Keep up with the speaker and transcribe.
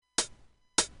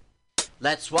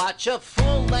Let's watch a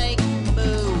full-length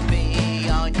movie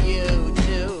on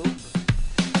YouTube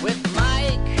with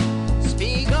Mike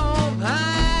Spiegelman.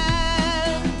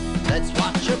 Let's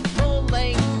watch a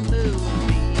full-length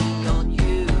movie on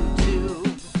YouTube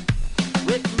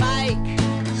with Mike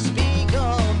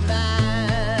Spiegelman.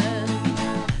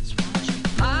 Let's watch it.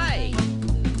 Hi,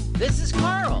 this is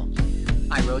Carl.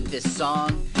 I wrote this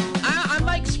song. I'm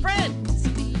Mike's friend.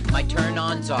 My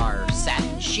turn-ons are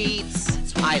satin sheets.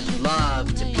 I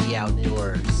love to be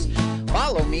outdoors.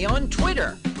 Follow me on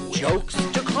Twitter. Jokes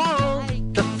to Carl.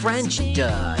 The French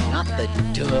duh, not the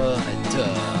duh.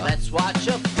 Let's watch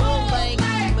a full-length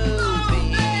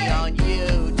movie on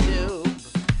YouTube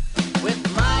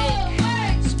with Mike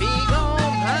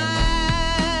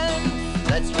Spiegelman.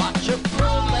 Let's watch a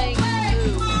full-length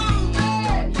movie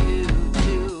on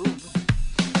YouTube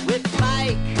with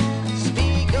Mike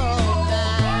Spiegelman.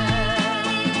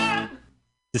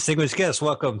 Distinguished guests,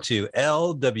 welcome to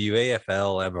LWAFLMOYT.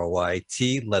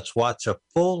 Let's watch a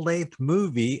full-length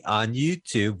movie on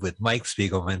YouTube with Mike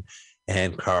Spiegelman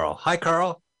and Carl. Hi,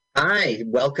 Carl. Hi,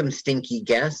 welcome, stinky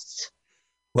guests.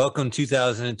 Welcome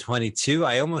 2022.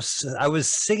 I was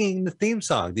singing the theme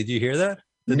song. Did you hear that?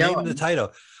 The No. name of the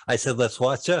title. I said, let's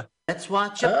watch a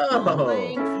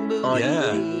full-length movie on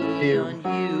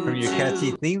YouTube. from your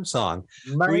catchy theme song.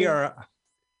 We are.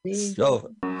 Please. Oh,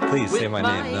 please say my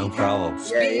name. No problem.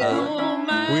 We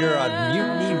are on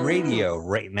Mutiny Radio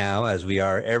right now, as we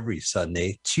are every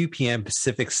Sunday, 2 p.m.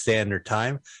 Pacific Standard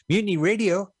Time. Mutiny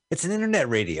Radio, it's an internet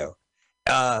radio.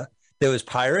 There was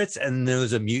Pirates, and there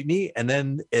was a Mutiny, and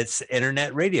then it's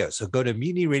internet radio. So go to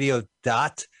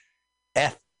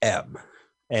mutinyradio.fm,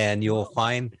 and you'll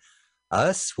find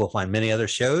us. We'll find many other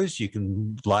shows. You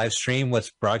can live stream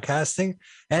what's broadcasting,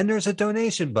 and there's a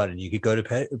donation button. You could go to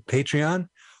Patreon,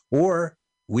 or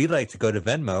we like to go to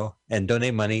Venmo and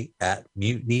donate money at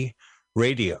Mutiny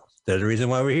Radio. That's the reason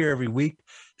why we're here every week.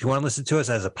 If you want to listen to us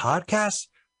as a podcast,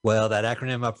 well, that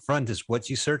acronym up front is what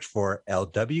you search for,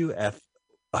 LWF.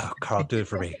 Oh, Carl, do it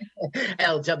for me.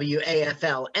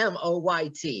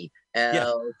 LWAFLMOYT.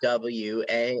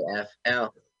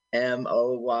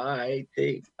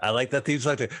 LWAFLMOYT. I like that theme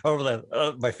song too.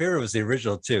 Oh, my favorite was the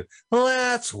original too.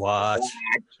 Let's watch.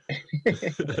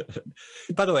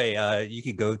 By the way, you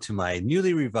can go to my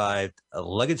newly revived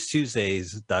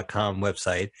LuggageTuesdays.com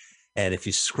website, and if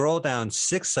you scroll down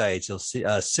 6 sites, you'll see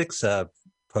 6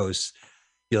 posts.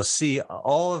 You'll see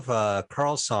all of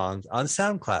Carl's songs on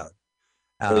SoundCloud.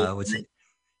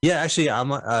 Actually,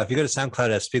 I'm. If you go to SoundCloud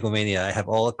at Spiegelmania, I have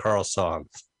all of Carl's songs.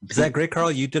 Is that great,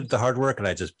 Carl? You did the hard work, and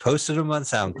I just posted them on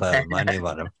SoundCloud with my name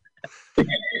on them.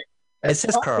 It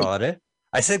says Carl on it.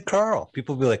 I said Carl.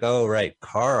 People will be like, "Oh, right,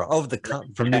 Carl. Oh,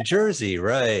 from New Jersey,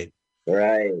 right?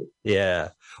 Right. Yeah.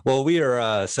 Well, we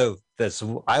are. So that's.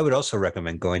 I would also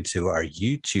recommend going to our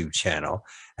YouTube channel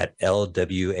at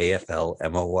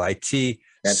LWAFLMOYT.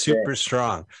 Super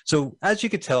strong. So as you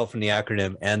could tell from the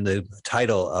acronym and the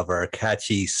title of our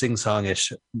catchy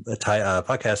sing-songish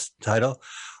podcast title,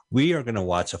 we are going to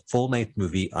watch a full-length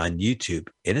movie on YouTube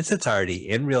in its entirety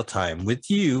in real time with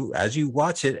you as you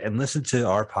watch it and listen to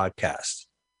our podcast.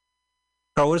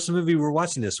 Carl, what's the movie we're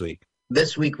watching this week?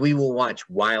 This week we will watch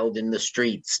Wild in the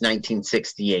Streets,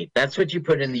 1968. That's what you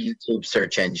put in the YouTube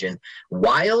search engine.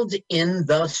 Wild in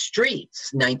the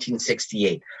Streets,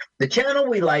 1968. The channel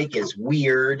we like is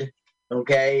weird,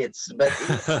 okay? It's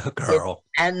Carl.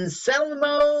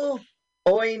 Anselmo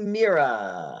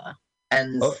Oimira.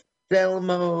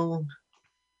 Anselmo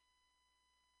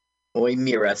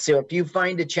Oimira. So if you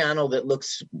find a channel that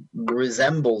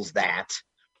resembles that,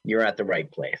 you're at the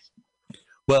right place.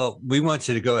 Well, we want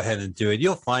you to go ahead and do it.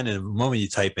 You'll find it the moment you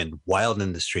type in Wild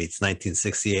in the Streets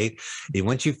 1968. And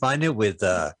once you find it with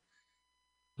that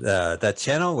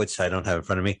channel, which I don't have in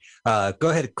front of me, go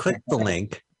ahead and click the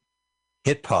link,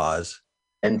 hit pause.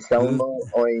 Anselmo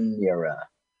Oimira.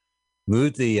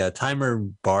 Move the timer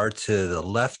bar to the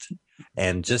left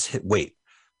and just hit wait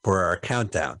for our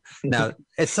countdown. Now,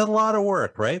 it's a lot of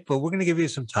work, right? But we're going to give you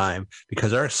some time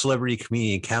because our celebrity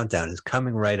comedian countdown is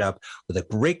coming right up with a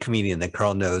great comedian that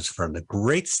Carl knows from the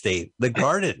great state, the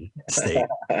Garden State.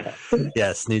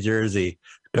 Yes, New Jersey.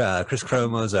 Chris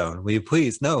Cuomo's own. Will you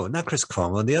please? No, not Chris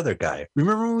Cuomo, the other guy.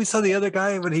 Remember when we saw the other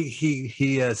guy when he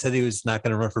said he was not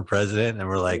going to run for president, and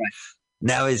we're like,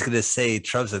 now he's going to say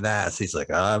Trump's an ass. He's like,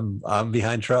 I'm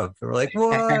behind Trump. And we're like,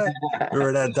 what? We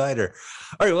were at a diner.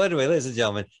 All right. Well, anyway, ladies and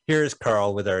gentlemen, here's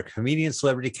Carl with our comedian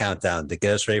celebrity countdown to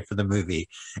get us ready for the movie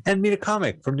and meet a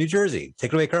comic from New Jersey.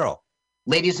 Take it away, Carl.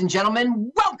 Ladies and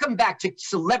gentlemen, welcome back to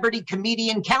Celebrity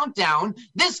Comedian Countdown,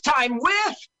 this time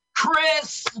with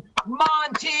Chris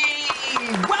Monty.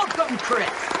 Welcome, Chris.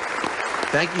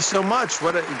 Thank you so much.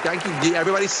 Thank you.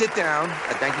 Everybody sit down.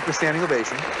 Thank you for standing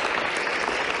ovation.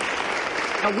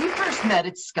 Now, we first met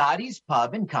at Scotty's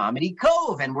Pub in Comedy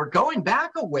Cove, and we're going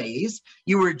back a ways.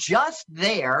 You were just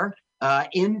there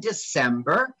in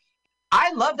December.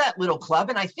 I love that little club,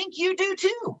 and I think you do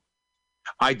too.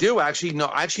 I do actually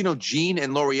know Gene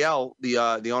and L'Oreal,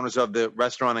 the owners of the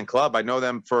restaurant and club. I know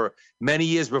them for many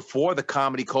years before the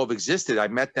Comedy Cove existed. I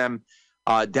met them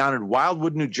down in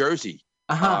Wildwood, New Jersey,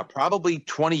 probably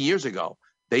 20 years ago.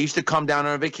 They used to come down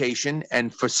on a vacation,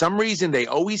 and for some reason, they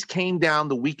always came down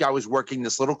the week I was working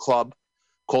this little club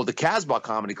called the Casbah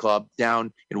Comedy Club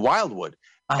down in Wildwood.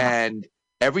 And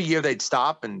every year they'd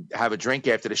stop and have a drink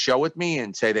after the show with me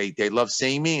and say they love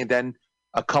seeing me. And then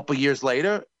a couple years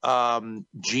later,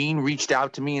 Gene reached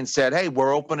out to me and said, "Hey,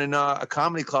 we're opening a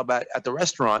comedy club at the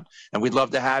restaurant, and we'd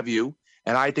love to have you."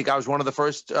 And I think I was one of the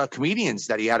first comedians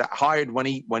that he had hired when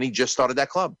he just started that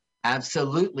club.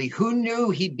 Absolutely. Who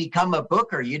knew he'd become a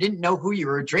booker? You didn't know who you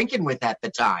were drinking with at the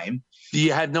time.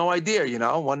 You had no idea,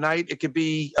 One night it could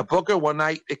be a booker. One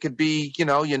night it could be,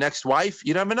 your next wife.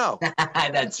 You never know.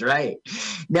 That's right.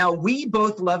 Now, we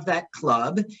both love that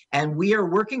club, and we are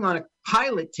working on a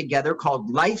pilot together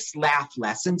called Life's Laugh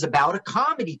Lessons about a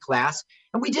comedy class.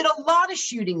 And we did a lot of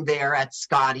shooting there at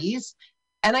Scotty's.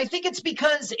 And I think it's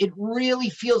because it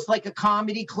really feels like a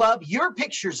comedy club. Your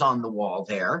picture's on the wall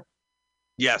there.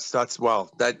 Yes,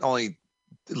 that only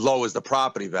lowers the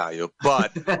property value,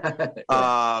 but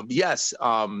yes,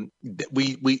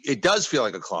 it does feel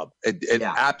like a club. It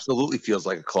absolutely feels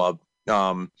like a club.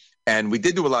 And we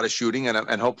did do a lot of shooting,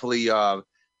 and hopefully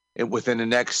within the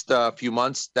next few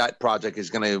months, that project is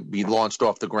going to be launched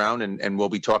off the ground, and we'll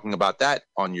be talking about that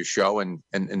on your show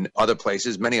and other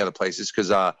places, many other places, because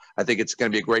I think it's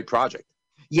going to be a great project.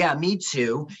 Yeah, me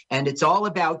too. And it's all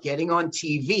about getting on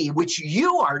TV, which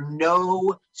you are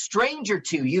no stranger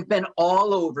to. You've been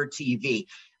all over TV.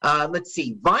 Let's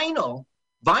see, Vinyl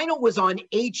was on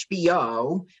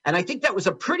HBO, and I think that was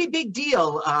a pretty big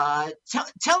deal.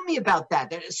 Tell me about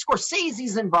that.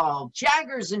 Scorsese's involved,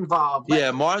 Jagger's involved.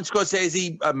 Yeah, Martin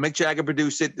Scorsese, Mick Jagger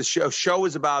produced it. The show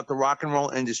is about the rock and roll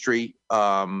industry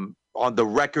on the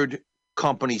record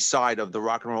company side of the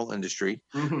rock and roll industry.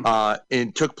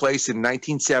 It took place in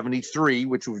 1973,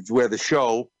 which was where the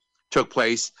show took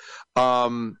place.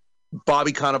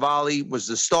 Bobby Cannavale was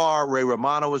the star. Ray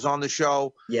Romano was on the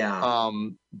show. Yeah.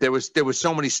 There was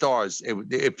so many stars.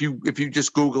 If you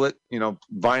just Google it,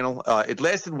 Vinyl. It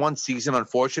lasted one season,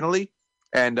 unfortunately,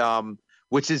 and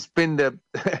which has been the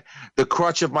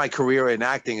crutch of my career in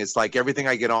acting. It's like everything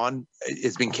I get on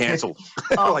has been canceled,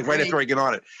 like right after I get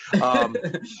on it.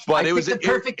 But it was the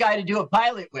perfect guy to do a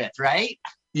pilot with, right?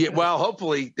 Yeah. Well,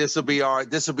 hopefully this will be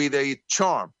the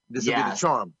charm. This will be the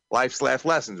charm. Life's Laugh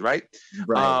Lessons, right?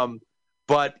 Right.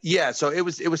 But yeah, so it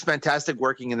was fantastic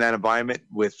working in that environment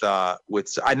with I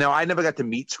know I never got to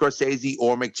meet Scorsese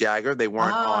or Mick Jagger. They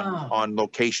weren't on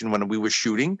location when we were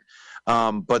shooting.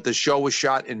 But the show was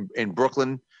shot in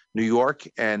Brooklyn, New York,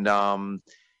 and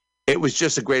it was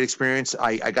just a great experience.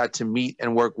 I got to meet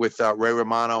and work with Ray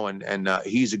Romano, and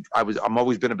I'm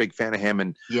always been a big fan of him,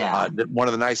 and one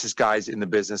of the nicest guys in the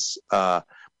business.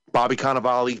 Bobby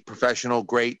Cannavale, professional,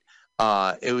 great.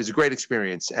 It was a great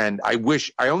experience, and I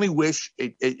only wish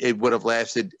it would have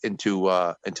lasted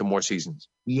into more seasons.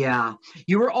 Yeah.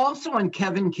 You were also on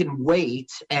Kevin Can Wait,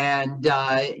 and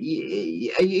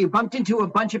you bumped into a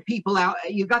bunch of people out.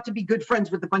 You got to be good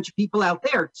friends with a bunch of people out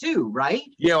there too, right?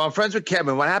 Yeah, well, I'm friends with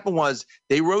Kevin. What happened was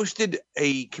they roasted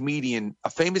a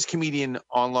famous comedian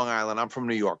on Long Island. I'm from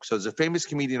New York. So there's a famous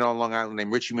comedian on Long Island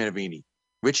named Richie Minervini.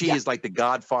 Richie is like the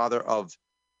godfather of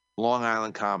Long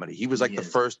Island comedy. He was like the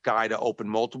first guy to open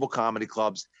multiple comedy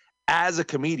clubs as a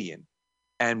comedian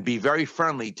and be very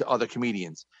friendly to other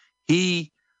comedians.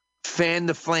 He fanned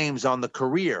the flames on the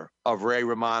career of Ray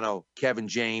Romano, Kevin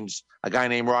James, a guy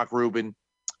named Rock Rubin,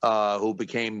 who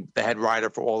became the head writer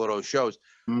for all of those shows.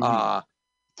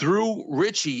 Through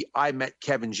Richie, I met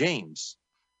Kevin James.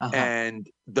 And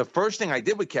the first thing I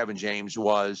did with Kevin James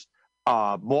was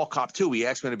Mall Cop 2. He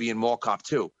asked me to be in Mall Cop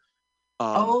 2.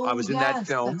 I was in that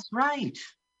film. That's right.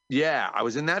 Yeah, I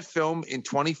was in that film in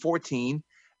 2014.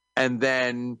 And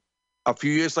then a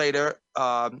few years later,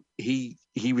 he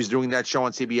was doing that show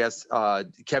on CBS,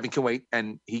 Kevin Can Wait,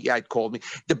 and he had called me.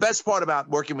 The best part about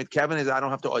working with Kevin is I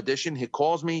don't have to audition. He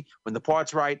calls me when the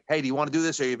part's right. Hey, do you want to do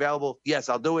this? Are you available? Yes,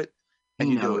 I'll do it. And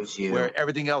you do it. Where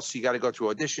everything else, you got to go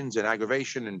through auditions and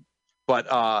aggravation.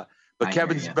 But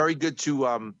Kevin's very good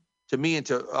to me and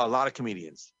to a lot of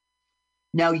comedians.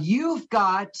 Now, you've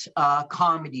got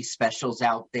comedy specials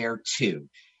out there, too.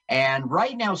 And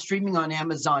right now, streaming on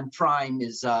Amazon Prime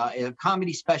is a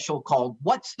comedy special called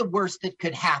 "What's the Worst That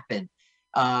Could Happen."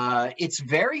 It's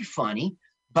very funny,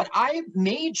 but I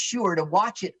made sure to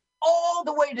watch it all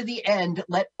the way to the end,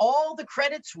 let all the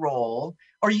credits roll,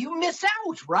 or you miss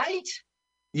out, right?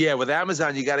 Yeah, with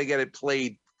Amazon, you got to get it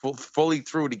played fully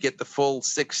through to get the full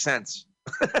 6 cents.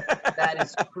 That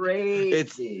is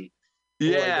crazy.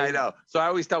 Yeah, I know. So I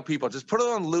always tell people, just put it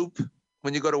on loop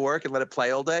when you go to work and let it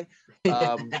play all day.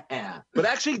 But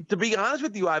actually, to be honest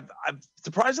with you, I've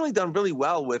surprisingly done really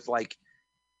well with like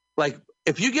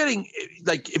if you're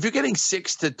getting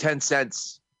 6 to 10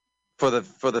 cents for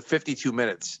the 52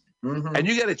 minutes. Mm-hmm. And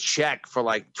you get a check for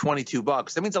like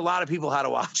 $22. That means a lot of people had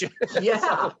to watch it.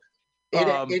 Yeah.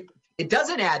 It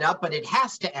doesn't add up, but it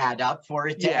has to add up for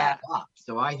it to add up.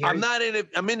 So I hear I'm not in it.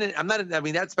 I mean,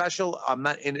 that special, I'm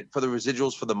not in it for the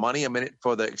residuals, for the money. I'm in it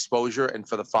for the exposure and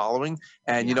for the following.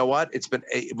 And you know what?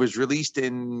 It was released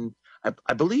in,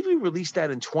 I believe we released that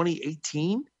in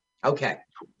 2018. Okay.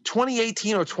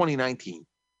 2018 or 2019.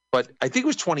 But I think it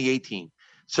was 2018.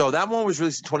 So that one was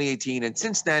released in 2018. And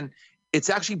since then, it's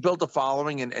actually built a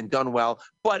following and done well.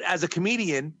 But as a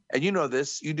comedian, and you know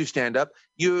this, you do stand up,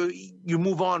 you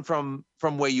move on from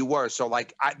where you were. So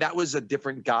like that was a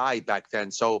different guy back then.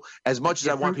 So as much as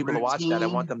I want people to watch that, I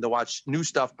want them to watch new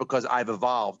stuff because I've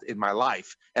evolved in my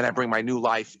life and I bring my new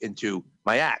life into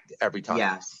my act every time.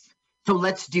 Yes. So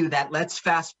let's do that. Let's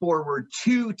fast forward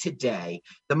to today.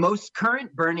 The most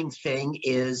current burning thing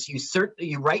is you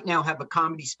right now have a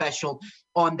comedy special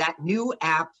on that new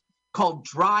app called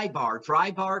Dry Bar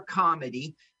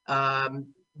Comedy.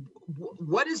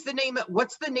 What's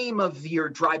the name of your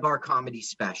Dry Bar Comedy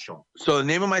special? So the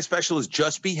name of my special is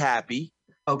Just Be Happy.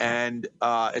 Okay. And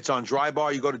it's on Dry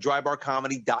Bar. You go to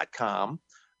drybarcomedy.com.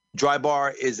 Dry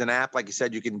Bar is an app, like I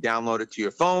said, you can download it to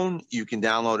your phone. You can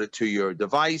download it to your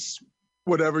device,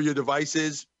 whatever your device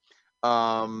is.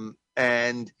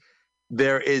 And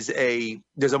there's a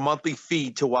monthly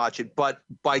fee to watch it. But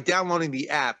by downloading the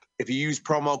app, if you use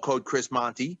promo code Chris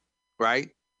Monty, right?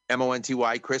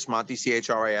 MONTY, Chris Monty,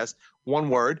 CHRIS,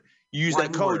 one word. You use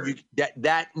that code.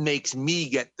 That makes me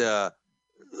get the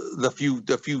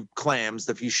few clams,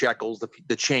 the few shekels,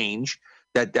 the change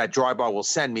that Dry Bar will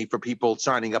send me for people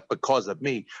signing up because of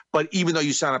me. But even though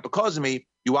you sign up because of me,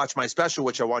 you watch my special,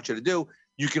 which I want you to do.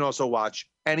 You can also watch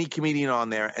any comedian on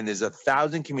there, and there's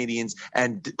 1,000 comedians.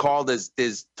 And Carl, there's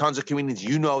tons of comedians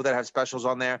that have specials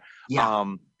on there. Yeah.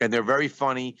 And they're very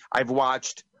funny. I've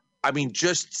watched,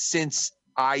 just since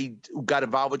I got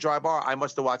involved with Dry Bar, I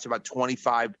must have watched about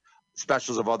 25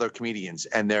 specials of other comedians,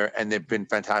 and they've been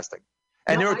fantastic.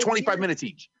 And they're 25 minutes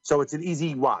each, so it's an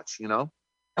easy watch, And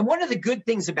one of the good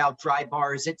things about Dry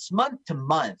Bar is it's month to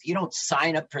month. You don't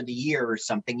sign up for the year or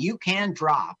something. You can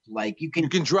drop. You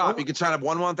can drop. You can sign up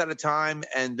 1 month at a time,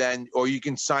 or you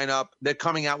can sign up. They're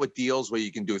coming out with deals where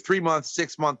you can do 3 months,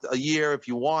 6 months, a year if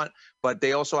you want. But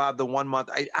they also have the 1 month.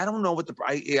 I don't know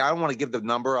I don't want to give the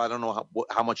number. I don't know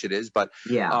how much it is, but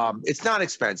it's not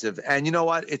expensive. And you know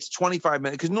what? It's 25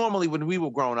 minutes. Because normally when we were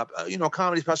growing up, a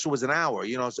comedy special was an hour.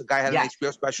 So a guy had an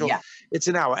HBO special. Yeah. It's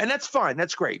an hour, and that's fine.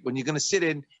 That's great when you're going to sit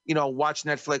in, watch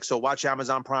Netflix or watch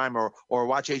Amazon Prime or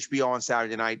watch HBO on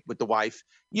Saturday night with the wife.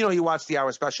 You watch the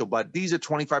hour special. But these are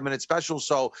 25-minute specials,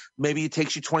 so maybe it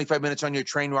takes you 25 minutes on your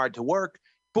train ride to work.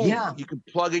 Boom, you can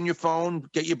plug in your phone,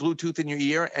 get your Bluetooth in your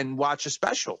ear, and watch a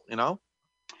special,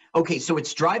 Okay, so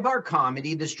it's Dry Bar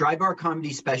Comedy. This Dry Bar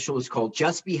Comedy special is called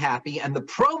Just Be Happy, and the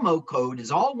promo code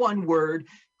is all one word,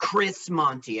 Chris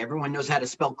Monty. Everyone knows how to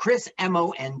spell Chris,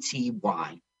 MONTY.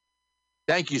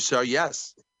 Thank you, sir.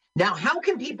 Yes. Now, how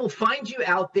can people find you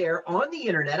out there on the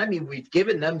internet? We've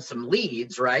given them some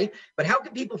leads, right? But how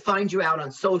can people find you out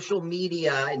on social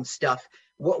media and stuff?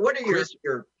 What are your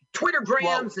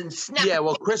Twittergrams and Snap? Yeah,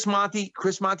 well,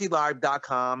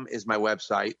 ChrisMontyLive.com is my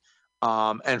website.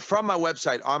 And from my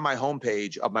website, on my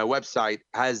homepage of my website,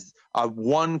 has a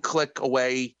one-click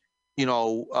away,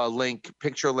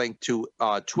 picture link to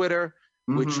Twitter,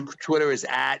 which Twitter is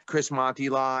at Chris Monty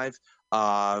Live.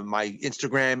 My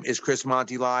Instagram is Chris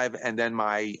Monty Live, and then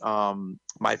my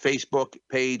Facebook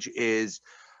page is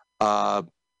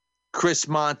Chris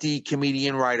Monty,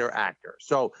 comedian, writer, actor.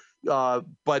 So.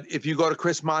 But if you go to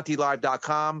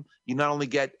ChrisMontyLive.com, you not only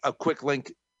get a quick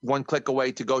link, one click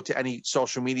away to go to any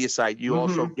social media site, you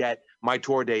also get my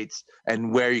tour dates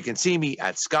and where you can see me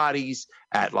at Scotty's,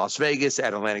 at Las Vegas,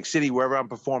 at Atlantic City, wherever I'm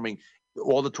performing.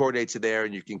 All the tour dates are there,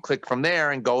 and you can click from there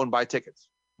and go and buy tickets.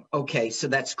 Okay, so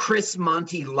that's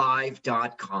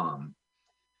ChrisMontyLive.com.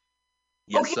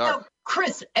 Yes, okay, sir. Now,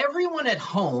 Chris, everyone at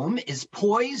home is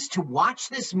poised to watch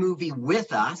this movie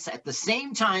with us at the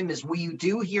same time as we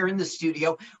do here in the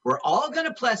studio. We're all going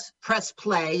to press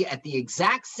play at the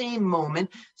exact same moment.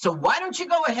 So why don't you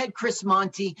go ahead, Chris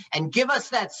Monty, and give us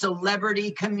that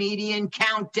celebrity comedian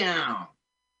countdown?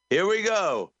 Here we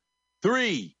go.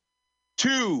 3,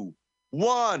 2,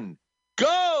 1,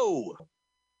 go!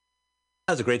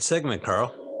 That was a great segment,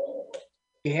 Carl.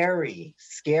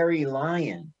 Scary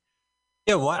lion.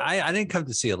 Yeah, well, I didn't come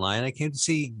to see a lion. I came to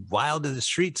see Wild in the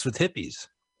Streets with Hippies.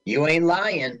 You ain't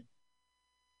lying.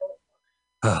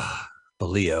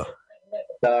 Leo.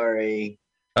 Sorry.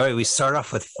 All right, we start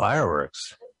off with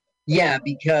fireworks. Yeah,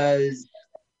 because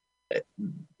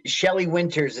Shelley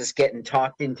Winters is getting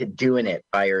talked into doing it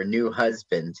by her new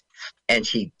husband, and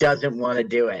she doesn't want to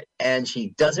do it. And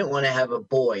she doesn't want to have a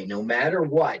boy, no matter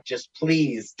what. Just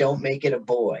please don't make it a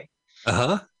boy.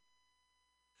 Uh-huh.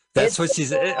 That's what she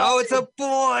said. Oh, it's a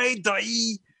boy.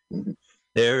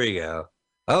 There we go.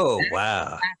 Oh,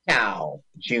 wow. Flatow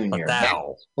Jr.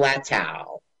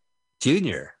 Flatow.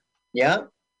 Junior. Yeah.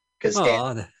 Because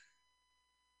no,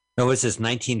 what's this,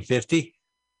 1950?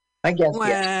 I guess. Wah,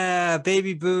 Yeah.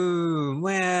 baby boom.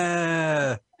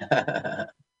 Wah.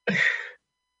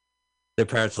 Their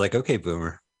parents are like, okay,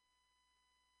 boomer.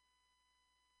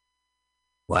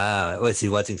 Wow. Was he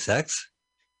watching sex?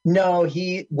 No,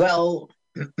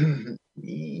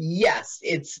 yes,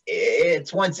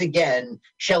 it's once again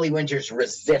Shelley Winters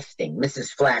resisting, Mrs.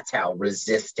 Flatow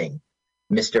resisting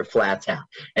Mr. Flatow.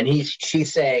 And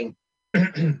she's saying,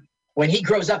 when he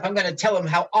grows up, I'm going to tell him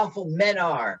how awful men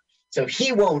are, so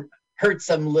he won't hurt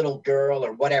some little girl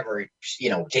or whatever,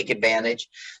 take advantage.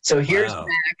 So here's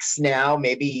Max now,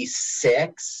 maybe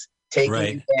 6,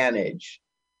 taking advantage.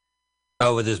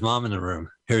 Oh, with his mom in the room.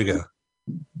 Here we go.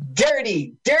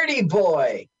 Dirty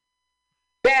boy.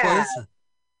 Bad.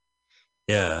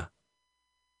 Yeah.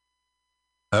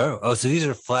 Oh, so these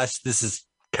are this is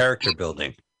character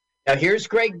building. Now here's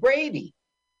Greg Brady.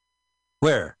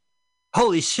 Where?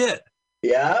 Holy shit.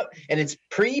 Yeah, and it's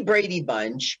pre-Brady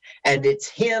Bunch, and it's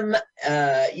him,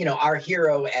 our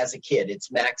hero as a kid.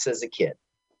 It's Max as a kid.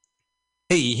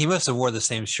 Hey, he must have wore the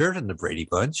same shirt in the Brady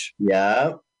Bunch.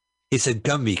 Yeah. He said,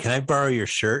 Gumby, can I borrow your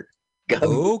shirt? Gumby.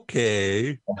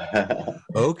 Okay.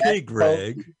 Okay,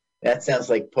 Greg. Pokey. That sounds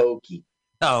like Pokey.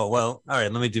 Oh, well, all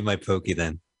right, let me do my Pokey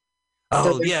then.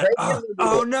 Oh, so yeah.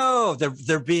 Oh, no.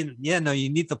 They're being, no,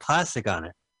 you need the plastic on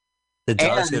it. The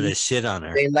dog's going to shit on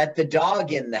her. They let the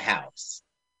dog in the house.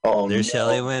 Oh, there's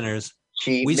Shelley Winters.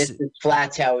 Mrs.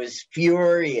 Flatow is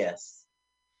furious.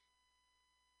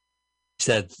 She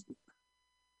said,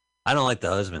 I don't like the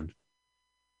husband.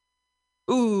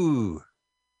 Ooh.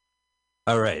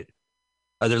 All right.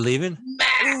 Are they leaving?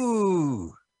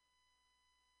 Ooh.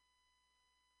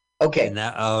 Okay. And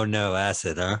now, oh, no,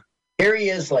 acid, huh? Here he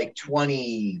is, like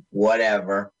 20,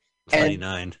 whatever.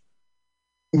 29.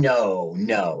 No,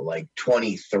 like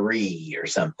 23 or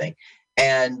something.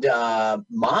 And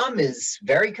Mom is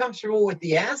very comfortable with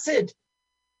the acid.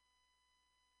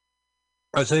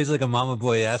 Oh, so he's like a mama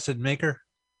boy acid maker?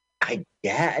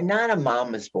 Not a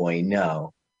mama's boy,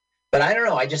 no. But I don't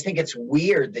know. I just think it's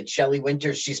weird that Shelley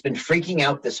Winters, she's been freaking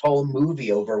out this whole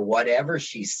movie over whatever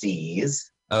she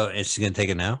sees. Oh, and she's going to take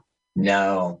it now?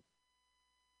 No.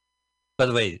 By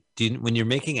the way, when you're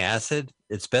making acid,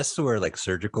 it's best to wear like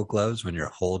surgical gloves when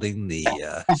you're holding the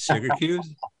sugar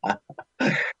cubes.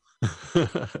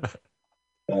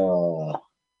 Oh.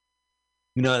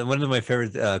 One of my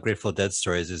favorite Grateful Dead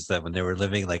stories is that when they were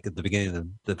living, like at the beginning of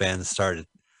the band started,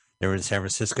 they were in San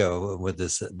Francisco with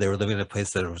this. They were living in a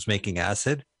place that was making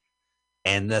acid,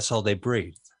 and that's all they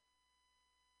breathed.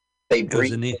 They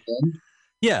breathed in?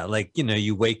 Yeah, like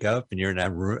you wake up and you're in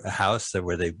a house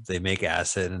where they make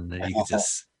acid, and you can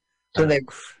just. So they're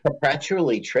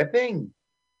perpetually tripping.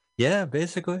 Yeah,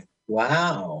 basically.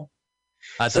 Wow.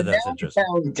 I thought that was interesting.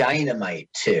 Found dynamite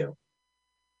too.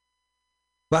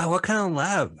 Wow, what kind of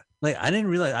lab? Like, I didn't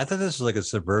realize. I thought this was like a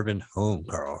suburban home,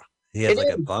 Carl. He had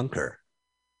a bunker.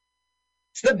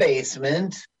 It's the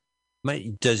basement.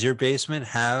 Does your basement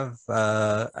have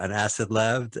an acid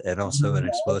lab and also an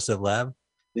explosive lab?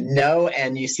 No,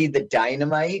 and you see the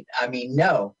dynamite? I mean,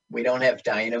 no, we don't have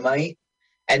dynamite.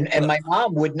 And my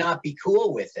mom would not be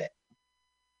cool with it.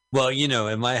 Well,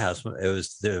 in my house, it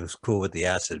was cool with the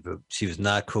acid, but she was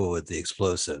not cool with the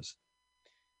explosives.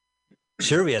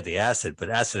 Sure, we had the acid, but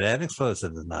acid and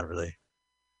explosives is not really.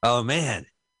 Oh, man.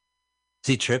 Is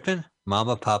he tripping?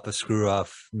 Mama, Papa, screw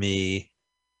off me.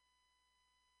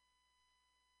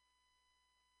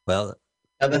 Well.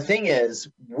 Now, the thing is,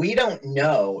 we don't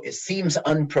know. It seems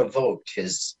unprovoked,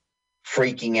 his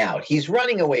freaking out. He's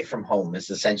running away from home is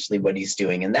essentially what he's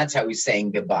doing, and that's how he's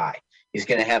saying goodbye. He's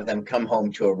going to have them come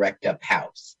home to a wrecked up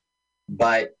house.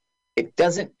 But it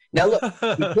doesn't. Now look, he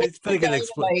puts the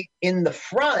dynamite in the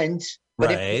front,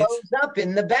 but it blows up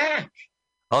in the back.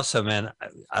 Also, man,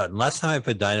 last time I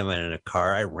put dynamite in a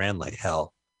car, I ran like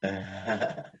hell.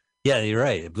 Yeah, you're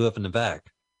right. It blew up in the back.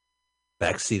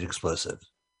 Backseat explosive.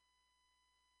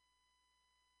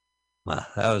 Wow,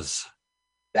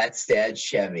 that's Dad's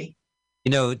Chevy.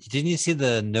 You know, didn't you see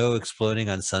the no exploding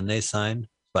on Sunday sign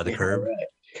by the curb? Right.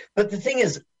 But the thing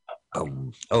is,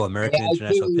 American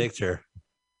International Picture.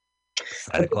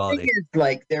 But the thing is,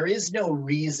 like, there is no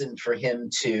reason for him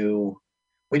to.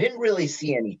 We didn't really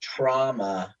see any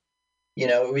trauma. You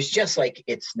know, it was just like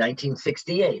it's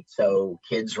 1968, so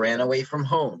kids ran away from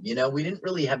home. You know, we don't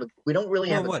really have a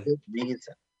good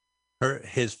reason.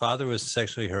 His father was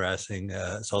sexually harassing,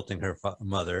 assaulting her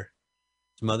mother.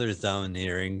 His mother is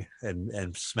domineering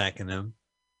and smacking him.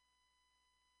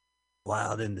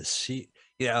 Wild in the sheet.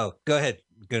 Go ahead.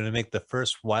 I'm going to make the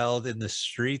first wild in the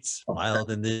streets,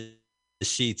 wild in the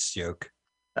sheets joke.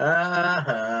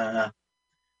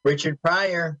 Richard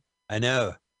Pryor. I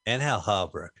know. And Hal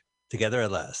Holbrook. Together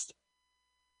at last.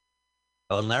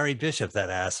 Oh, and Larry Bishop, that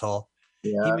asshole.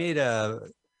 Yeah. He made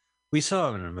we saw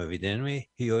him in a movie, didn't we?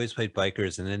 He always played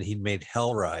bikers, and then he made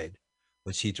Hell Ride,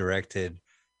 which he directed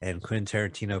and Quentin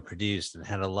Tarantino produced, and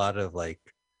had a lot of like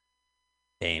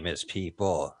famous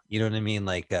people. You know what I mean?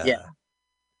 Like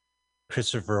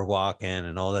Christopher Walken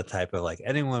and all that type of like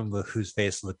anyone whose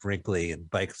face looked wrinkly and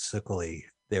bicycly,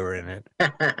 they were in it.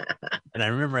 And I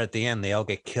remember at the end they all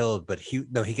get killed, but he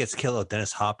gets killed.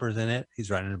 Dennis Hopper's in it. He's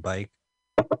riding a bike.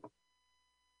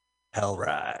 Hell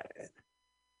Ride.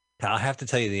 I'll have to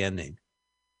tell you the ending.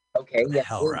 Okay, yeah.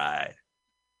 Hell Ride.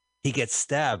 He gets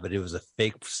stabbed, but it was a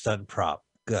fake stunt prop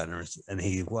gun, and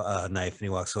he knife, and he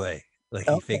walks away. Like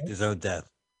he faked his own death.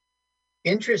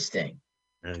 Interesting.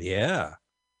 Yeah.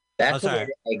 That's an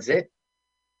exit.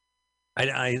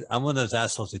 I'm one of those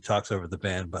assholes who talks over the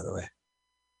band, by the way.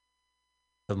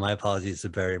 So my apologies to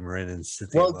Barry Marin and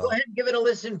Cynthia. Well, go ahead and give it a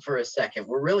listen for a second.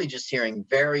 We're really just hearing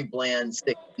very bland,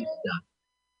 sticky stuff.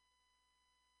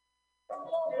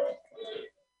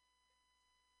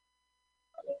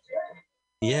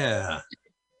 Yeah.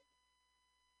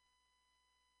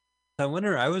 I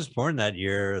wonder, I was born that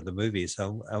year of the movie,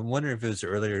 so I wonder if it was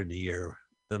earlier in the year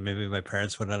that maybe my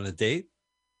parents went on a date.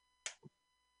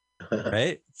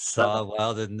 Right? Saw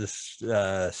Wild in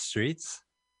the Streets.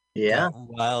 Yeah.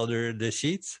 Wilder in the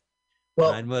Sheets.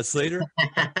 Well, 9 months later.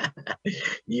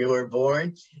 You were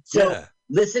born. So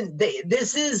listen,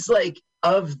 this is like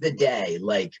of the day.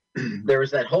 Like there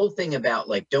was that whole thing about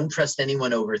like, don't trust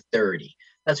anyone over 30.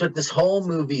 That's what this whole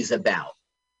movie's about.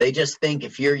 They just think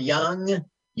if you're young,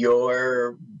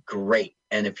 you're great.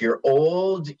 And if you're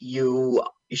old, you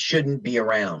shouldn't be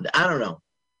around. I don't know.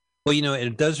 Well, you know,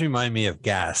 it does remind me of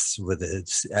Gas with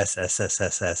its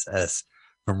SSSSSS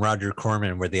from Roger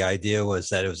Corman, where the idea was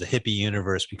that it was a hippie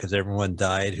universe because everyone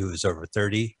died who was over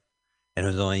 30 and it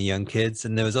was only young kids.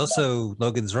 And there was also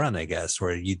Logan's Run, I guess,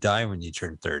 where you die when you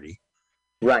turn 30.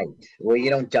 Right. Well, you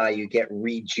don't die, you get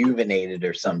rejuvenated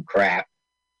or some crap.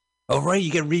 Oh, right.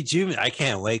 You get rejuvenated. I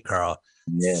can't wait, Carl.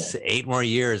 Yeah. It's 8 more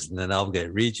years and then I'll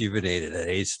get rejuvenated at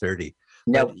age 30.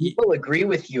 Now, people agree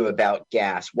with you about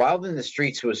Gas. Wild in the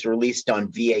Streets was released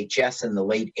on VHS in the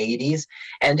late 80s.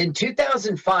 And in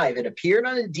 2005, it appeared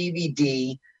on a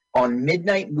DVD on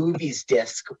Midnight Movies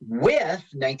disc with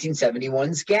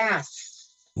 1971's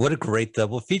Gas. What a great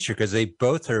double feature, because they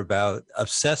both are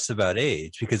obsessed about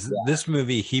age, because this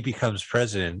movie, he becomes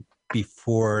president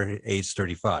before age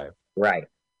 35. Right.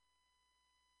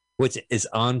 Which is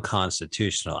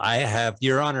unconstitutional. I have,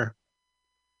 Your Honor,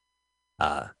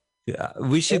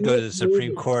 we should go to the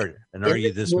Supreme Court and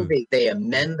argue this movie. They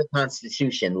amend the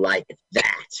Constitution like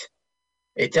that.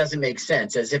 It doesn't make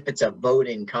sense, as if it's a vote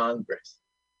in Congress.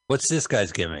 What's this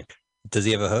guy's gimmick? Does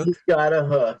he have a hook? He's got a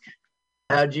hook.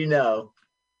 How'd you know?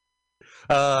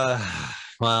 Well,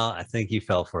 I think he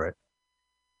fell for it.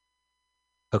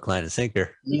 Hook, line, and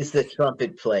sinker. He's the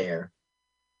trumpet player.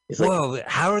 Whoa!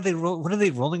 How are they? What are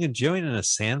they rolling a joint in a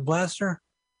sandblaster?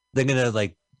 They're gonna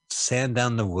like sand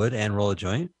down the wood and roll a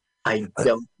joint? I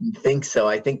don't think so.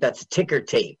 I think that's ticker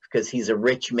tape because he's a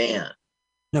rich man.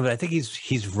 No, but I think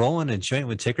he's rolling a joint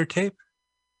with ticker tape.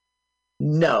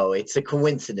 No, it's a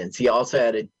coincidence. He also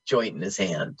had a joint in his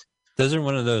hand. Those are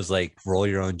one of those like roll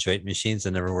your own joint machines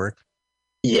that never work.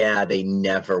 Yeah, they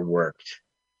never worked.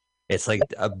 It's like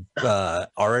a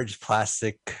orange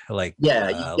plastic, like you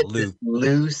get loop.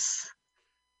 loose.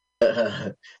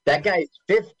 That guy's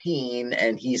 15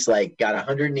 and he's like got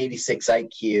 186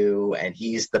 IQ and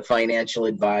he's the financial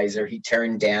advisor. He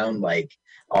turned down like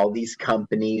all these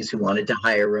companies who wanted to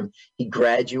hire him. He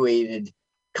graduated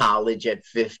college at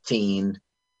 15.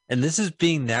 And this is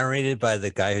being narrated by the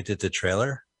guy who did the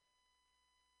trailer.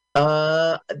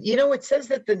 It says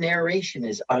that the narration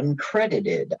is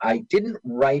uncredited. I didn't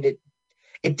write it.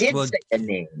 It did say a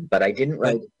name, but I didn't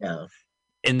write it down.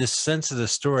 In the sense of the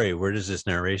story, where does this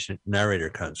narrator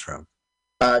comes from?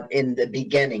 In the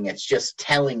beginning, it's just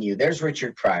telling you. There's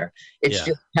Richard Pryor. It's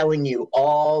just telling you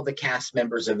all the cast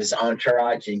members of his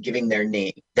entourage and giving their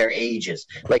name, their ages.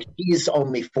 Like he's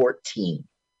only 14.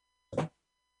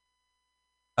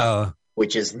 Oh,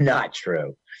 which is not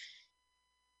true.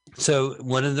 So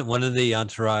one of the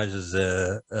entourage is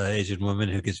a Asian woman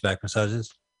who gets back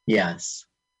massages. Yes.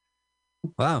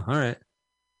 Wow. All right.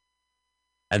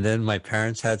 And then my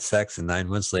parents had sex, and 9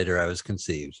 months later, I was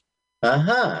conceived.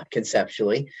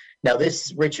 Conceptually. Now,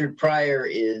 this Richard Pryor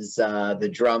is the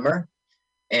drummer.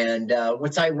 And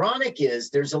what's ironic is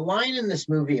there's a line in this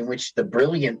movie in which the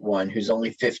brilliant one, who's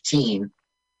only 15,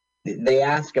 they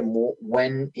ask him,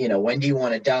 when do you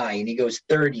want to die? And he goes,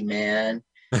 30, man.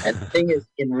 And the thing is,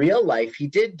 in real life, he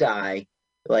did die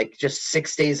like just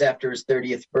 6 days after his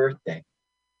 30th birthday.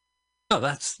 Oh,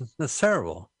 that's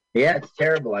terrible. Yeah, it's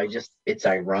terrible. It's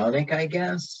ironic, I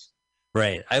guess.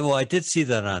 Right. I did see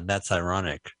that on That's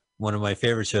Ironic. One of my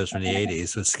favorite shows from the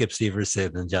 80s with Skip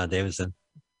Severson and John Davidson.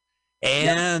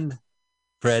 And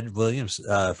Fred Williams.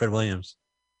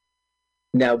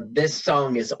 Now, this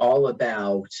song is all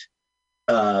about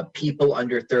people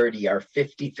under 30 are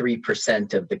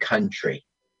 53% of the country.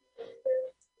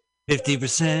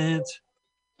 50%.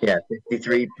 Yeah,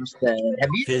 53%. Have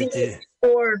you seen it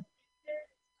before?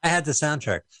 I had the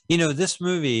soundtrack. This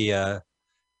movie,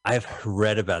 I've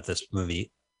read about this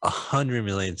movie 100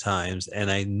 million times,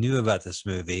 and I knew about this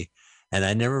movie, and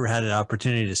I never had an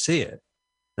opportunity to see it.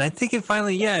 And I think it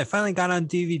finally got on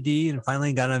DVD and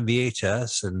finally got on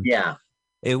VHS. And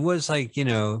it was like,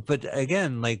 but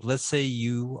again, like, let's say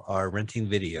you are renting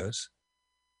video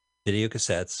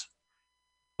cassettes.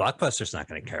 Blockbuster's not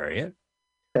going to carry it.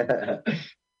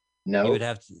 No,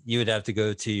 you would have to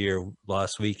go to your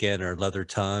Lost Weekend or Leather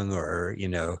Tongue or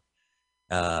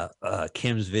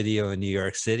Kim's Video in New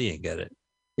York City and get it.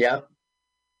 Yeah.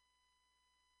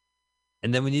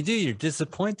 And then when you do, you're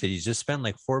disappointed. You just spent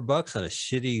like $4 on a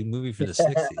shitty movie for the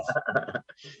 60s.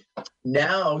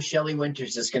 Now Shelley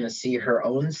Winters is going to see her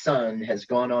own son has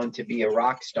gone on to be a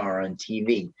rock star on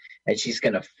TV, and she's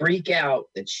going to freak out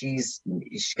that she's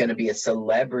going to be a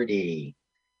celebrity,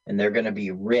 and they're going to be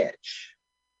rich.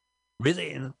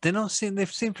 Really? They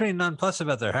seem pretty nonplussed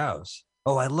about their house.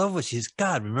 Oh, I love what she's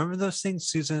got. Remember those things,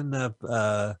 Susan?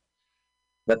 The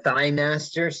Thigh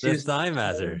Master? The Thigh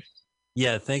Master.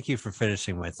 Yeah, thank you for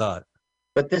finishing my thought.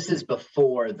 But this is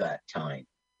before that time.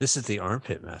 This is the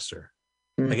Armpit Master.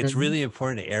 Mm-hmm. Like, it's really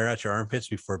important to air out your armpits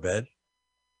before bed.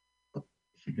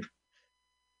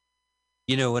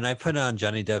 When I put on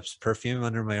Johnny Depp's perfume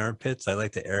under my armpits, I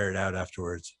like to air it out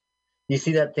afterwards. You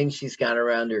see that thing she's got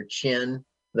around her chin?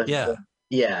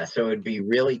 Yeah, so it'd be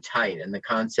really tight. And the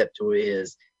concept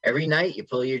is every night you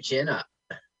pull your chin up.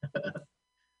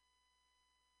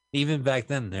 Even back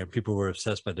then, people were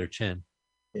obsessed by their chin.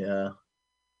 Yeah.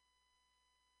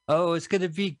 Oh, it's going to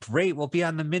be great. We'll be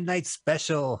on the midnight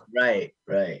special. Right.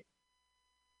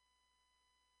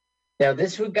 Now,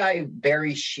 this guy,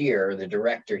 Barry Shear, the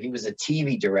director, he was a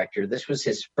TV director. This was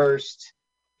his first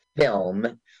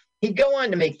film. He'd go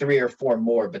on to make 3 or 4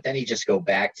 more, but then he'd just go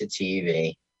back to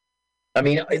TV. I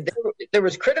mean, there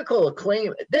was critical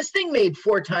acclaim. This thing made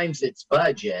 4 times its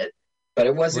budget, but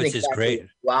it wasn't exactly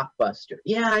a blockbuster.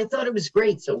 Yeah, I thought it was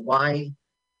great. So why?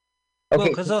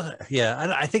 Okay. Well,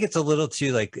 I think it's a little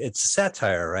too, like, it's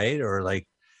satire, right? Or like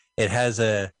it has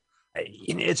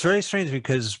it's very strange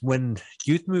because when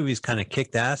youth movies kind of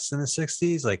kicked ass in the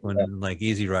 60s, like when like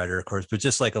Easy Rider, of course, but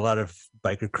just like a lot of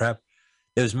biker crap,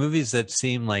 those movies that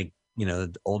seem like,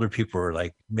 the older people were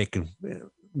like making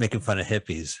fun of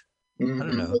hippies. Mm-hmm. I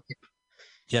don't know,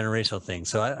 generational thing.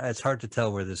 So it's hard to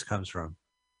tell where this comes from.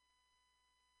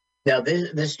 Now,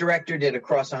 this director did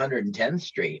Across 110th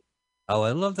Street. Oh,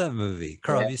 I love that movie.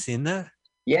 Carl, have you seen that?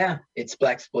 Yeah, it's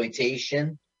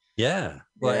blaxploitation. Yeah.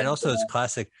 Well, and also it's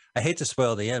classic. I hate to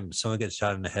spoil the end, but someone gets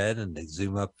shot in the head and they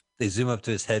zoom up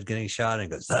to his head getting shot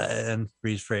and goes, and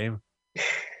freeze frame.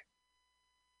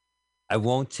 I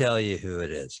won't tell you who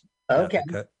it is. Okay.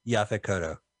 Yaphet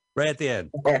Kotto. Right at the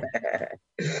end.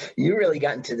 You really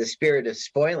got into the spirit of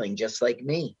spoiling, just like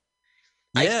me.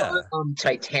 Yeah. I saw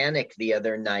Titanic the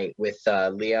other night with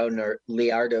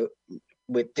Leonardo,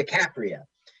 with DiCaprio.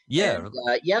 Yeah.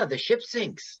 And, yeah, the ship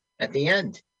sinks at the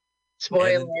end.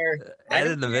 Spoiler. And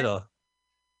in the middle.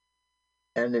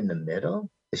 And in the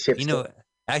middle? The ship You know, sinks.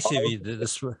 actually,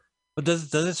 if you, but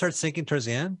does it start sinking towards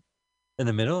the end? In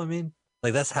the middle? I mean,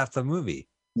 like that's half the movie.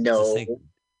 No.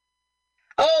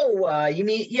 Oh, you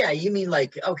mean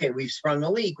like, okay, we've sprung a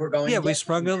leak. We're going down. We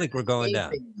sprung a leak. We're going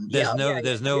down.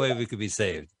 There's no way we could be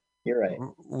saved. You're right.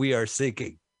 We are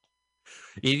sinking.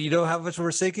 You know how much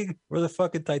we're sinking? We're the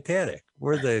fucking Titanic.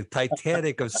 We're the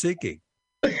Titanic of sinking.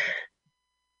 The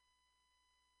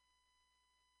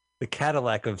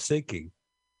Cadillac of sinking.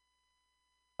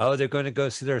 Oh, they're going to go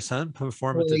see their son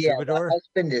perform at the Troubadour? My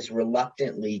husband is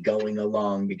reluctantly going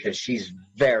along because she's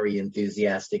very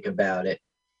enthusiastic about it.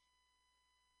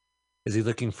 Is he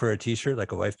looking for a T-shirt,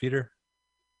 like a wife beater?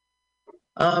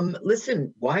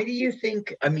 Listen, why do you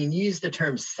think? I mean, you use the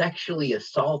term sexually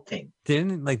assaulting.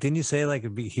 Didn't you say like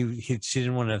she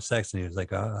didn't want to have sex, and he was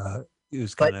like, he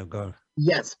was kind of going.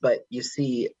 Yes, but you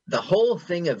see, the whole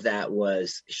thing of that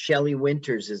was Shelley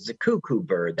Winters is a cuckoo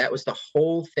bird. That was the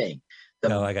whole thing.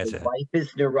 I got you. The wife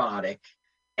is neurotic,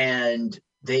 and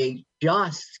they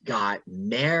just got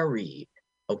married.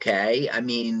 Okay, I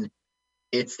mean,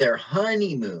 it's their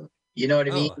honeymoon. You know what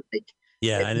I mean? Like,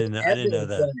 yeah, I didn't know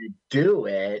that. Gonna do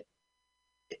it.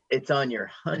 It's on your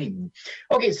honeymoon.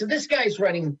 Okay, so this guy's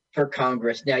running for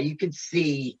Congress now. You can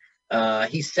see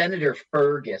he's Senator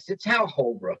Fergus. It's Hal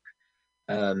Holbrook.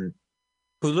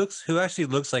 Who actually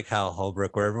looks like Hal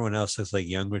Holbrook, where everyone else looks like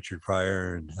young Richard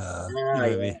Pryor, and you know what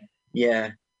I mean?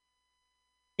 Yeah.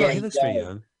 Yeah, he looks pretty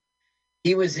young.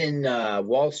 He was in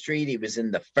Wall Street. He was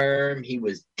in The Firm. He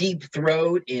was Deep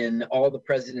Throat in All the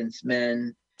President's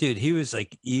Men. Dude, he was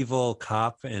like evil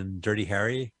cop in Dirty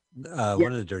Harry.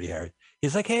 One of the Dirty Harry.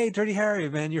 He's like, hey, Dirty Harry,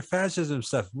 man, your fascism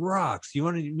stuff rocks.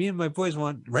 Me and my boys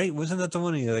want, right? Wasn't that the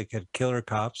one he like had killer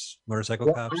cops,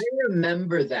 motorcycle cops? I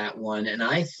remember that one, and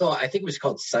I think it was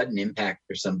called Sudden Impact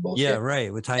or some bullshit. Yeah,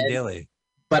 right, with Ty Daly.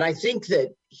 But I think that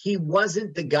he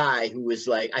wasn't the guy who was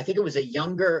like, I think it was a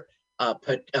younger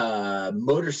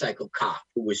motorcycle cop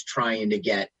who was trying to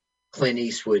get Clint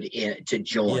Eastwood to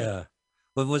join. Yeah.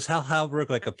 But was Hal Holbrook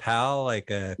like a pal,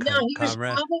 like a comrade? He was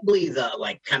probably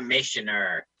the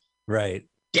commissioner. Right.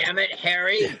 Damn it,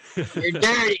 Harry. You're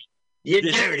dirty. You're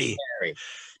dirty, Harry.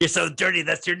 You're so dirty,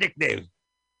 that's your nickname.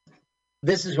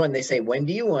 This is when they say, when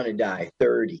do you want to die?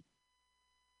 30.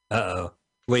 Uh-oh.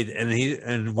 Wait,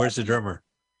 and where's the drummer?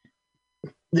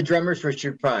 The drummer's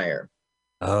Richard Pryor.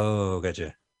 Oh,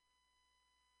 gotcha.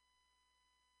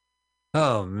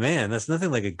 Oh, man, that's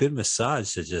nothing like a good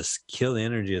massage to just kill the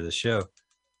energy of the show.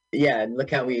 Yeah, and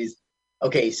look how he's...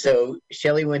 Okay, so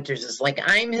Shelley Winters is like,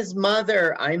 I'm his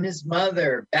mother. I'm his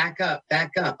mother. Back up,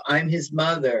 back up. I'm his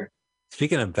mother.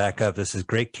 Speaking of back up, this is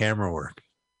great camera work.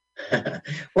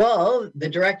 Well, the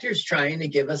director's trying to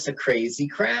give us a crazy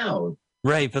crowd.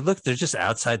 Right, but look, they're just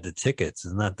outside the tickets.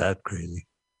 It's not that crazy.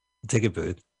 Ticket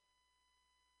booth.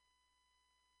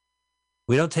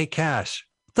 We don't take cash.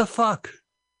 What the fuck?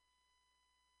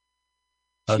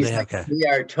 Oh, they have cash. We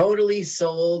are totally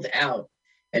sold out.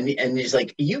 And he's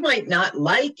like, you might not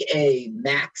like a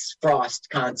Max Frost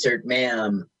concert,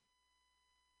 ma'am.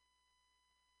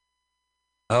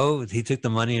 Oh, he took the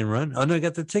money and run? Oh, no, I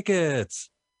got the tickets.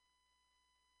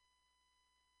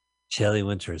 Shelley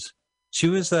Winters. She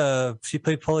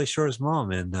played Pauly Shore's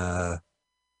mom in one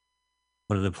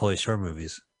of the Pauly Shore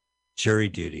movies, Jury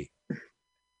Duty.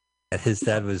 And his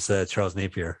dad was Charles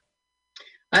Napier.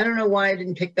 I don't know why I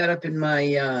didn't pick that up in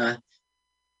my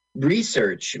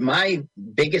research. My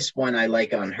biggest one I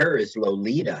like on her is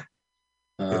Lolita.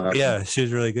 Yeah, she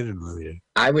was really good in Lolita.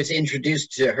 I was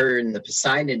introduced to her in the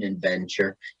Poseidon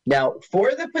Adventure. Now,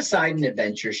 for the Poseidon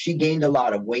Adventure, she gained a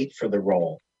lot of weight for the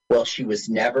role. Well, she was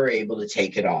never able to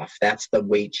take it off. That's the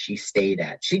weight she stayed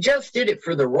at. She just did it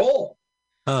for the role.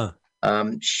 Huh.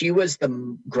 She was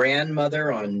the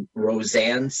grandmother on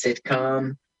Roseanne's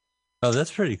sitcom. Oh,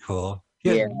 that's pretty cool.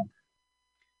 Yeah.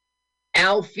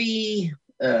 Alfie,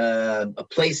 A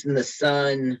Place in the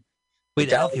Sun.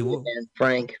 Wait, Alfie, and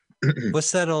Frank.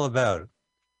 What's that all about?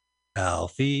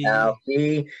 Alfie.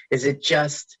 Alfie, is it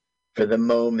just for the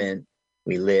moment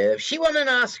we live? She won an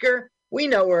Oscar. We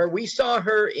know her. We saw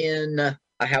her in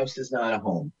A House Is Not a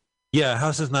Home. Yeah, A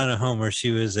House Is Not a Home, where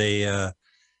she was a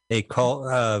call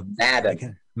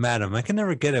Madam. Madam. I can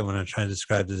never get it when I'm trying to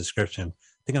describe the description.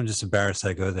 I think I'm just embarrassed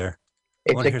I go there.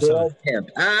 It's a girl pimp.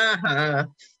 Uh-huh.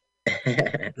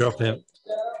 Girl pimp.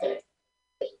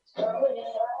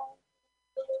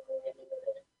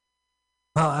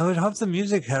 Well, I would hope the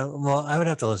music I would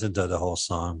have to listen to the whole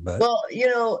song, but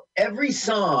well, every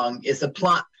song is a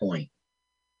plot point.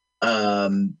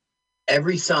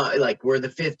 every song, like we're the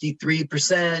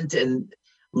 53%, and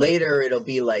later it'll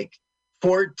be like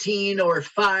 14 or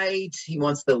fight. He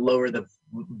wants to lower the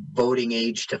voting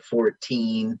age to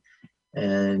 14.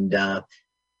 And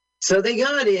so they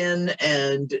got in,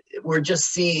 and we're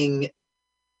just seeing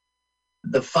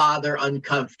the father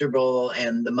uncomfortable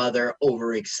and the mother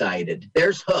overexcited.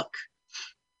 There's Hook.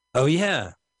 Oh,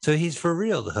 yeah. So he's for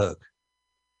real, the Hook.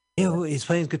 Yeah, he's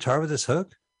playing guitar with his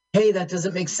Hook? Hey, that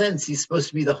doesn't make sense. He's supposed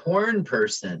to be the horn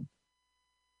person.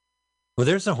 Well,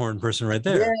 there's a horn person right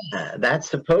there. Yeah, that's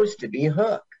supposed to be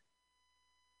Hook.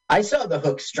 I saw the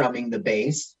Hook strumming the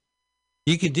bass.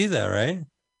 You could do that, right?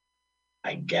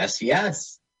 I guess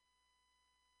yes.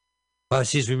 Wow,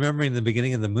 she's remembering the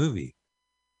beginning of the movie.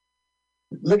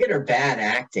 Look at her bad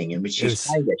acting, and she's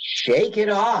trying to shake it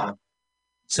off.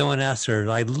 Someone asked her,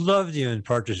 I loved you in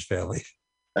Partridge Family.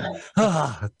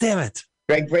 Ah, damn it.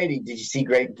 Greg Brady, did you see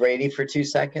Greg Brady for 2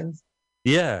 seconds?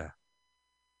 Yeah.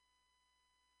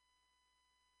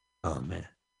 Oh, man.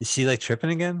 Is she like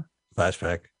tripping again?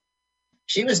 Flashback.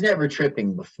 She was never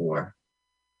tripping before.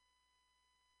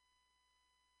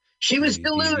 She was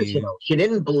delusional. She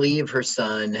didn't believe her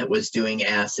son was doing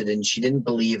acid, and she didn't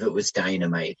believe it was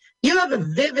dynamite. You have a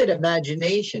vivid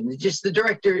imagination. Just the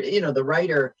director, the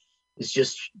writer is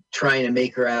just trying to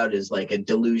make her out as like a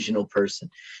delusional person.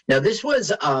 Now, this was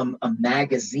a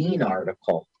magazine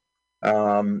article.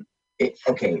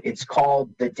 It's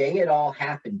called "The Day It All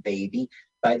Happened, Baby"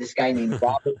 by this guy named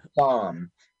Robert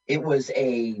Thom. It was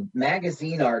a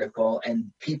magazine article, and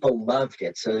people loved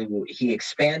it. So he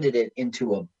expanded it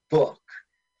into a book.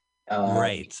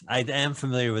 Right. I am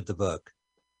familiar with the book.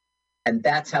 And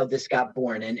that's how this got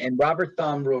born. And Robert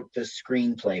Thom wrote the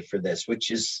screenplay for this,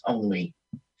 which is only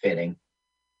fitting.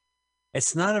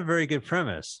 It's not a very good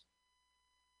premise.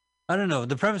 I don't know.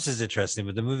 The premise is interesting,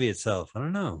 but the movie itself, I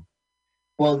don't know.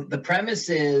 Well, the premise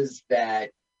is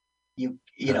that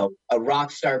a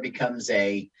rock star becomes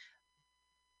a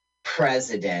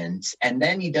president, and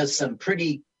then he does some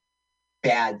pretty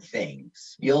bad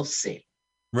things. You'll see.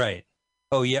 Right.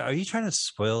 Oh, yeah. Are you trying to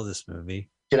spoil this movie?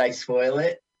 Did I spoil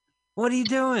it? What are you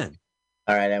doing?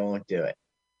 All right, I won't do it.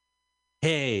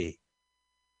 Hey,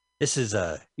 this is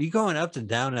you going up and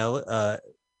down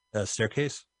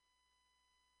staircase?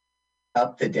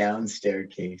 Up the down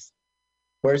staircase.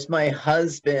 Where's my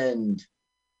husband?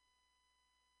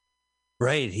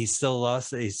 Right. He's still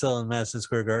lost. He's still in Madison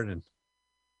Square Garden.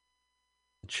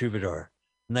 The Troubadour.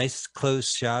 Nice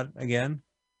close shot again.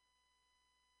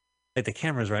 Like the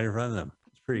camera's right in front of them.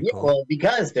 It's pretty cool. Well,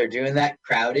 because they're doing that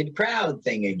crowded crowd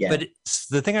thing again. But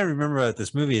the thing I remember about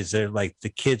this movie is they're like the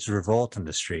kids revolt in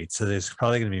the street. So there's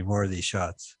probably going to be more of these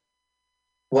shots.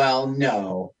 Well,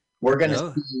 no. We're going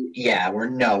to see,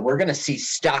 we're going to see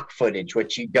stock footage,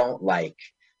 which you don't like.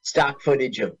 Stock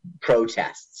footage of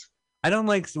protests. I don't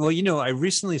like, I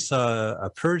recently saw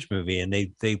a Purge movie, and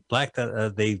they blacked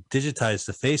out, they digitized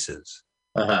the faces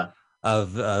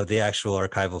of the actual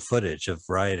archival footage of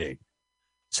rioting.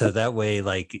 So that way,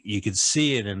 like, you could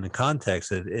see it in the context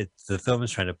that the film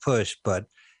is trying to push, but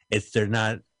they're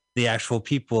not, the actual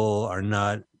people are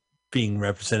not being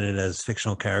represented as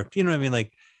fictional characters. You know what I mean?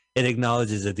 Like, it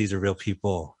acknowledges that these are real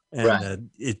people, and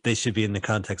they should be in the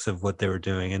context of what they were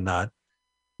doing and not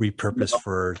repurposed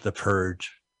for the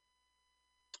Purge.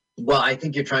 Well, I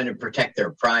think you're trying to protect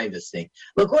their privacy.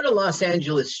 Look what a Los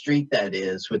Angeles street that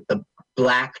is, with the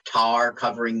black tar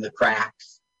covering the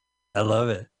cracks. I love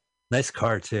it. Nice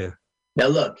car, too. Now,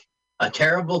 look, a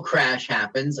terrible crash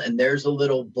happens, and there's a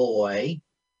little boy.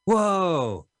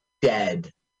 Whoa.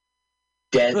 Dead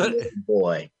little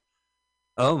boy.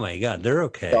 Oh, my God. They're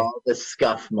okay. All the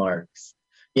scuff marks.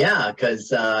 Yeah,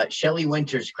 because Shelley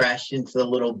Winters crashed into the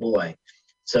little boy.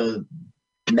 So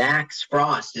Max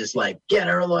Frost is like, get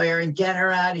her a lawyer and get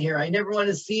her out of here. I never want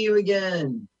to see you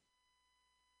again.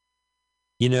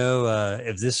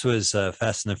 If this was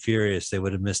Fast and the Furious, they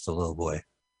would have missed the little boy.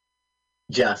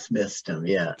 Just missed him,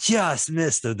 yeah. Just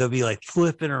missed him. They'll be like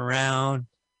flipping around,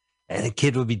 and the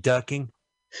kid would be ducking.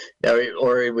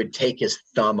 Or it would take his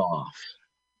thumb off.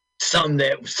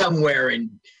 Somewhere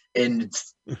in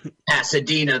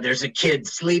Pasadena, there's a kid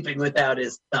sleeping without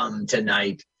his thumb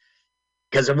tonight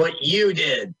because of what you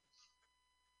did.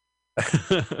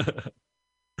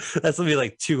 That's gonna be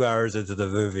like 2 hours into the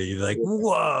movie. You're like,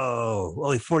 whoa,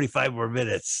 only 45 more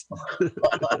minutes.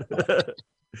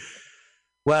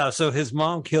 Wow, so his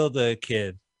mom killed the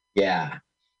kid. Yeah.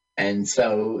 And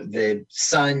so the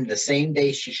son, the same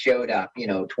day she showed up,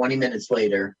 20 minutes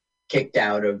later, kicked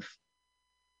out of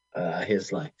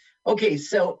his life. Okay,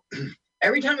 so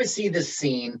every time I see this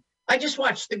scene, I just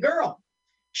watch the girl.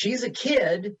 She's a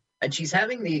kid, and she's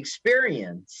having the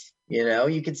experience, You know,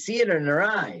 you could see it in her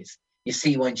eyes. You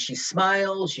see when she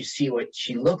smiles, you see what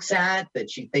she looks at, that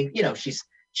she thinks, you know, she's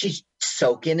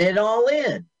soaking it all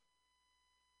in.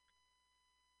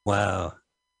 Wow.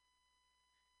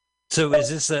 So is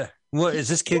this is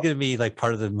this kid going to be like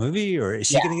part of the movie, or is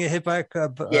she going to get hit by a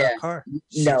car?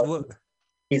 No,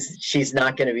 she's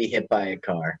not going to be hit by a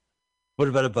car. What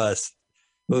about a bus?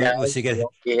 Will she get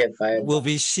hit by a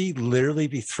bus? She literally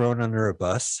be thrown under a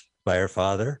bus by her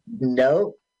father?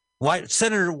 No. Why,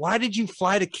 Senator, why did you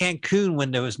fly to Cancun when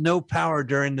there was no power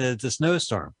during the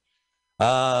snowstorm?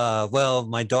 Well,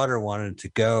 my daughter wanted to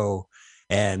go,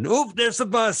 and there's the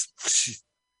bus.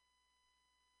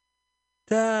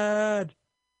 Dad,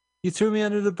 you threw me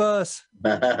under the bus.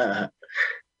 Look at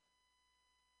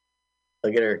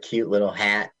her cute little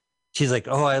hat. She's like,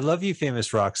 "Oh, I love you,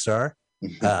 famous rock star.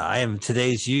 I am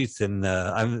today's youth, and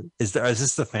is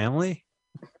this the family?"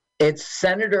 It's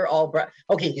Senator Albright.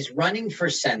 Okay, he's running for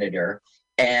senator,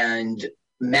 and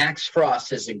Max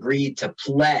Frost has agreed to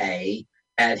play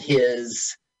at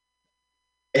his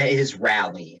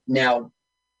rally. Now,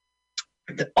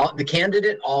 the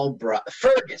candidate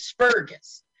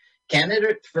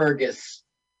Candidate Fergus,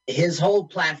 his whole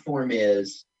platform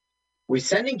is, we're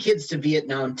sending kids to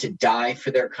Vietnam to die for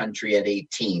their country at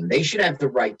 18. They should have the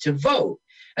right to vote.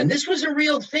 And this was a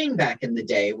real thing back in the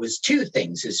day. It was two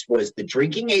things. This was the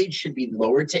drinking age should be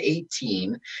lowered to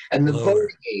 18, and the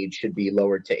voting age should be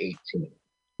lowered to 18.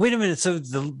 Wait a minute. So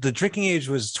the drinking age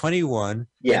was 21.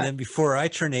 Yeah. And then before I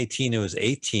turned 18, it was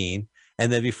 18.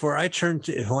 And then before I turned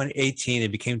 18,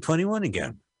 it became 21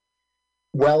 again.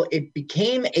 Well, it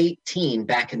became 18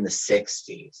 back in the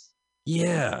 60s.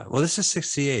 Yeah. Well, this is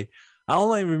 68.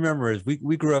 All I remember is we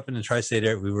grew up in the tri-state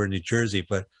area. We were in New Jersey,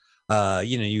 but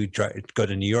you go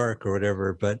to New York or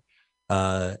whatever. But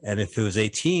and if it was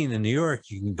 18 in New York,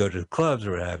 you can go to clubs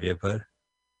or what have you. But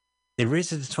they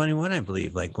raised it to 21, I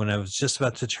believe, like when I was just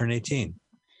about to turn 18.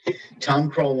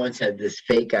 Tom Kroll once had this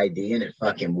fake ID and it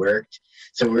fucking worked.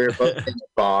 So we were both in the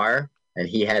bar and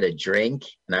he had a drink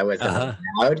and I wasn't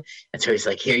allowed. And so he's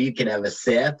like, here, you can have a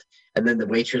sip. And then the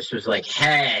waitress was like,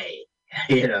 hey,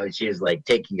 she was like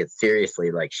taking it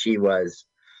seriously. Like she was,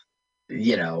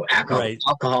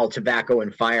 alcohol, tobacco,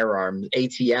 and firearms,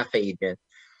 ATF agent.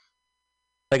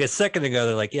 Like a second ago,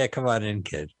 they're like, yeah, come on in,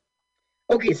 kid.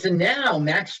 Okay, so now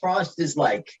Max Frost is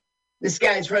like, this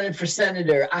guy's running for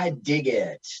senator. I dig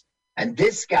it. And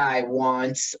this guy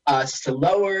wants us to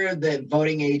lower the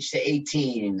voting age to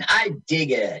 18. I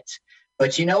dig it.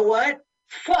 But you know what?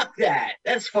 Fuck that.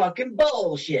 That's fucking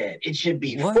bullshit. It should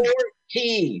be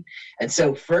 14. And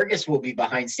so Fergus will be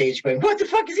behind stage going, what the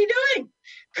fuck is he doing?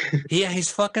 Yeah,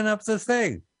 he's fucking up the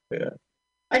thing. Yeah.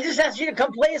 I just asked you to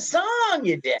come play a song,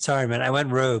 you did. Sorry, man. I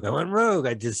went rogue. I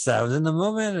was in the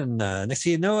moment, and next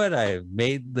thing you know it, I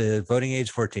made the voting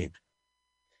age 14.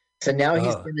 So now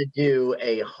he's going to do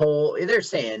a whole, they're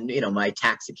saying, my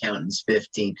tax accountant's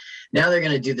 15. Now they're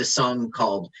going to do the song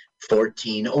called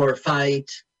 14 or Fight.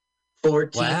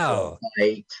 14 wow. or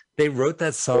Fight. They wrote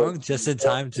that song just in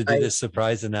time to do this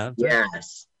surprise announcement?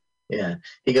 Yes. Yeah.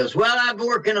 He goes, well, I've been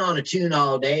working on a tune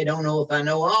all day. Don't know if I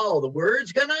know all the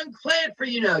words. Gonna play it for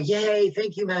you now. Yay.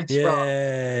 Thank you, Max.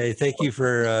 Yay. Thank you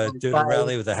for doing a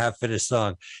rally with a half-finished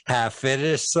song.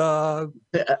 Half-finished song.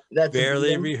 That's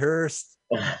barely rehearsed.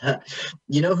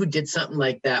 You know who did something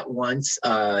like that once?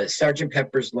 Sgt.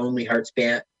 Pepper's Lonely Hearts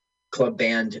Club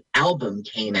Band album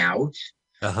came out.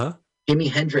 Uh-huh. Jimi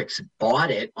Hendrix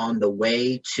bought it on the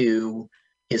way to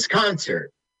his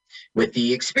concert with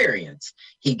the Experience.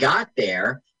 He got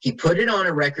there, he put it on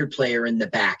a record player in the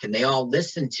back, and they all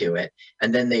listened to it.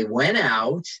 And then they went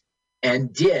out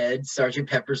and did Sgt.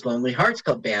 Pepper's Lonely Hearts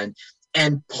Club Band.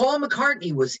 And Paul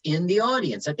McCartney was in the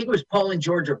audience. I think it was Paul and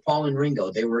George or Paul and Ringo.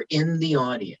 They were in the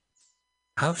audience.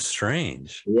 How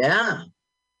strange. Yeah.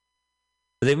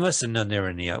 They must have known they were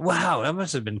in the audience. Wow, that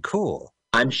must have been cool.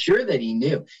 I'm sure that he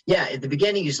knew. Yeah, at the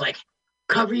beginning, he's like,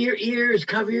 cover your ears.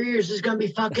 This is going to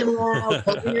be fucking loud.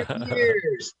 Cover your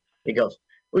ears. He goes, it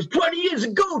was 20 years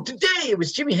ago today. It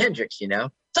was Jimi Hendrix,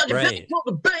 Such a band told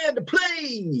the band to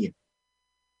play.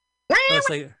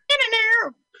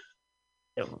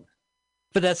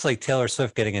 But that's like Taylor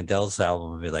Swift getting Adele's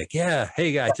album and be like, yeah,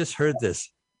 hey, I just heard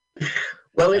this.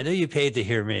 Well, I know you paid to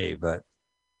hear me, but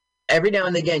every now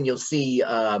and again you'll see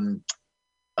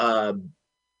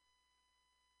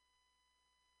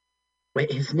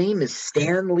his name is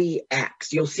Stanley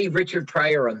X. You'll see Richard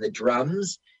Pryor on the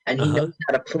drums, and he knows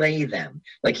how to play them.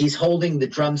 Like he's holding the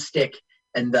drumstick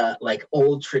in the like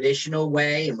old traditional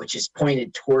way, and which is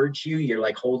pointed towards you. You're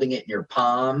like holding it in your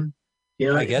palm.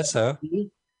 I guess so.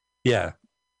 Yeah.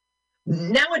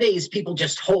 Nowadays, people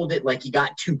just hold it like you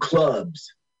got two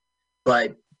clubs.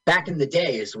 But back in the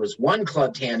days, it was one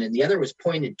clubbed hand and the other was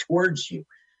pointed towards you.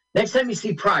 Next time you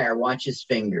see Pryor, watch his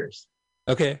fingers.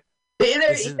 Okay.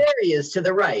 There he is to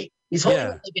the right. He's holding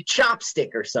like a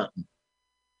chopstick or something.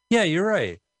 Yeah, you're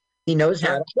right. He knows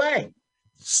how to play.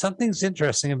 Something's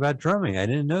interesting about drumming. I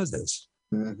didn't know this.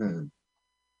 Mm-hmm.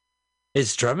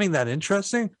 Is drumming that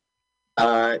interesting?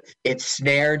 It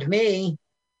snared me.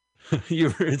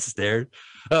 You were ensnared.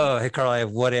 Oh, hey, Carl, I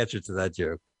have one answer to that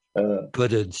joke.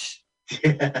 Footage.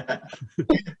 All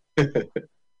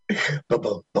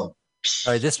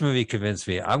right, this movie convinced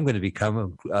me. I'm going to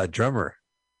become a drummer.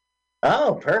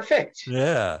 Oh, perfect.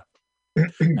 Yeah.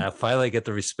 I finally get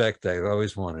the respect I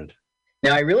always wanted.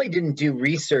 Now, I really didn't do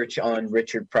research on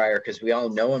Richard Pryor because we all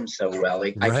know him so well.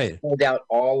 I pulled out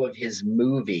all of his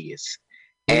movies.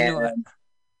 And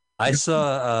I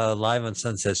saw Live on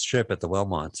Sunset Strip at the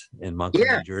Lwaflmoyt in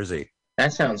Montclair, New Jersey.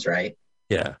 That sounds right.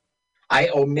 Yeah. I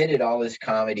omitted all his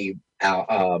comedy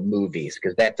movies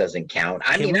because that doesn't count.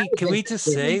 Can we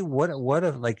just say what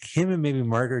like him and maybe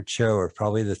Margaret Cho are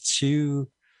probably the two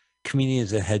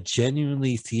comedians that had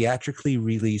genuinely theatrically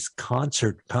released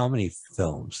concert comedy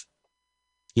films.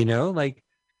 You know, like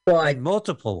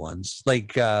multiple ones.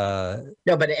 Like no,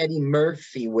 but Eddie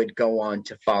Murphy would go on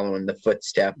to follow in the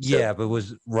footsteps. Yeah, but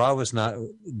Raw was not.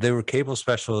 There were cable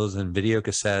specials and video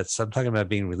cassettes. I'm talking about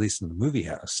being released in the movie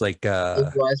house. Like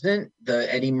it wasn't.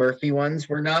 The Eddie Murphy ones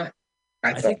were not.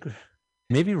 I think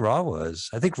maybe Raw was.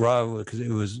 I think Raw because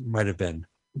it might have been.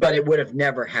 But it would have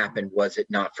never happened, was it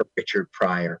not for Richard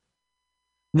Pryor?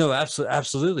 No,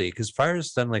 absolutely. Because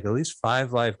Pryor's done like at least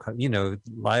 5 live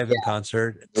in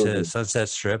concert to Sunset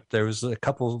Strip. There was a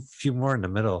few more in the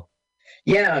middle.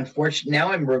 Yeah, unfortunately, now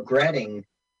I'm regretting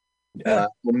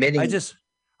omitting. I just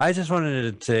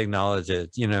wanted to acknowledge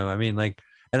it. You know, I mean, like,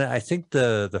 and I think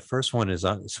the first one was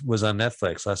on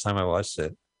Netflix last time I watched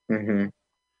it. Mm-hmm.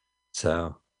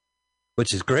 So,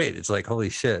 which is great. It's like holy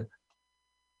shit.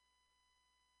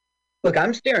 Look,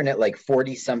 I'm staring at like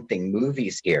 40-something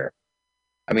movies here.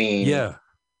 I mean,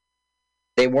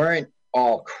 they weren't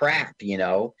all crap, you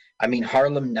know. I mean,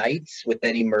 Harlem Nights with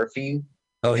Eddie Murphy.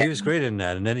 Oh, he was great in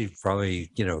that, and then he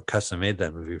probably, custom made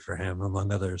that movie for him,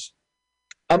 among others.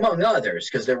 Among others,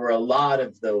 because there were a lot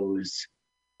of those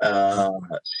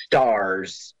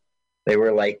stars. They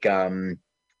were like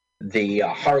the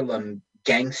Harlem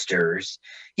Gangsters.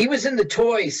 He was in The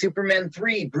Toy, Superman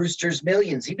 3, Brewster's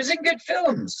Millions. He was in good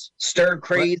films. Stir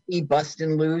Crazy,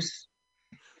 Bustin' Loose.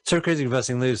 Stir Crazy,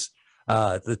 Busting Loose.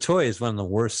 The Toy is one of the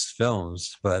worst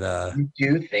films, but you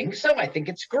do think so? I think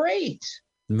it's great.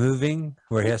 Moving,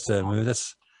 where he has to move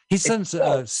this. He's done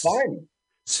fun.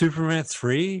 Superman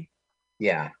 3.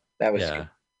 Yeah, that was good.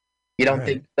 You don't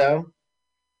think so?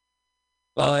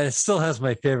 Well, it still has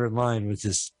my favorite line, which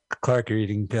is Clark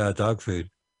eating dog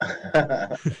food.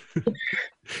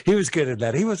 He was good at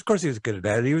that. Of course he was good at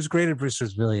that. He was great at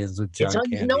Brewster's Millions with John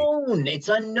Candy. It's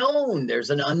unknown. There's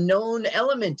an unknown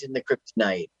element in the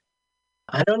kryptonite.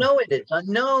 I don't know it. It's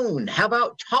unknown. How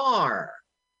about Tar?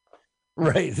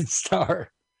 Right, it's Tar.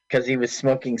 Because he was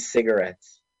smoking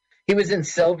cigarettes. He was in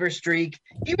Silver Streak.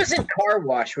 He was in Car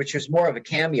Wash, which was more of a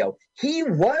cameo. He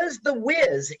was the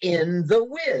Wiz in The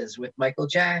Wiz with Michael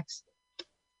Jackson.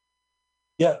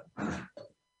 Yeah.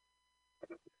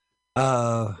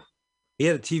 He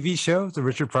had a TV show, the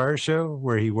Richard Pryor Show,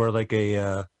 where he wore like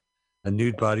a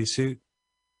nude bodysuit.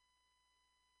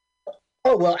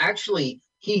 Oh, well, actually,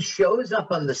 he shows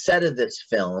up on the set of this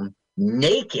film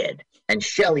naked, and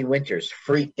Shelley Winters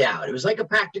freaked out. It was like a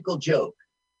practical joke.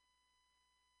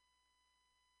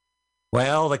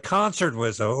 Well, the concert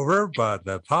was over, but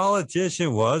the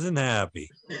politician wasn't happy.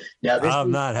 Now,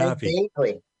 I'm not happy.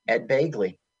 Ed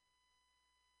Begley.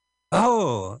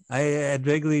 Oh, I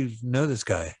vaguely know this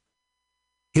guy.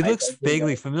 He looks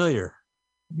vaguely familiar.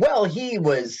 Well, he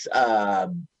was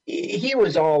all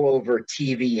over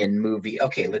TV and movie.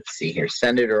 Okay, let's see here.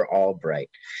 Senator Albright.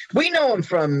 We know him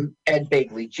from Ed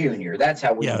Begley Jr. That's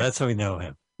how we know. That's how we know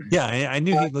him. Yeah, I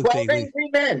knew he looked 12 vaguely. Angry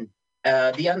Men.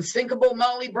 The Unsinkable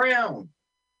Molly Brown.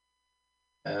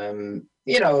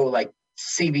 Like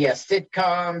CBS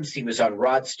sitcoms. He was on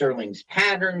Rod Sterling's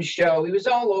Pattern Show. He was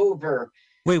all over.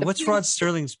 Wait, what's Rod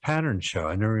Sterling's Pattern Show?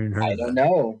 I never even heard of that.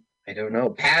 I don't know.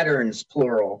 Patterns,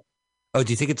 plural. Oh,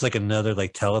 do you think it's like another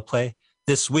like teleplay?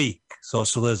 This week,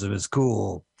 Socialism is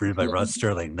Cool, written by Rod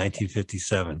Sterling,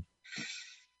 1957.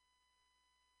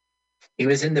 He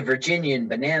was in The Virginian,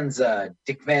 Bonanza,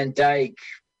 Dick Van Dyke,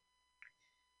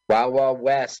 Wild Wild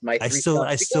West. I still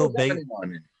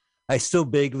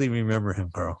vaguely remember him,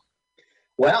 Carl.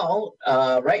 Well,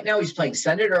 right now he's playing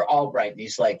Senator Albright, and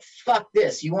he's like, fuck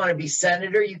this. You want to be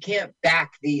senator? You can't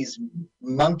back these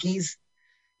monkeys.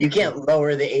 You can't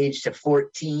lower the age to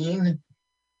 14.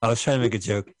 I was trying to make a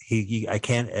joke. I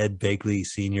can't Ed Begley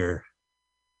Sr.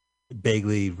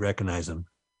 vaguely recognize him.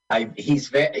 He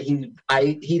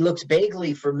looks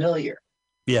vaguely familiar.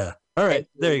 Yeah. All right.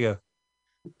 There you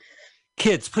go.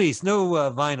 Kids, please, no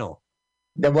vinyl.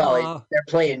 Well, they're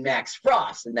playing Max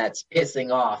Frost, and that's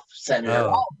pissing off Senator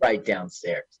Albright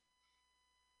downstairs.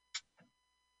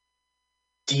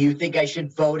 Do you think I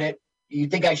should vote it? Do you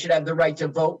think I should have the right to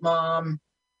vote, Mom?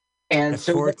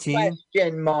 Answer the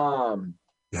question, Mom.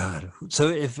 God. So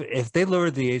if they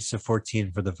lowered the age to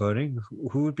 14 for the voting,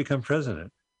 who would become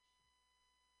president?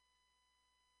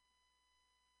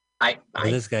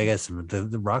 This guy, I guess,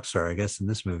 the rock star, I guess, in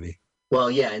this movie.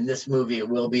 Well, yeah, in this movie, it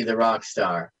will be the rock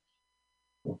star.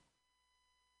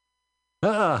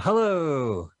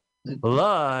 Hello.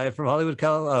 Live from Hollywood,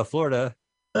 Florida.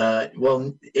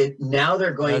 Now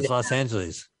they're going That's Los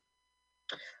Angeles.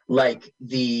 Like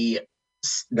the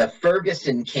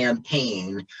Ferguson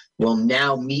campaign will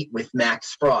now meet with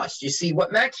Max Frost. You see,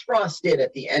 what Max Frost did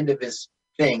at the end of his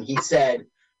thing, he said,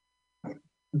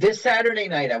 this Saturday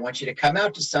night, I want you to come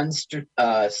out to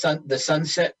the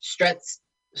Sunset Strip.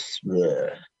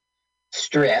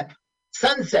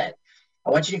 I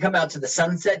want you to come out to the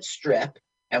Sunset Strip,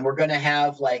 and we're going to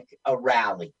have like a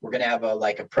rally. We're going to have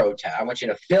a protest. I want you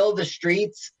to fill the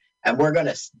streets, and we're going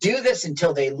to do this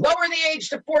until they lower the age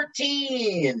to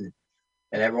 14.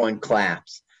 And everyone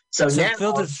claps. So now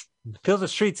fill the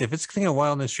streets. If it's going to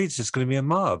wild in the streets, it's going to be a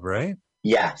mob, right?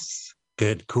 Yes.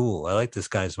 Good, cool. I like this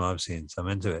guy's mob scenes. I'm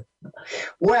into it.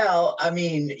 Well, I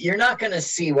mean, you're not going to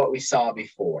see what we saw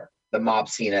before, the mob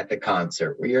scene at the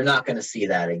concert. You're not going to see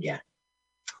that again.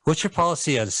 What's your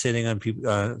policy on sitting on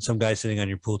people? Some guy sitting on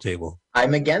your pool table?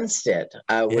 I'm against it.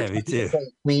 Me too. It's a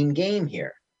clean game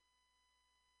here.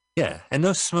 Yeah, and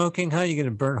no smoking. How are you going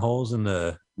to burn holes in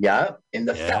the? Yeah, in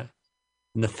the felt.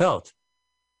 In the felt.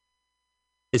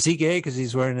 Is he gay because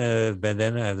he's wearing a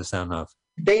bandana? I have the sound off.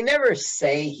 They never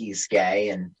say he's gay,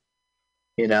 and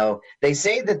they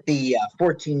say that the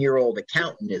 14-year-old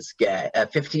accountant is gay.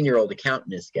 15-year-old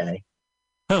accountant is gay.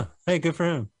 Huh? Hey, good for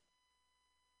him.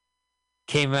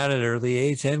 Came out at an early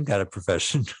age and got a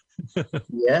profession.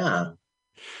 Yeah.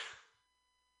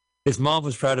 His mom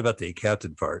was proud about the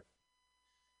accountant part.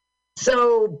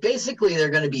 So basically, they're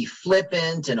going to be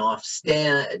flippant and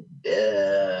off-stand.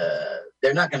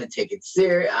 They're not going to take it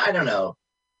serious. I don't know.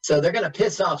 So they're going to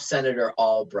piss off Senator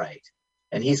Albright,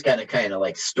 and he's going to kind of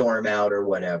like storm out or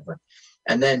whatever.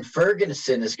 And then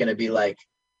Ferguson is going to be like,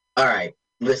 all right,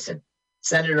 listen,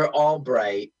 Senator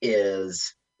Albright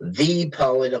is the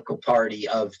political party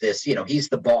of this. He's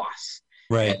the boss.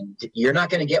 Right. And you're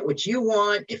not going to get what you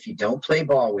want if you don't play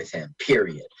ball with him,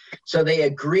 period. So they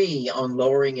agree on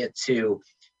lowering it to,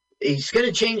 he's going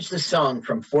to change the song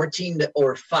from 14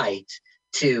 or fight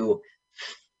to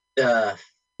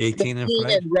 18 and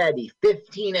ready.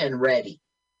 15 and ready.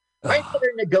 Right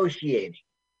there negotiating.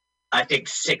 I think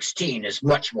 16 is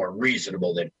much more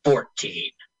reasonable than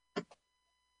 14.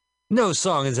 No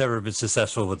song has ever been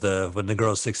successful when the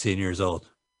girl's 16 years old.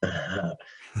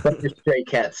 But the Stray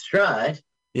Cats tried.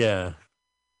 Yeah.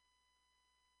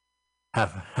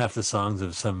 Half the songs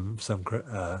of some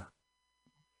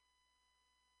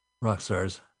rock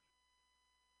stars.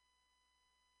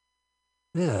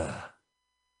 Yeah.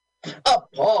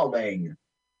 Appalling.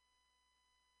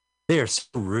 They are so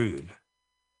rude.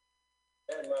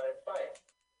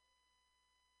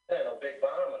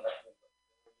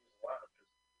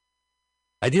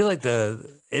 I do like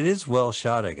it is well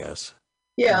shot, I guess.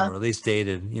 Yeah. Or at least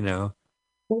dated,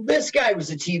 Well, this guy was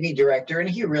a TV director, and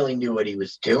he really knew what he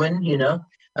was doing,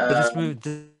 But this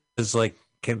movie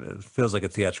feels like a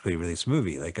theatrically released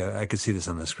movie. Like I could see this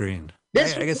on the screen.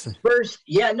 This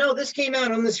came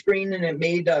out on the screen, and it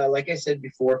made, like I said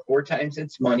before, 4 times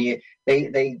its money. They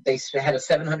had a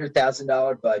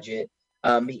 $700,000 budget.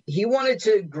 He wanted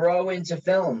to grow into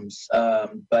films,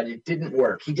 but it didn't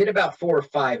work. He did about 4 or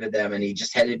 5 of them, and he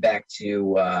just headed back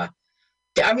to.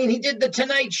 He did the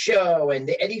Tonight Show and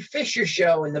the Eddie Fisher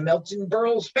Show and the Melton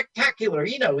Berle Spectacular.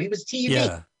 He was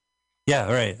TV. Yeah,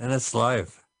 right, and that's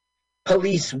live.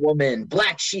 Policewoman,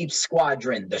 Black Sheep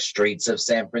Squadron, The Streets of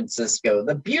San Francisco,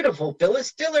 The Beautiful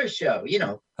Phyllis Diller Show.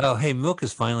 Oh, hey, milk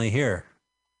is finally here.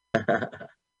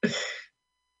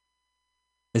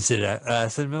 Is it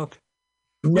acid milk?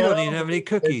 No, we don't even have any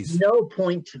cookies. There's no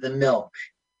point to the milk.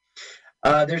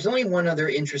 There's only one other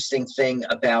interesting thing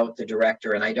about the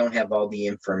director, and I don't have all the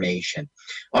information.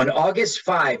 On August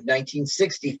 5,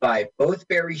 1965, both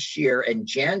Barry Shear and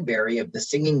Jan Barry of the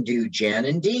singing duo Jan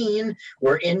and Dean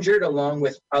were injured along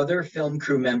with other film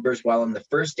crew members while on the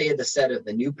first day of the set of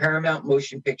the new Paramount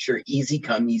motion picture Easy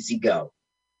Come, Easy Go.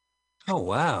 Oh,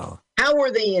 wow. How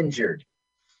were they injured?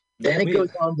 Then it goes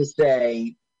on to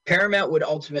say Paramount would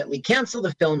ultimately cancel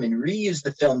the film and reuse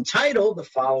the film title the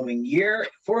following year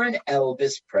for an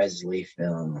Elvis Presley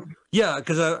film. Yeah,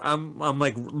 because I'm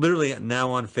like literally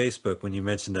now on Facebook when you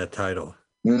mentioned that title.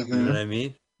 Mm-hmm. You know what I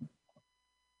mean?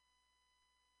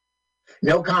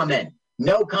 No comment.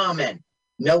 No comment.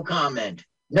 No comment.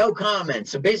 No comment.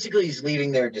 So basically, he's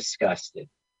leaving there disgusted.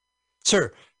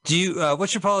 Sir, do you?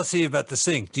 What's your policy about the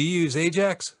sink? Do you use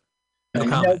Ajax? No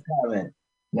comment. No comment.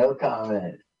 No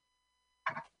comment.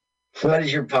 What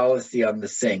is your policy on the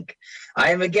sink?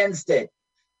 I am against it.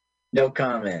 No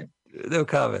comment. No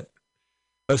comment.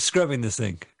 Of scrubbing the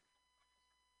sink.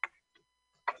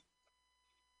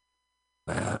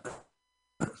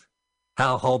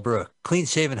 Hal Holbrook.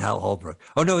 Clean-shaven Hal Holbrook.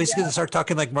 Oh, no, he's going to start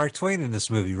talking like Mark Twain in this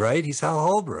movie, right? He's Hal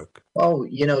Holbrook. Oh,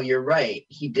 you're right.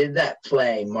 He did that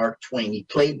play, Mark Twain. He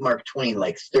played Mark Twain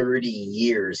like 30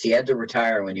 years. He had to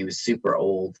retire when he was super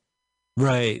old.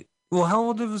 Right. Well, how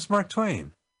old was Mark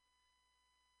Twain?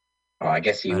 Oh, I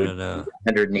guess he would be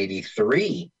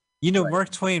 183. Mark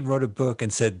Twain wrote a book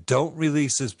and said, don't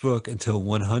release this book until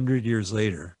 100 years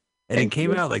later. And it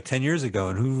came out like 10 years ago,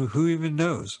 and who even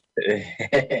knows?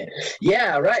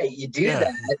 Yeah, right. You do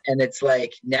that, and it's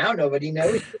like, now nobody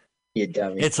knows you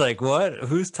dummy. It's like, what?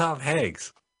 Who's Tom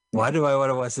Hanks? Why do I want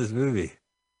to watch this movie?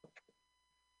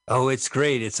 Oh, it's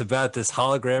great. It's about this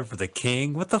hologram for the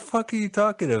king. What the fuck are you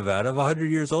talking about? I'm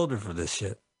 100 years older for this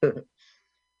shit.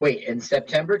 Wait, in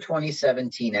September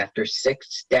 2017, after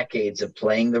 6 decades of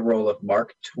playing the role of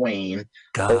Mark Twain,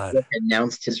 Holbrook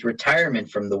announced his retirement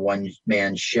from the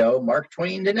one-man show, Mark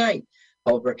Twain Tonight.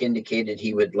 Holbrook indicated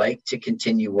he would like to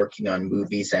continue working on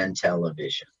movies and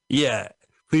television. Yeah,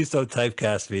 please don't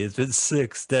typecast me. It's been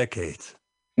 6 decades.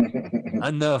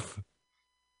 Enough.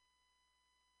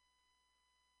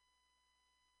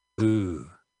 Ooh.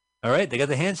 All right, they got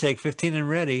the handshake, 15 and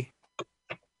ready.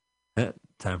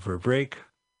 Time for a break.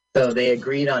 So they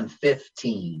agreed on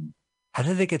 15. How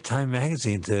did they get Time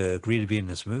Magazine to agree to be in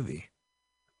this movie?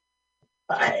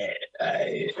 My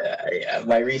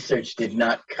research did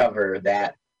not cover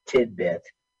that tidbit.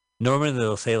 Normally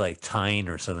they'll say like Tyne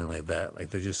or something like that. Like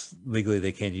they're just legally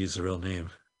they can't use the real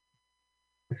name.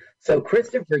 So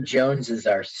Christopher Jones is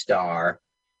our star,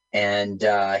 and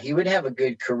he would have a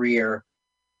good career,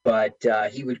 but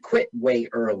he would quit way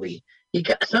early.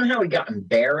 Somehow he got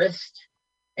embarrassed.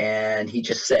 And he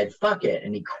just said, fuck it,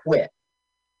 and he quit.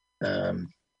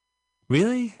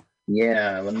 Really?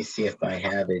 Yeah, let me see if I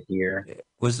have it here.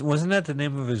 Wasn't that the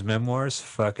name of his memoirs?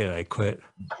 Fuck it, I quit.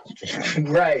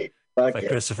 Right. By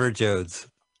Christopher Jones.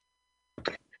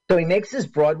 So he makes his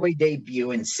Broadway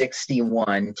debut in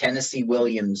 1961, Tennessee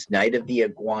Williams' Night of the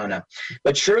Iguana.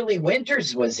 But Shirley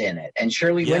Winters was in it, and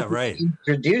Shirley Winters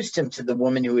introduced him to the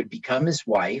woman who would become his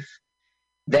wife.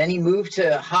 Then he moved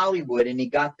to Hollywood, and he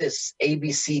got this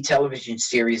ABC television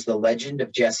series, The Legend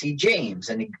of Jesse James,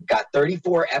 and he got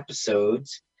 34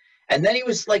 episodes. And then he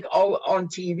was like all on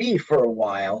TV for a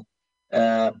while.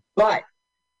 But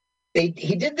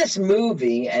he did this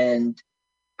movie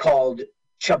called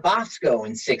Chabasco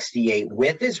in 1968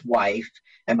 with his wife.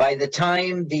 And by the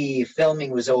time the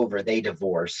filming was over, they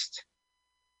divorced.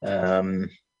 Oh,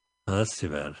 that's too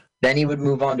bad. Then he would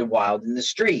move on to Wild in the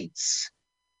Streets.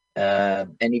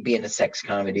 And he'd be in a sex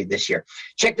comedy this year.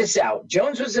 Check this out.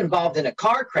 Jones was involved in a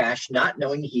car crash not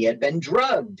knowing he had been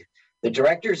drugged. The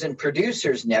directors and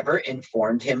producers never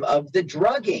informed him of the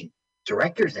drugging.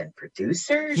 Directors and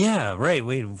producers? Yeah, right.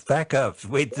 Wait, back up.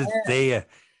 Wait, they,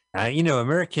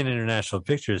 American International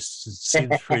Pictures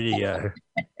seems pretty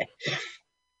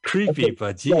creepy,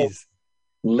 but geez.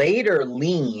 Later,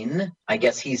 Lean, I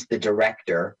guess he's the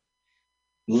director,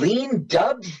 Lean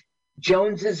dubbed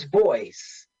Jones's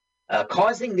voice,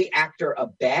 causing the actor a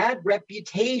bad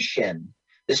reputation.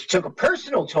 This took a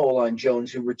personal toll on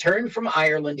Jones, who returned from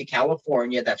Ireland to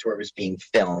California. That's where it was being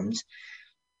filmed.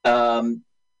 And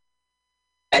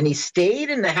he stayed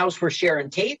in the house where Sharon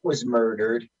Tate was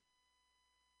murdered.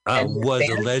 Was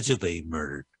allegedly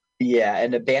murdered. Yeah,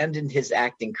 and abandoned his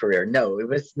acting career. No, it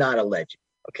was not alleged.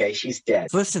 Okay, she's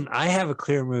dead. Listen, I have a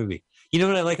clear movie. You know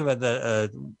what I like about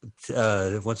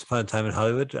that Once Upon a Time in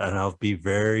Hollywood? And I'll be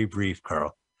very brief,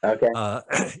 Carl. Okay.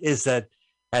 Is that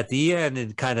at the end,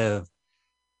 it kind of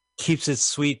keeps it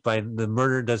sweet by the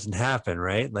murder doesn't happen,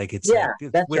 right? Like it's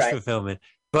that's wish right. fulfillment.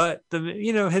 But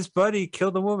his buddy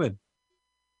killed a woman.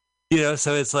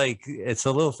 So it's like it's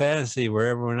a little fantasy where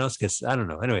everyone else gets. I don't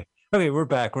know. Anyway, okay, we're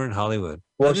back. We're in Hollywood.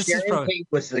 Well, Sharon Tate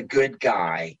was the good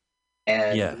guy,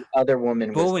 and the other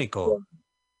woman was Bullwinkle.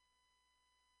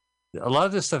 A lot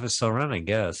of this stuff is still around, I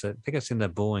guess. I think I've seen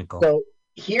that Bullwinkle. So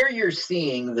here you're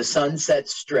seeing the Sunset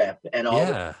Strip and all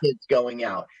Yeah. the kids going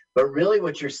out. But really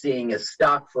what you're seeing is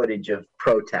stock footage of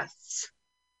protests.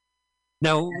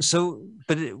 Now,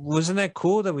 wasn't that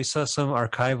cool that we saw some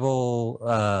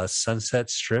archival Sunset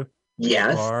Strip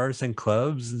Yes. bars and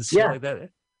clubs and stuff like that?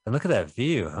 And look at that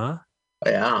view, huh?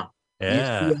 Yeah.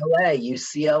 Yeah.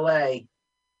 UCLA. I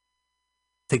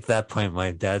think that point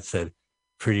my dad said,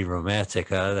 pretty romantic,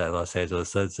 huh? That Los Angeles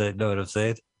sunset. Know what I'm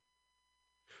saying?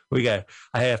 I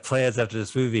have plans after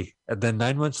this movie. And then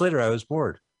 9 months later, I was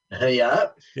bored. Yeah.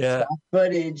 Yeah. Stock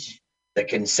footage. The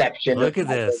conception Look of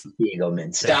at this.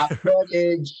 Spiegelman. Stock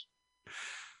footage.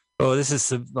 Oh, this is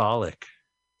symbolic.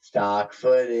 Stock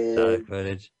footage. Stock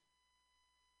footage.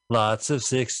 Lots of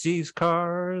 60s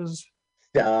cars.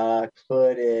 Stock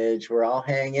footage. We're all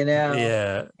hanging out.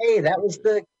 Yeah. Hey, that was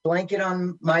the blanket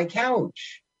on my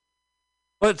couch.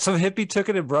 What? Some hippie took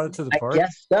it and brought it to the park? I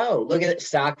guess so. Look at it.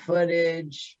 Stock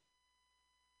footage.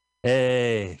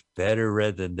 Hey, better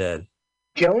red than dead.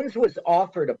 Jones was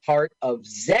offered a part of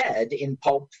Zed in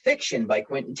Pulp Fiction by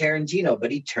Quentin Tarantino, but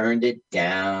he turned it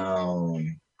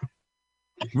down.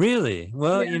 Really?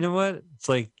 Well, Yeah. you know what? It's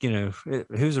like,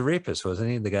 who's a rapist,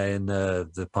 wasn't he? The guy in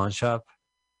the pawn shop?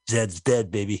 Zed's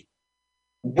dead, baby.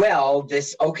 Well,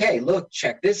 look,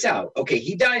 check this out. Okay,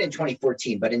 he died in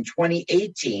 2014, but in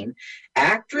 2018,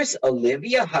 actress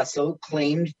Olivia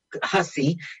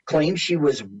Hussey claimed she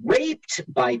was raped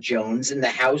by Jones in the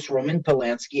house Roman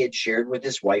Polanski had shared with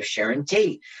his wife Sharon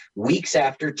Tate weeks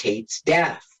after Tate's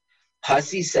death.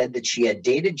 Hussey said that she had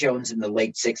dated Jones in the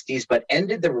late 60s, but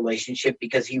ended the relationship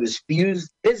because he was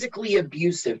physically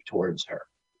abusive towards her.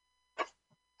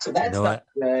 So that's not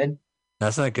good.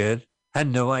 That's not good. I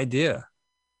had no idea.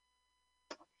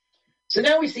 So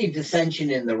now we see dissension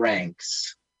in the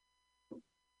ranks,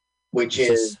 which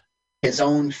is his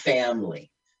own family.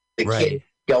 The kid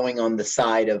going on the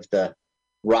side of the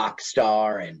rock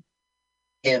star and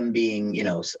him being,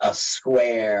 a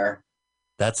square.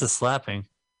 That's a slapping.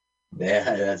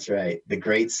 Yeah, that's right. The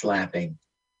great slapping.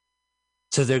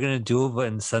 So they're going to duel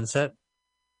in Sunset?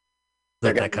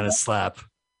 Like that kind of slap.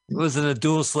 It wasn't a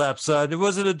dual slap, son. It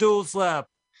wasn't a dual slap.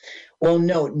 Well,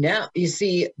 no, now you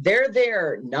see, they're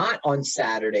there not on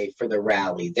Saturday for the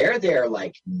rally. They're there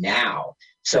like now.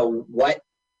 So what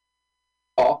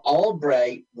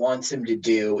Albright wants him to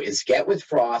do is get with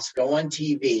Frost, go on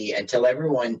TV, and tell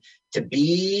everyone to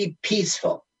be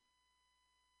peaceful.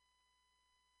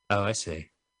 Oh, I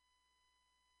see.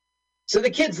 So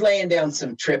the kid's laying down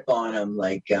some trip on him,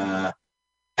 like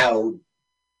how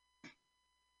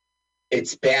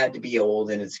it's bad to be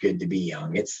old and it's good to be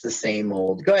young. It's the same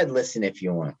old. Go ahead and listen if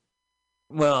you want.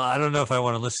 Well, I don't know if I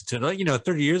want to listen to it.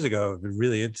 30 years ago, I've been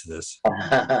really into this. You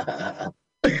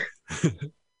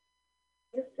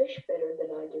fish better than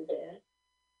I do, Dad.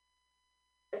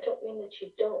 I don't mean that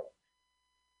you don't.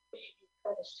 You should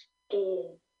try to ski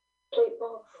and play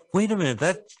ball. Wait a minute.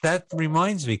 That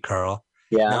reminds me, Carl.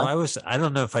 Yeah. Now, I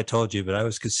don't know if I told you, but I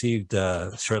was conceived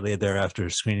shortly thereafter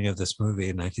screening of this movie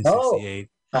in 1968.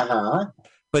 Uh-huh.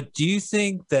 But do you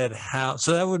think so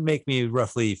that would make me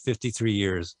roughly 53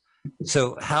 years.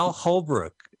 So Hal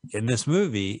Holbrook in this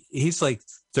movie, he's like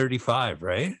 35,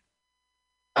 right?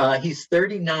 He's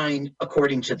 39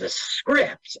 according to the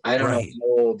script. I don't know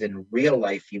how old in real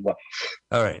life he was.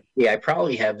 All right. Yeah, I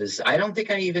probably have I don't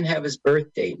think I even have his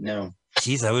birth date. No.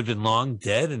 Jeez, I would have been long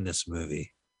dead in this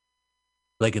movie.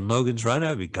 Like in Logan's Run,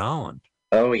 I'd be gone.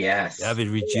 Oh, yes. I'd be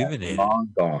rejuvenated. Yeah, long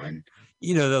gone.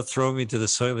 They'll throw me to the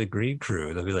Soylent Green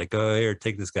crew. They'll be like, oh, here,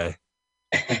 take this guy.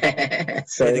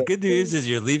 So the good news is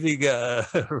you're leaving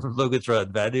Logan's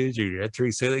Run. Bad news, you're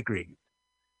entering Soylent Green.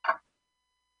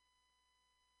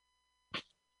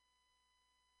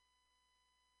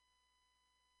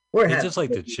 They just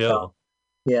like to chill.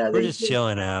 Yeah, we're just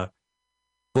chilling out.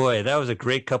 Boy, that was a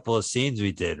great couple of scenes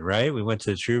we did, right? We went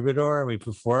to the Troubadour and we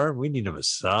performed. We need a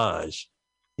massage.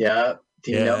 Yeah.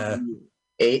 Do you know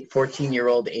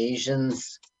 14-year-old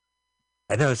Asians?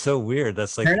 I know, it's so weird.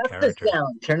 That's like the character.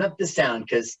 Turn up the sound,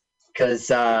 because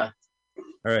all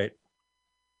right.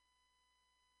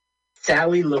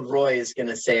 Sally Leroy is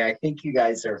gonna say, I think you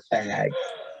guys are fags.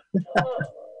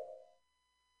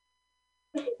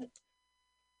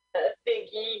 I think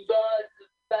he was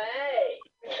a fag.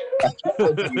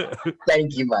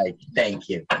 Thank you, Mike. Thank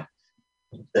you.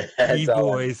 That's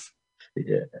boys.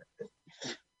 Yeah.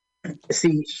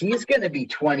 See, she's going to be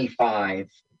 25,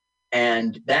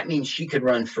 and that means she could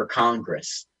run for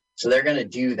Congress. So they're going to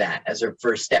do that as her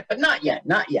first step, but not yet.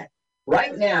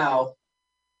 Right now,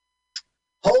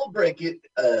 Holbrook,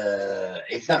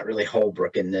 it's not really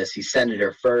Holbrook in this. He's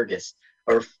Senator Fergus.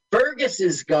 Or Fergus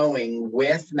is going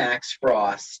with Max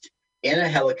Frost in a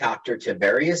helicopter to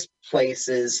various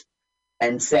places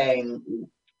and saying,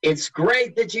 "It's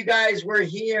great that you guys were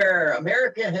here.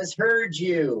 America has heard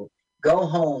you. Go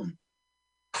home.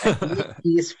 And be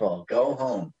peaceful. Go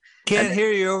home." Can't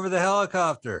hear you over the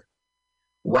helicopter.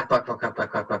 Whack, whack, whack, whack,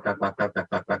 whack, whack, whack, whack, whack, whack,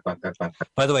 whack, whack, whack, whack, whack.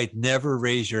 By the way, never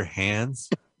raise your hands.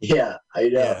 Yeah, I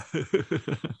know. Yeah.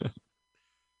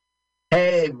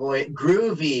 Hey, boy,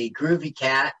 groovy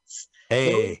cats.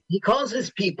 Hey. He calls his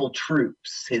people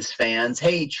troops, his fans.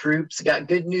 Hey, troops, got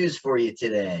good news for you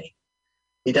today.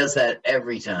 He does that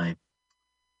every time.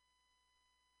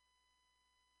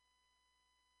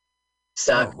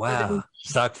 Oh, wow.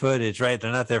 Stock footage, right?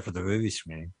 They're not there for the movie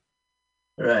screening.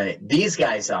 Right. These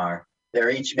guys are. They're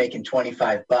each making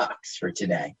 $25 for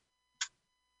today.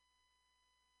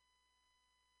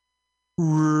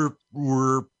 Whoop,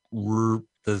 whoop, whoop.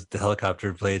 The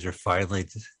helicopter blades are finally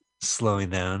slowing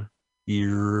down.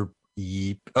 Yeep,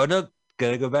 yeep. Oh, no.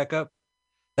 Gotta go back up.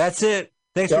 That's it.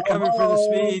 Thanks for coming for the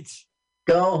speech.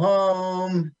 Go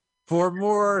home. For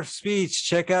more speech,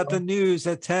 check out the news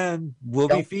at 10. We'll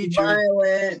be featured.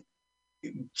 Violent.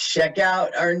 Check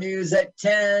out our news at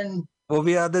 10. We'll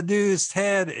be on the news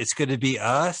 10. It's going to be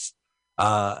us.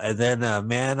 And then a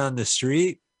man on the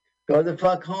street. Go the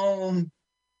fuck home.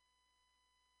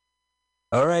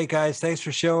 All right, guys. Thanks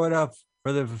for showing up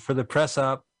for the press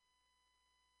op.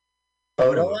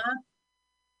 Photo op?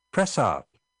 Press op.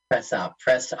 Press op.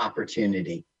 Press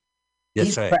opportunity. Yes,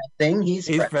 he's right. pressing. He's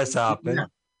press op.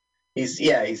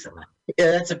 Yeah.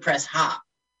 That's a press hop.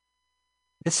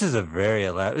 This is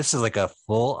this is like a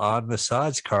full-on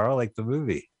massage, Carl, like the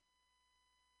movie.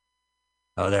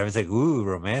 Oh, everything, ooh,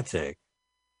 romantic.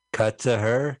 Cut to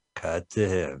her, cut to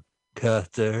him.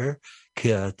 Cut to her,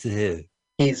 cut to him.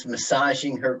 He's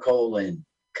massaging her colon.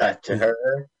 Cut to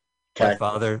her.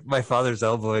 My father's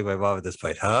elbowing my mom at this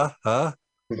point. Huh?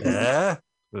 Yeah.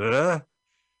 What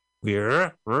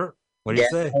do you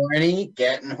say?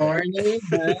 Getting horny.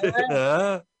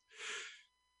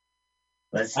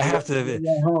 Let's I have to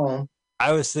admit, home.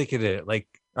 I was thinking it like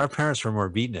our parents were more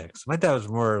beatniks. My dad was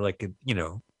more like,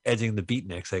 edging the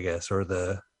beatniks, I guess,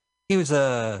 he was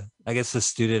I guess a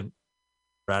student,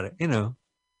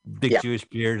 big Jewish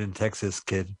beard in Texas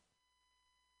kid.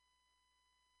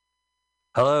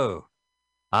 Hello,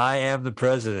 I am the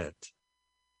president.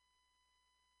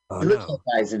 Oh, He looks like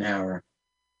Eisenhower.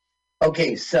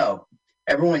 Okay, so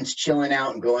everyone's chilling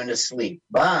out and going to sleep,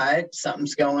 but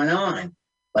something's going on.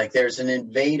 Like there's an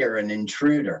invader, an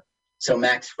intruder. So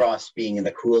Max Frost, being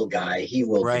the cool guy, he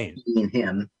will detain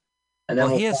him. And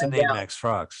then he has a name, Max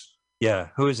Frost. Yeah,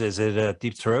 who is this? Is it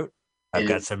Deep Throat? I've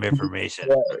got some information.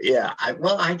 Yeah, I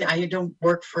don't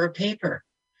work for a paper.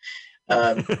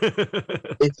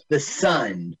 It's the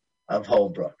son of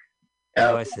Holbrook.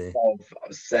 Oh, I see.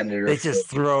 Of Senator. They just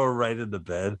throw her right in the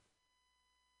bed.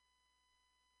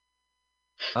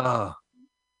 Oh,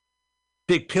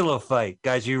 big pillow fight,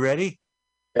 guys. You ready?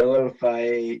 Pillow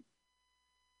fight.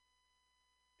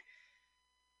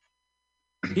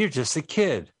 You're just a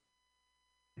kid.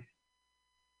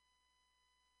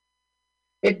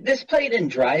 This played in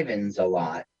drive-ins a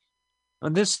lot.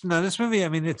 This movie, I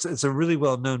mean, it's a really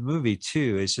well-known movie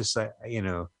too. It's just like,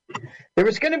 There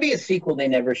was going to be a sequel they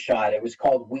never shot. It was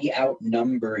called We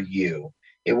Outnumber You.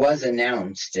 It was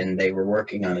announced, and they were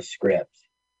working on a script.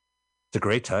 It's a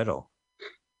great title.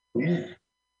 Yeah.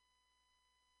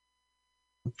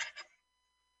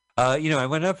 I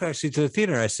went up actually to the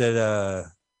theater. I said,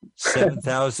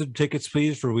 7,000 tickets,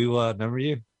 please, for We Will Outnumber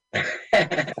You.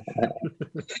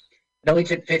 It only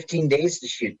took 15 days to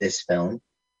shoot this film.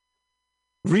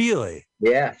 Really?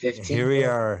 Yeah, 15. Here we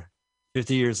are,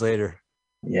 50 years later.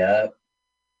 Yep.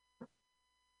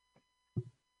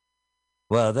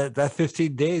 Well, that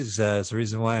 15 days is the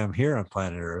reason why I'm here on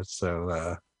planet Earth.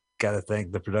 So got to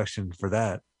thank the production for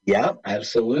that. Yep,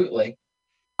 absolutely.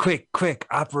 Quick,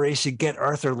 Operation Get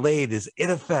Arthur Laid is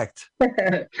in effect.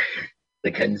 The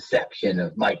conception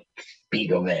of Mike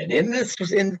Spiegelman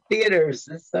in theaters.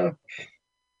 So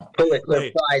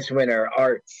Pulitzer Prize winner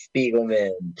Art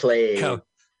Spiegelman played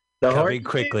coming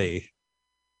quickly.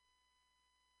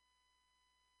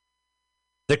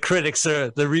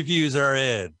 The reviews are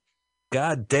in.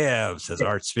 God damn, says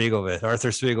Arthur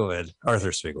Spiegelman.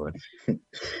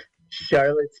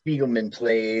 Charlotte Spiegelman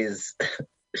plays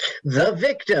the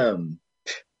victim.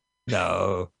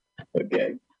 No.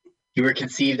 Okay. You were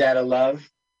conceived out of love?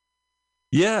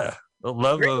 Yeah. The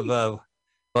love of,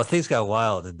 things got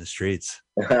wild in the streets.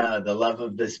 The love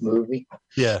of this movie?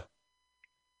 Yeah.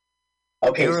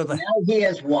 Okay, so now he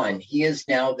has won. He is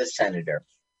now the senator.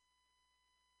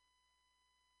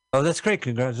 Oh, that's great.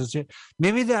 Congratulations.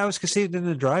 Maybe I was conceived in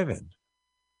the drive-in.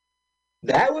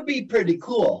 That would be pretty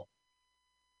cool.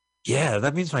 Yeah,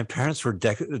 that means my parents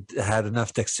had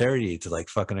enough dexterity to like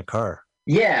fuck in a car.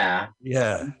 Yeah.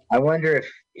 Yeah. I wonder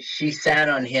if she sat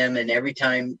on him and every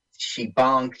time she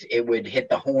bonked, it would hit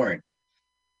the horn.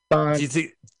 Bonk,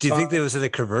 Do you think they was in a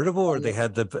convertible or they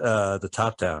had the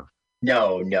top down?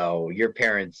 No, your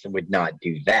parents would not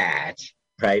do that,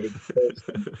 right? Expose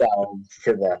themselves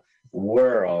to the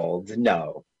world.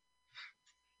 No.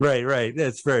 Right.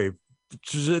 It's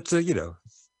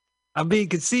I'm being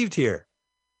conceived here.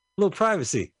 A little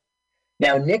privacy.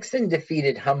 Now, Nixon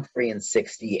defeated Humphrey in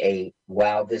 1968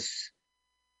 while this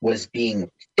was being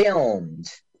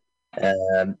filmed.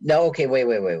 No, okay,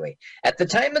 wait. At the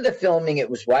time of the filming, it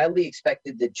was widely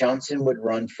expected that Johnson would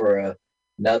run for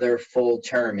another full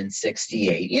term in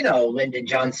 1968. Lyndon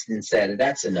Johnson said,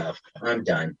 "That's enough. I'm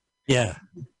done." Yeah.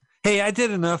 Hey, I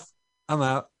did enough. I'm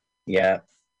out. Yeah.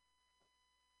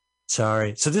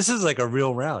 Sorry. So this is like a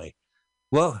real rally.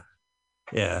 Well,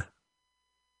 yeah.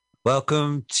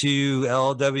 Welcome to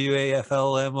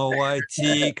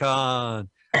LWAFLMOYT Con.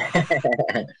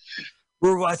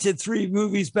 We're watching 3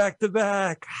 movies back to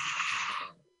back.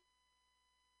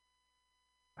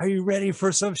 Are you ready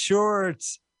for some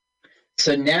shorts?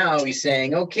 So now he's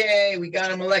saying, okay, we got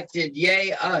him elected.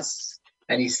 Yay, us.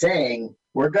 And he's saying,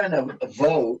 we're going to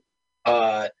vote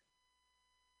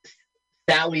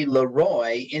Sally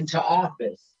Leroy into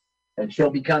office. And she'll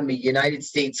become a United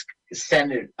States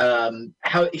Senator.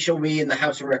 She'll be in the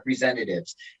House of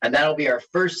Representatives. And that'll be our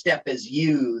first step as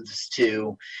youths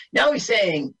to. Now he's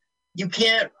saying, you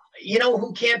can't. You know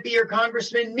who can't be your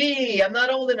congressman? Me. I'm not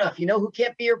old enough. You know who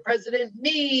can't be your president?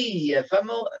 Me. If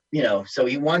I'm, so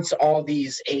he wants all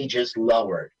these ages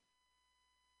lowered.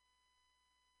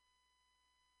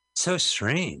 So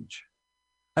strange.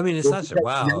 I mean, it's not so,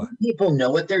 wow. Young people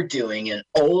know what they're doing, and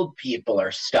old people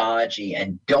are stodgy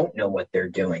and don't know what they're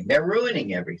doing. They're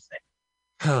ruining everything.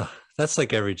 That's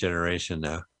like every generation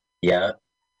now. Yeah.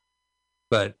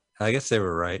 But I guess they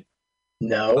were right.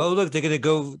 No. Oh, look, they're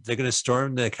gonna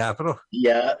storm the Capitol.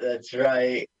 Yeah, that's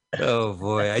right. Oh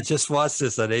boy, I just watched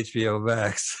this on HBO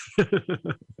Max.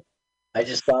 I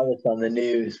just saw this on the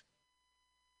news.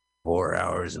 4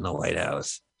 hours in the White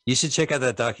House. You should check out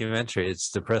that documentary.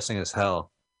 It's depressing as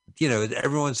hell.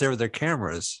 Everyone's there with their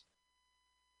cameras,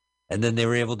 and then they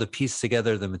were able to piece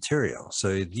together the material. So,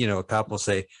 a cop will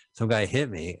say, "Some guy hit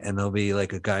me," and there'll be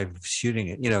like a guy shooting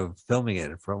it, filming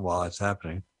it while it's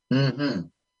happening. Mm-hmm.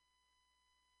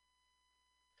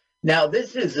 Now,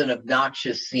 this is an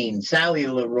obnoxious scene. Sally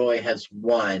Leroy has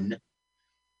won,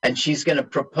 and she's going to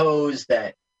propose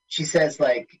that she says,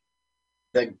 the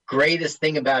greatest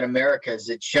thing about America is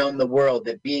it's shown the world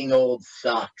that being old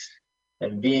sucks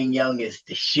and being young is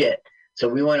the shit. So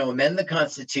we want to amend the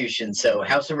Constitution. So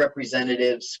House of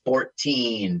Representatives,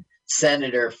 14,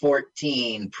 Senator,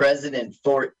 14, President,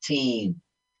 14.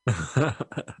 Put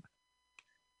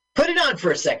it on for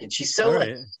a second. She's so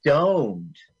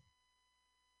stoned.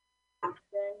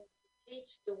 Then teach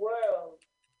the world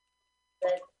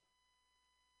that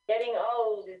getting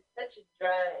old is such a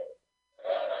drive.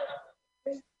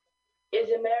 Is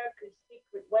America's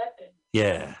secret weapon.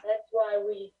 Yeah. That's why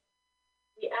we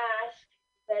ask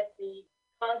that the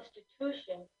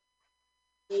Constitution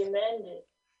be amended.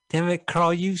 Damn it,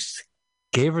 Carl, you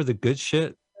gave her the good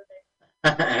shit.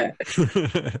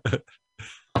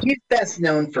 He's best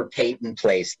known for Peyton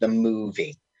Place, the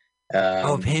movie.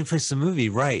 Peyton Place, the movie,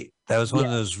 right? That was one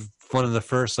of the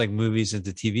first movies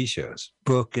into TV shows.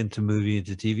 Book into movie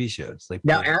into TV shows.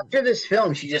 Now, after this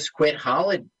film, she just quit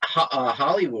Hollywood,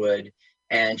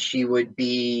 and she would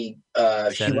be.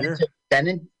 She went to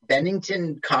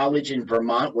Bennington College in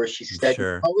Vermont, where she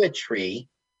studied poetry.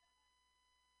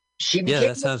 She became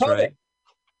that sounds right.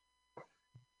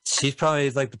 She's probably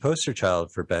the poster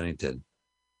child for Bennington,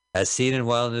 as seen in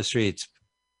Wild in the Streets.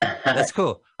 That's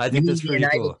cool. I think that's pretty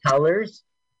cool. Colors?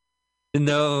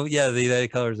 No, the United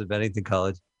Colors of Bennington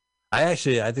College. I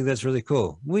think that's really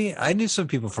cool. I knew some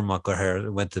people from Montclair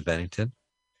that went to Bennington.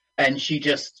 And she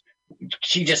just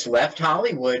left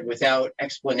Hollywood without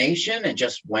explanation and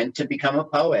just went to become a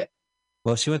poet.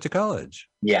 Well, she went to college.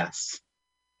 Yes.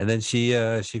 And then she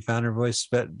found her voice,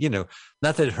 but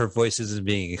not that her voice isn't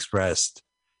being expressed.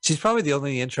 She's probably the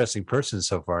only interesting person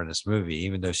so far in this movie,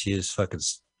 even though she is fucking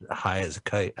high as a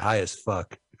kite, high as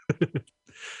fuck.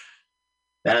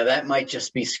 Now that might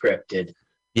just be scripted.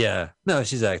 Yeah. No,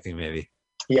 she's acting maybe.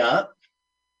 Yeah.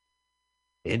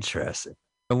 Interesting.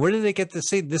 And where did they get to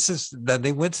see this? Is that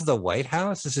they went to the White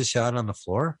House? This is shot on the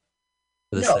floor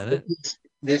of the Senate?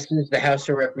 This is the House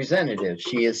of Representatives.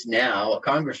 She is now a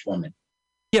congresswoman.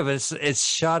 Yeah, but it's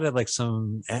shot at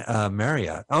some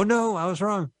Marriott. Oh no, I was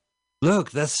wrong.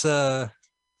 Look, that's the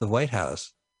White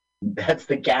House. That's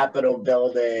the Capitol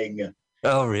building.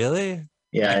 Oh, really?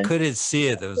 Yeah. I couldn't see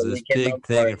it. There was the this Lincoln big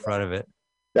thing in Memorial. front of it.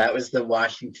 That was the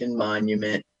Washington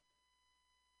Monument.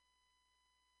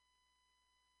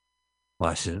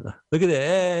 Washington. Look at it.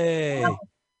 Hey.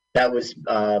 That was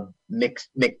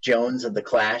Mick Jones of the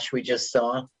Clash we just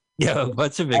saw. Yeah, a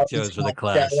bunch of Mick Jones for the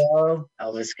Clash.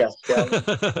 Elvis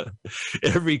Costello.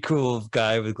 Every cool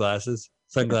guy with glasses,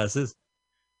 sunglasses.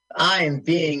 I am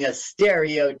being a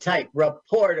stereotype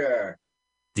reporter.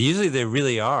 Usually they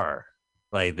really are.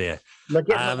 Like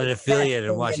I'm an affiliate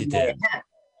in Washington.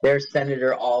 There's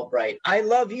Senator Albright. I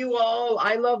love you all.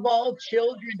 I love all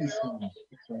children. It's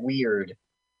weird.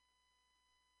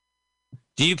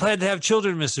 Do you plan to have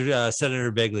children, Mr.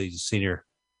 Senator Begley Sr.?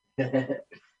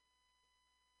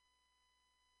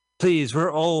 Please,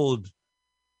 we're old.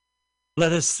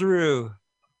 Let us through.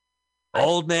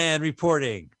 Old man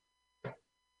reporting.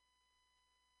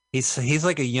 He's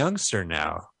like a youngster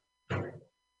now.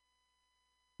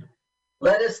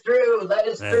 Let us through. Let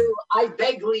us through. I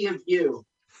begly of you.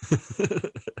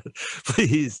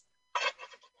 Please.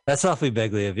 That's awfully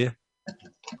begly of you.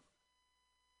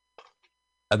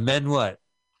 Amend what?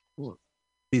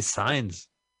 These signs,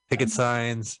 picket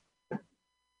signs.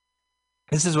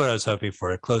 This is what I was hoping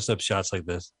for, close-up shots like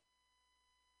this.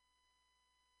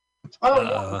 Oh,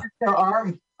 yeah, there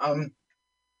are.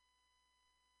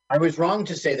 I was wrong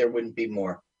to say there wouldn't be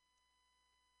more.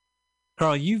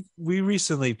 Carl, we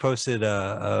recently posted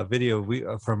a video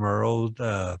from our old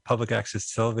public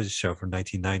access television show from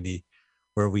 1990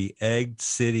 where we egged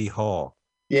City Hall.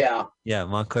 Yeah. Yeah,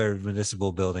 Montclair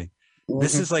Municipal Building.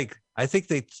 This is like, I think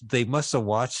they must have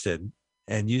watched it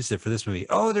and used it for this movie.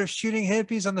 Oh, they're shooting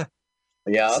hippies on the.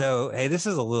 Yeah. So, hey, this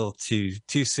is a little too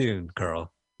soon,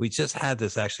 Carl. We just had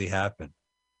this actually happen.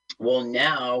 Well,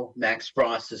 now Max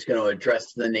Frost is going to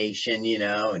address the nation,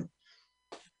 and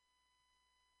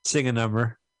sing a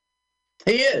number.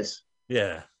 He is.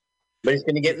 Yeah. But he's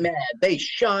going to get mad. They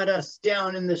shot us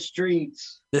down in the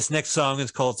streets. This next song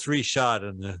is called Three Shot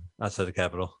outside the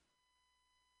Capitol.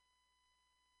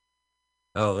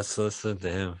 Oh, let's listen to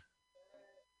him.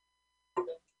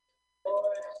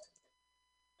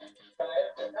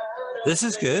 This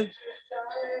is good.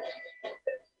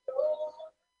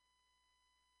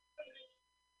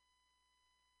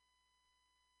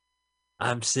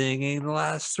 I'm singing the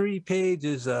last 3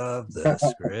 pages of the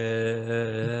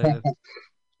script.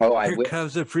 Here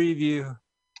comes a preview.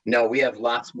 No, we have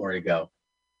lots more to go.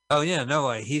 Oh, yeah. No,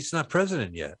 he's not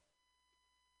president yet.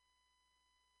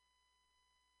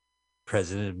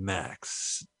 President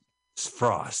Max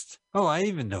Frost. Oh, I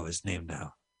even know his name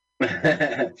now.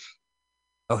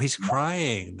 Oh, he's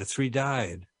crying. The 3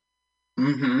 died.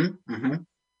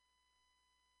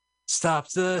 Stop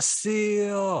the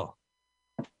steal.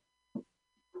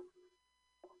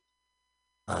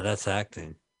 Oh, that's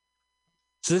acting.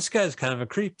 So this guy's kind of a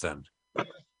creep then.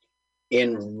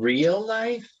 In real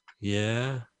life?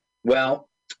 Yeah. Well,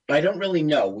 I don't really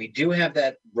know. We do have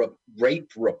that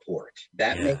rape report.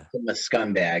 That makes him a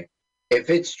scumbag, if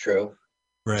it's true.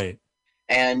 Right.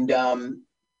 And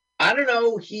I don't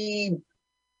know. He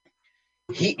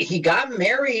got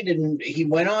married and he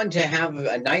went on to have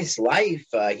a nice life.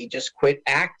 He just quit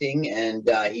acting and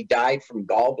he died from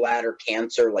gallbladder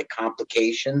cancer, like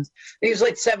complications. He was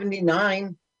like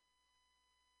 79.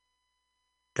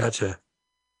 Gotcha.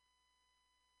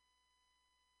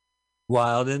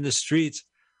 Wild in the Streets.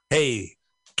 Hey,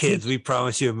 kids, we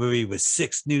promised you a movie with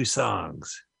 6 new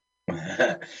songs.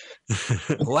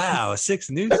 Wow, 6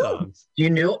 new songs. Do you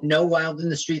know Wild in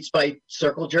the Streets by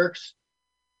Circle Jerks?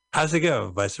 How's it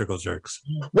go by Circle Jerks?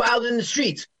 Wild in the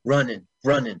streets, running,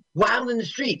 running. Wild in the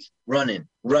streets, running,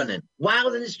 running.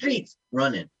 Wild in the streets,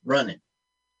 running, running.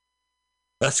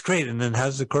 That's great. And then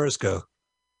how's the chorus go?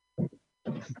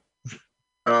 Wild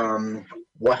in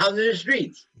the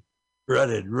streets.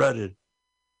 Running, running.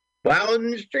 Wild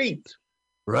in the streets.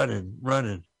 Running,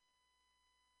 running.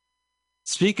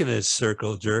 Speaking of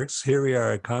Circle Jerks, here we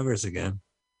are at Congress again.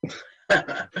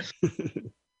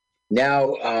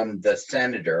 Now the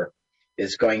senator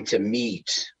is going to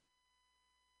meet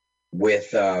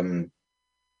with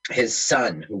his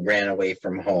son who ran away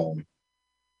from home.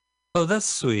 Oh, that's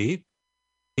sweet.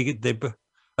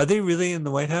 Are they really in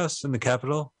the White House, in the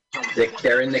Capitol?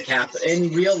 They're in the Capitol.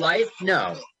 In real life,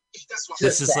 no.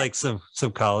 This is like some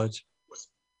college.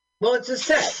 Well, it's a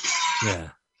set. Yeah.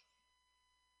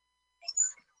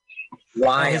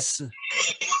 Wild.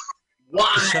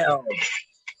 Wild.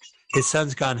 His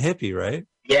son's gone hippie, right?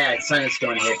 Yeah, his son is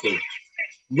going hippie.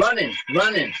 Running,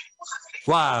 running.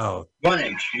 Wow.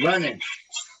 Running, running.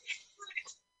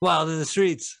 Wild in the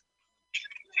streets.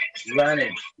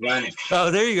 running, running.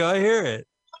 Oh, there you go. I hear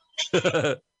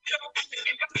it.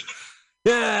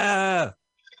 Yeah.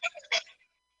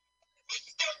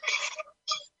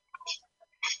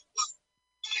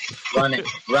 Running,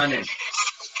 running,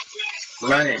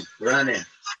 running, running.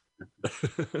 I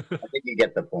think you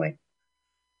get the point.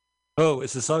 Oh,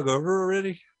 is the song over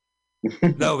already?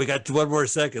 No, we got one more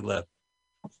second left.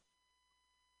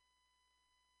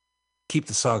 Keep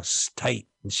the songs tight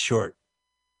and short.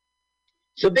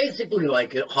 So basically,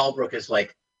 like Holbrook is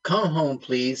like, "Come home,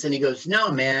 please," and he goes,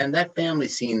 "No, man, that family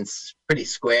seems pretty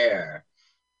square."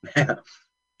 The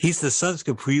son's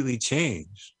completely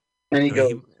changed. And he I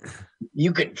goes, mean,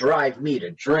 "You could drive me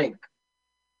to drink,"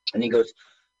 and he goes,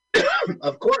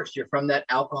 "Of course, you're from that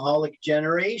alcoholic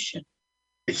generation."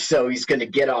 So he's going to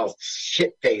get all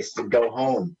shit-faced and go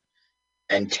home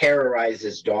and terrorize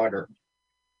his daughter.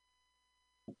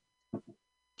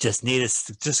 just need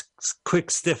just quick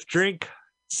stiff drink,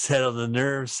 settle the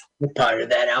nerves. You're part of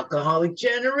that alcoholic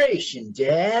generation,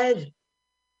 Dad.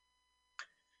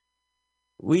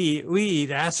 We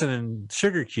eat acid and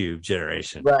sugar cube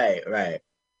generation. Right, right.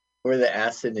 We're the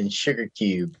acid and sugar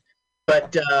cube.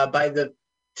 But by the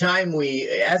time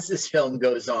as this film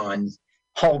goes on,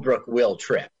 Holbrook will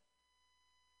trip.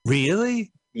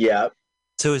 Really? Yep.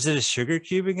 So is it a sugar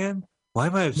cube again? Why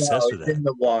am I obsessed with It's that? in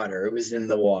the water. It was in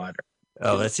the water.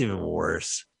 Oh, that's even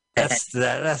worse.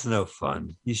 That's no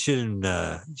fun. You shouldn't.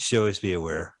 You should always be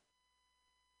aware.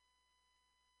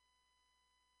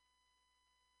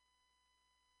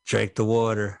 Drink the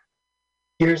water.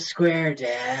 You're square,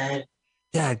 Dad.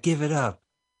 Dad, give it up.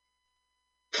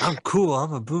 I'm cool.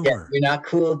 I'm a Yeah, boomer. you're not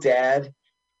cool, Dad.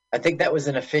 I think that was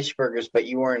in a Fishburgers, but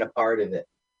you weren't a part of it.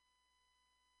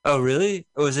 Oh, really?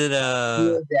 Was it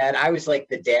Cool, Dad. I was like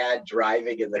the dad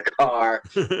driving in the car.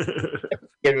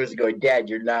 It was going, "Dad,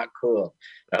 you're not cool."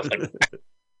 I was like,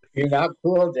 "You're not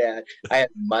cool, Dad." I had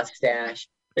a mustache.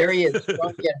 There he is,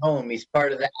 drunk at home. He's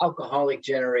part of the alcoholic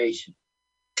generation.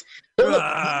 So look,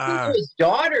 he goes to his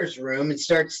daughter's room and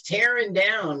starts tearing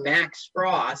down Max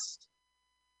Frost.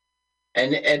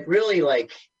 And really,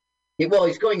 like,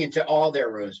 he's going into all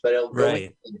their rooms, but it'll go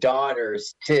into the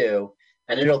daughter's too,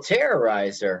 and it'll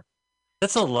terrorize her.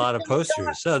 That's a lot of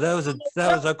posters. Oh, that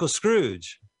was Uncle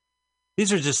Scrooge.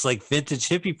 These are just like vintage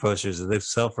hippie posters that they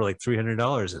sell for like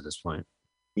 $300 at this point.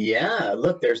 Yeah,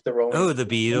 look, there's the Rolling. Oh, the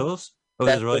Beatles. Oh,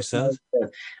 the Rolling Stones.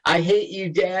 I hate you,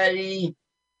 Daddy.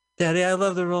 Daddy, I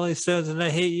love the Rolling Stones, and I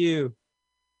hate you.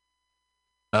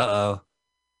 Uh-oh.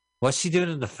 What's she doing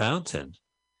in the fountain?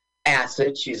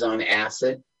 Acid. She's on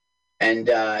acid. And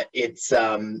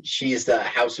she's the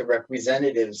House of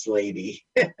Representatives lady.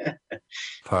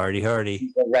 Party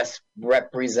hardy. The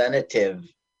representative.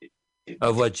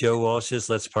 Of what Joe Walsh is,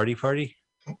 Let's Party Party?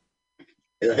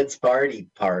 Let's party.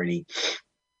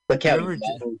 Look how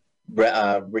young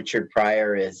Richard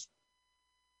Pryor is.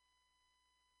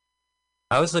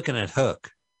 I was looking at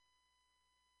Hook.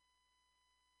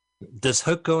 Does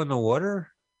Hook go in the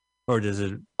water? Or does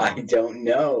it? I don't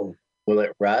know. Will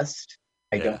it rust?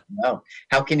 I don't know.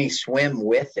 How can he swim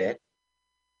with it?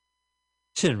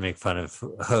 Shouldn't make fun of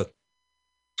Hook.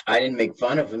 I didn't make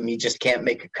fun of him. He just can't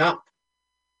make a cup.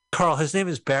 Carl, his name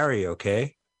is Barry,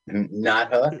 okay?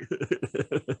 Not Hook.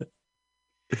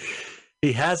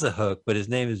 He has a hook, but his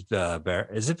name is Barry.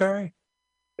 Is it Barry?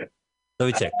 Let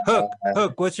me check. Hook.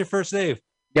 Hook. What's your first name?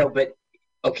 No, but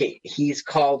okay, he's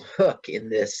called Hook in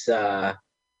this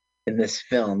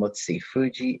film. Let's see,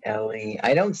 Fuji Ellie.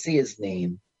 I don't see his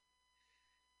name.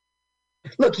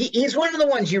 Look, he's one of the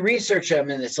ones you research him,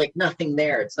 and it's like nothing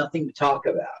there. It's nothing to talk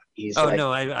about.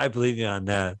 No, I believe you on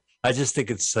that. I just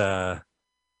think it's the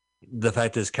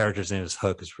fact that his character's name is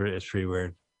Hook is pretty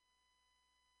weird.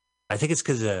 I think it's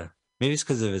because maybe it's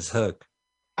because of his hook.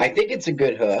 I think it's a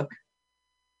good hook.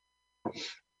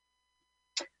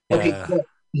 Okay, so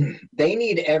they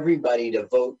need everybody to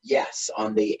vote yes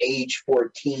on the age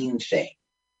 14 thing.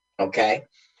 Okay?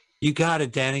 You got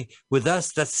it, Danny. With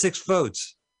us, that's 6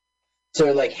 votes.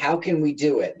 So like, how can we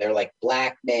do it? They're like,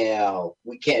 blackmail.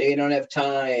 We don't have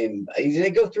time. They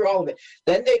go through all of it.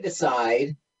 Then they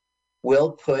decide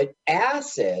we'll put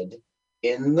acid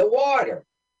in the water.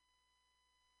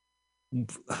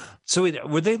 So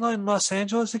were they in Los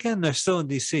Angeles again? They're still in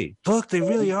DC. Look, they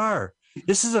really are.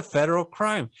 This is a federal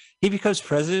crime. He becomes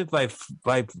president by.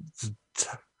 But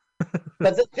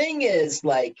the thing is,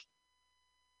 like,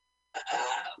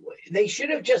 they should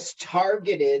have just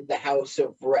targeted the House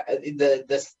of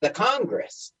the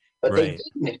Congress, but they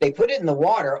didn't. If they put it in the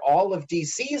water, all of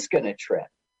DC is going to trip.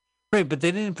 Right, but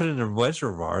they didn't put it in a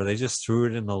reservoir. They just threw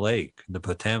it in the lake, in the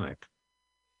Potomac.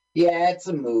 Yeah, it's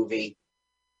a movie.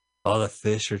 All the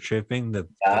fish are tripping.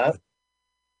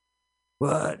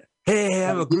 What? Hey,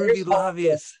 I'm a Here's groovy all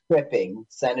lobbyist. Tripping,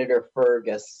 Senator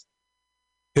Fergus.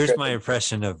 Here's my tripping.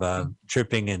 impression of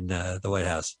tripping in the White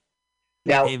House.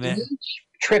 Now, Hey, man. each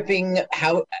tripping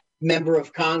member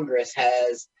of Congress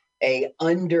has a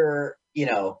under,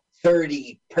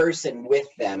 30 person with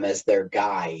them as their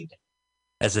guide.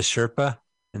 As a Sherpa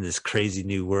in this crazy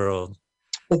new world.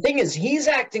 The thing is, he's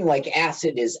acting like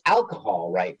acid is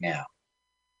alcohol right now.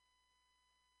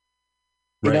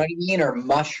 You know what I mean? Or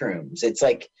mushrooms. It's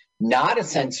like not a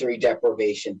sensory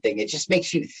deprivation thing. It just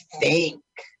makes you think.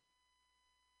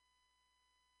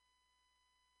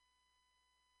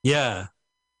 Yeah.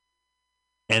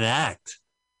 And act.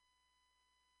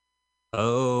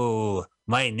 Oh,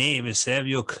 my name is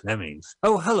Samuel Clemens.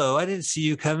 Oh, hello. I didn't see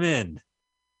you come in.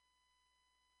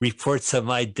 Reports of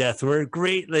my death were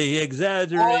greatly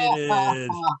exaggerated.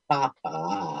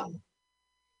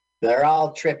 They're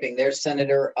all tripping. There's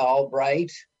Senator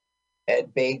Albright,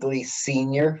 Ed Begley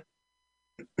Sr.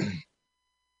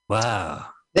 Wow.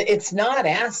 It's not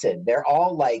acid. They're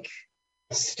all like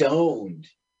stoned.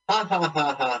 Ha ha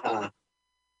ha ha ha.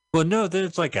 Well, no,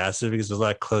 there's like acid because there's a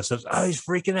lot of close-ups. Oh, he's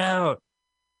freaking out.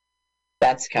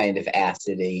 That's kind of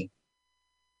acidy.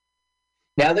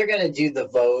 Now they're going to do the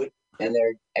vote, and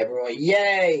everyone,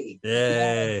 yay!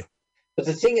 Yay! But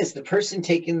the thing is, the person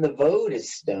taking the vote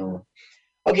is stoned.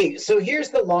 Okay, so here's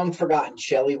the long forgotten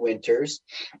Shelley Winters.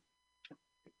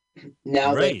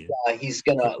 Now that he's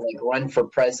going to run for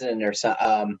president or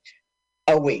something.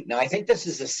 Oh, wait. Now, I think this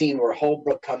is a scene where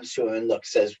Holbrook comes to him and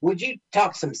says, would you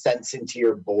talk some sense into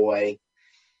your boy?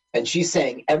 And she's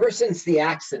saying, ever since the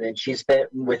accident, she's been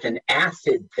with an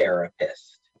acid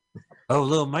therapist. Oh, a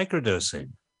little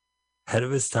microdosing. Ahead of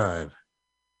his time.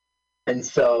 And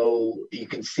so you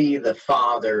can see the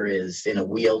father is in a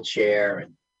wheelchair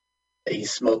and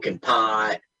he's smoking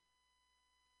pot.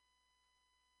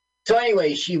 So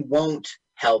anyway, she won't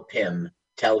help him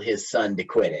tell his son to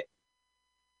quit it.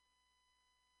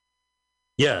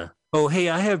 Yeah. Oh, hey,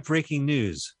 I have breaking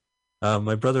news.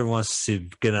 My brother wants to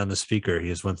get on the speaker. He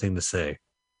has one thing to say.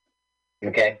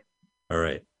 Okay. All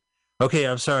right. Okay,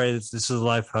 I'm sorry. This is a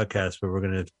live podcast, but we're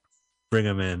going to bring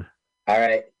him in. All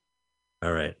right.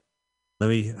 All right.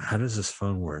 How does this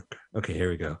phone work? Okay, here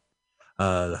we go.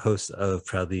 The host of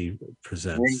Proudly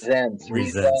Presents.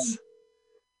 Resents.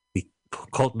 The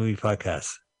Cult Movie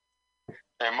Podcast.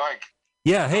 Hey, Mike.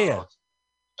 Yeah, hey. Am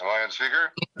I on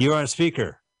speaker? You're on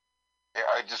speaker. Yeah,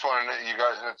 I just want to know, you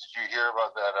guys, did you hear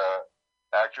about that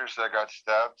actress that got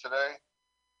stabbed today?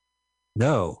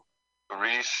 No.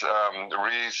 Reese.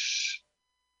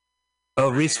 Oh,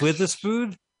 Reese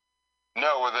Witherspoon?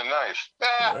 No, with a knife.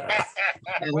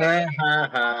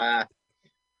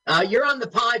 You're on the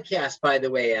podcast, by the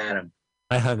way, Adam.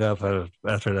 I hung up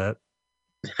after that.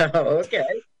 Oh, okay.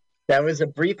 That was a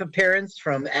brief appearance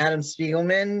from Adam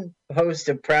Spiegelman, host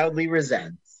of Proudly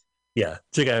Resents. Yeah,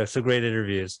 check out some great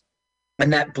interviews.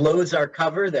 And that blows our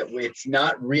cover that it's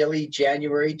not really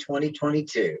January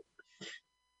 2022.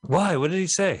 Why? What did he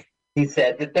say? He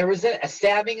said that there was a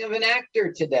stabbing of an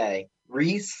actor today.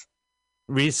 Reese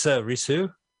who?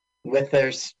 With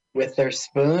their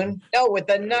spoon? No, with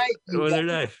a knife. With their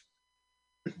knife.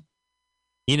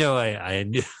 You know, I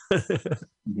knew.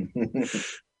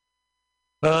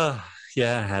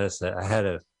 Yeah,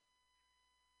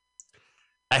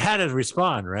 I had to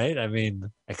respond, right? I mean,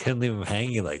 I couldn't leave him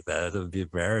hanging like that. It would be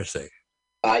embarrassing.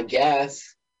 I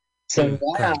guess. So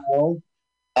now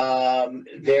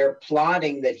they're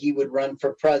plotting that he would run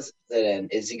for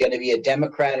president. Is he going to be a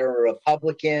Democrat or a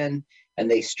Republican? And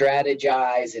they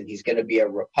strategize, and he's going to be a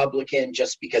Republican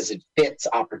just because it fits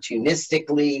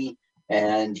opportunistically,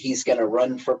 and he's going to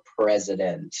run for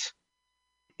president.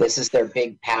 This is their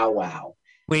big powwow.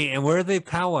 Wait, and where are they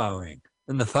powwowing?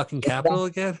 In the fucking Capitol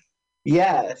again?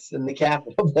 Yes, in the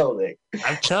Capitol building.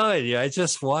 I'm telling you, I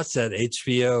just watched that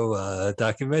HBO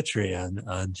documentary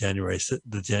on January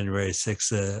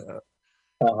 6th.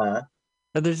 And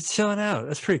they're just chilling out.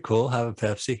 That's pretty cool. Have a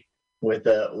Pepsi. With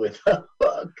a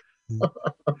hook.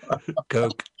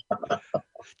 Coke.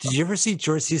 Did you ever see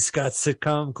George C. Scott's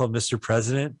sitcom called Mr.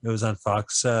 President? It was on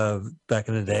Fox back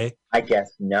in the day. I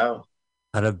guess no.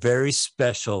 On a very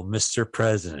special Mr.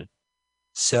 President.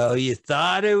 So you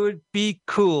thought it would be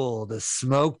cool to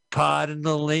smoke pot in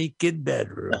the Lincoln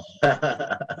bedroom.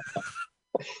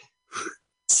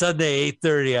 Sunday,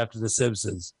 8:30 after The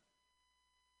Simpsons.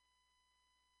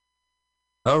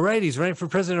 All right, he's running for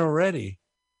president already.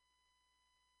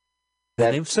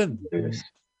 They'd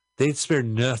spare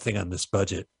nothing on this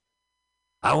budget.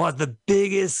 I want the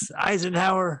biggest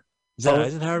Eisenhower. Is that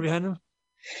Eisenhower behind him?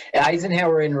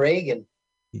 Eisenhower and Reagan.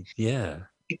 Yeah.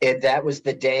 That was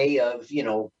the day of,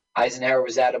 Eisenhower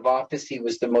was out of office. He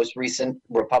was the most recent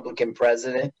Republican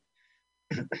president.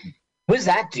 Who's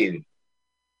that dude?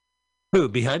 Who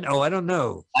behind? Oh, I don't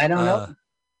know. I don't know.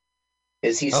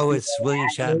 Is he? Oh, it's William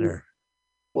Shatner.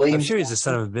 I'm sure he's the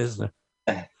son of a business.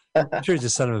 I'm sure he's the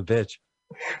son of a bitch.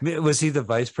 Was he the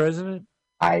vice president?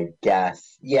 I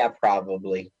guess. Yeah,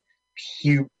 probably.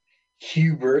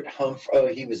 Hubert Humphrey. Oh,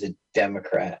 he was a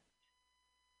Democrat.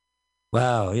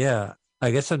 Wow. Yeah.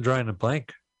 I guess I'm drawing a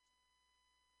blank.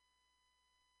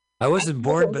 I wasn't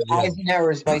born, but yeah.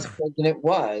 Eisenhower's vice president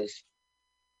was.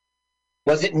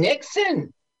 Was it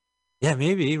Nixon? Yeah,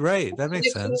 maybe. Right. That makes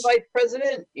Nixon sense. Vice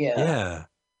president? Yeah. Yeah.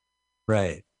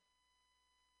 Right.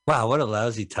 Wow. What a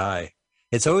lousy tie.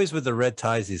 It's always with the red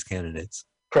ties, these candidates.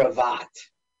 Cravat.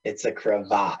 It's a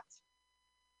cravat.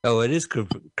 Oh, it is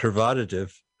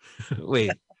cravatative.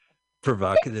 Wait.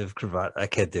 Provocative cravat. I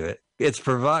can't do it. It's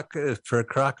provocative for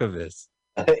Krakovitz.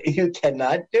 You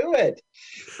cannot do it.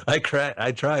 I try, but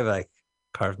I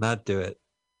can't not do it.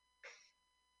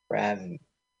 Cravat.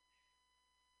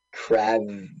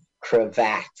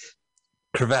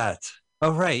 Cravat.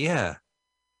 Oh, right. Yeah.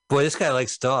 Boy, this guy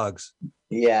likes dogs.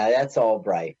 Yeah, that's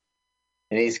Albright.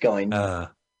 And he's going.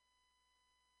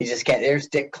 He just can't. There's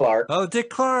Dick Clark. Oh, Dick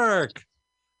Clark.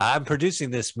 I'm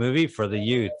producing this movie for the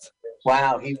youth.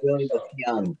 Wow, he really looks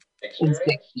young. In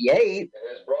 68. It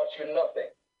has brought you nothing.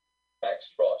 Max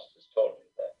Frost has told me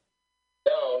that.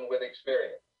 Down with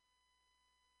experience.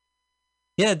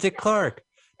 Yeah, Dick Clark.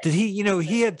 Did he,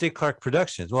 he had Dick Clark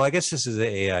Productions. Well, I guess this is an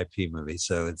AIP movie,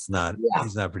 so it's not,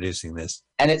 he's not producing this.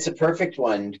 And it's a perfect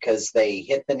one because they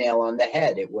hit the nail on the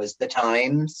head. It was the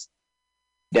times.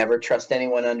 Never trust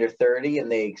anyone under 30,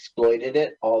 and they exploited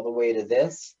it all the way to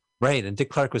this. Right, and Dick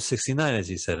Clark was 69, as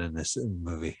you said in this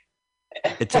movie.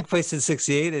 It took place in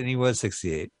 68, and he was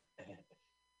 68.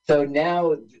 So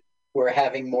now we're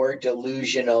having more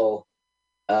delusional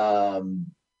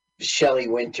Shelley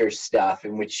Winters stuff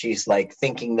in which she's like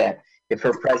thinking that if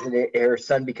her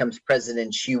son becomes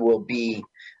president, she will be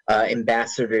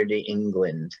ambassador to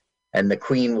England, and the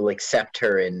Queen will accept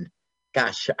her. And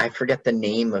gosh, I forget the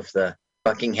name of the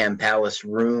Buckingham Palace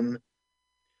room.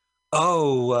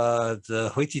 Oh, the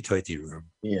hoity-toity room.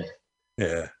 Yeah.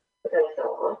 Yeah.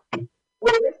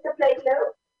 Well, Mr. Plato?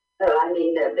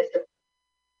 Mr.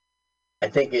 I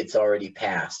think it's already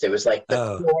passed. It was like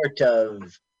the court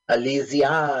of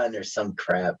Elysian or some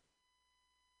crap.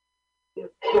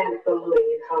 You can't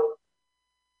believe how.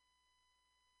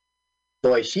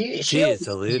 Boy, she is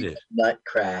deluded. Nut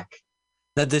crack.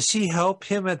 Now, does she help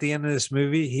him at the end of this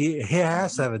movie? He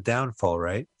has to have a downfall,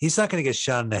 right? He's not going to get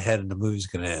shot in the head and the movie's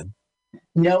going to end.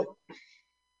 Nope.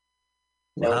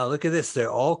 Wow, look at this.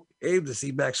 They're all aimed to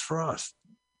see Max Frost.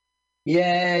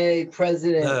 Yay,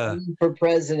 president. For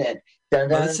president.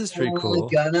 This is pretty cool.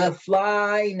 Gonna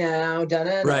fly now.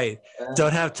 Right.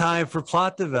 Don't have time for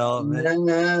plot development.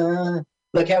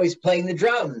 Look how he's playing the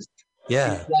drums.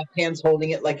 Yeah. His left hand's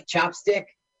holding it like a chopstick.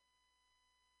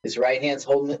 His right hand's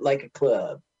holding it like a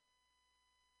club.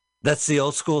 That's the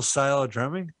old school style of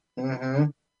drumming? Mm-hmm.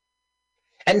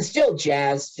 And still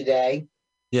jazz today.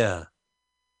 Yeah.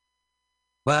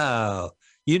 Wow.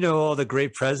 You know all the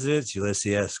great presidents,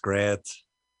 Ulysses S. Grant.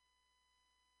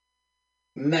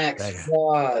 Max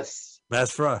Frost.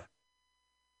 Max Frost.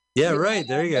 Yeah, right.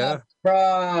 There you go.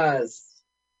 Frost.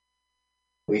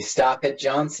 We stop at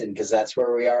Johnson because that's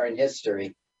where we are in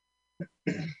history.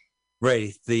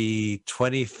 Right. The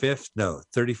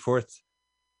 34th.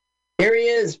 Here he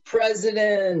is,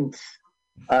 President.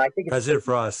 I think it's President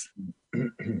Frost. I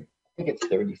think it's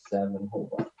 37.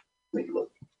 Hold on. Let me look.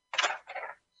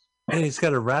 Hey, he's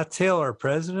got a rat tail, our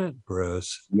president?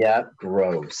 Gross. Yeah,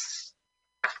 gross.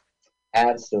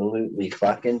 Absolutely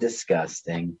fucking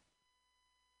disgusting.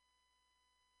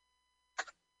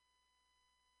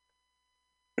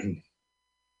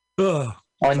 Oh,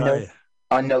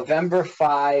 on November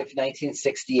 5,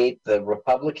 1968, the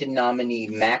Republican nominee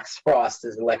Max Frost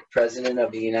is elected President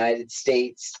of the United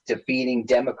States, defeating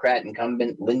Democrat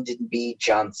incumbent Lyndon B.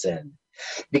 Johnson.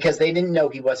 Because they didn't know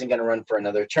he wasn't going to run for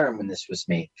another term when this was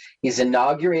made. He's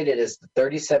inaugurated as the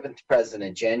 37th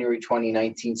president, January 20,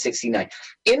 1969.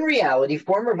 In reality,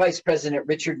 former Vice President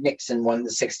Richard Nixon won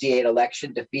the 68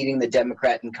 election, defeating the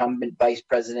Democrat incumbent Vice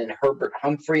President Herbert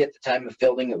Humphrey. At the time of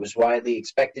filming, it was widely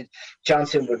expected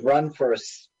Johnson would run for a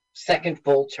second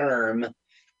full term.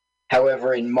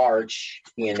 However, in March,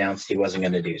 he announced he wasn't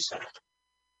going to do so.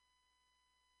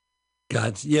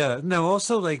 God, yeah. No,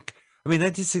 also,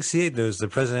 1968, there was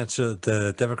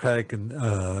the Democratic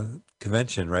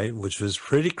convention, right? Which was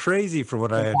pretty crazy from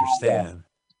what I understand.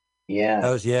 Yeah.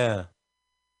 That was, yeah.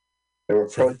 There were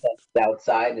protests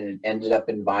outside, and it ended up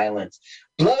in violence.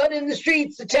 Blood in the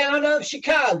streets, the town of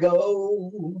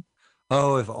Chicago.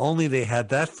 Oh, if only they had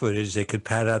that footage, they could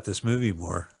pad out this movie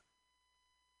more.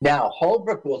 Now,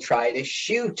 Holbrook will try to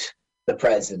shoot the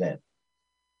president.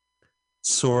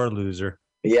 Sore loser.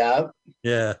 Yeah.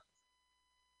 Yeah.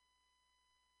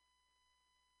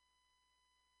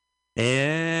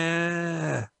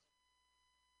 Yeah.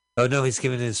 Oh no, he's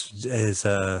giving his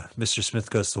Mr. Smith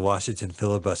Goes to Washington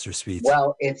filibuster speech.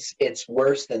 Well, it's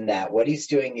worse than that. What he's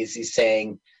doing is he's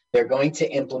saying they're going to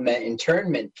implement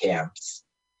internment camps,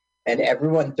 and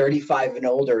everyone 35 and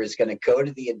older is going to go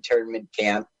to the internment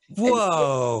camp.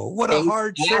 Whoa, what a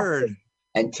hard turn.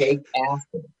 And take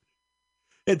acid.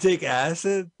 And take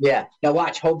acid? Yeah. Now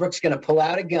watch, Holbrook's going to pull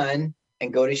out a gun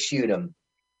and go to shoot him.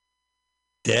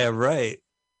 Damn right.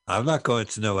 I'm not going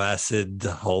to no acid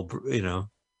Yeah.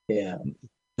 No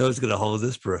one's going to hold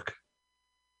this brook.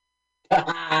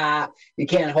 You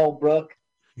can't hold Brooke.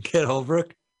 You can't hold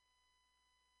brook?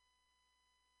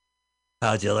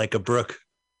 How'd you like a brook?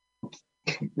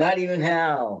 Not even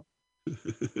how. You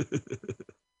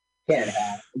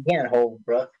can't hold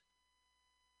Brooke.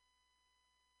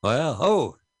 Well,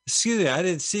 oh, excuse me, I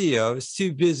didn't see you. I was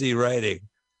too busy writing.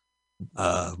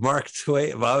 Mark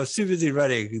Twain. Well, I was too busy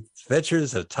writing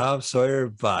Adventures of Tom Sawyer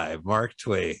by Mark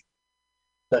Twain.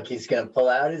 Look, he's going to pull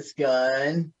out his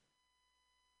gun.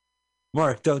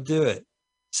 Mark, don't do it.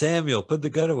 Samuel, put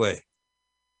the gun away.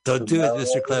 Don't do it,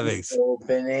 Mr. Clemmings.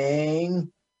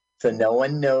 Opening so no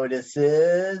one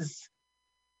notices.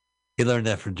 He learned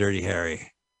that from Dirty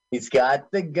Harry. He's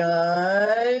got the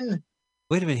gun.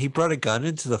 Wait a minute, he brought a gun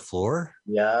into the floor?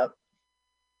 Yep.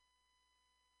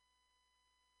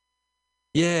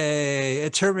 Yay,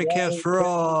 internment camps for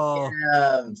all.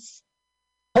 Camps.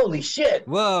 Holy shit.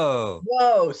 Whoa.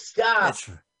 Whoa, stop. That's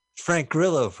Frank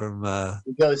Grillo from...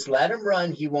 He goes, let him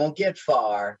run. He won't get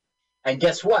far. And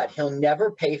guess what? He'll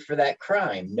never pay for that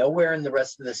crime. Nowhere in the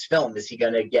rest of this film is he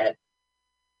going to get,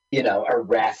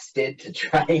 arrested to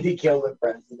try to kill the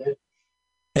president.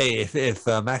 Hey, if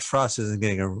Max Frost isn't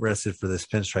getting arrested for this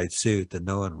pinstripe suit, then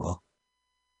no one will.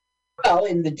 Well,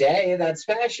 in the day, that's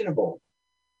fashionable.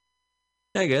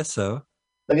 I guess so.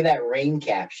 Look at that rain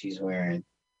cap she's wearing.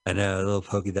 I know, little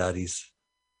polka dotties.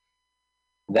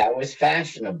 That was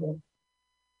fashionable.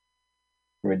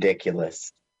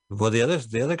 Ridiculous. Well, the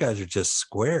other guys are just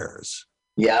squares.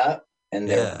 Yeah, and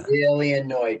they're really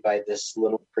annoyed by this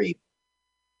little creep.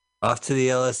 Off to the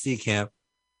LSD camp.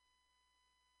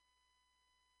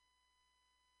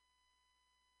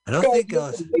 I don't think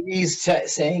he's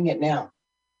saying it now.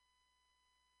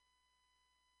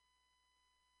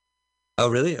 Oh,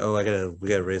 really? Oh, we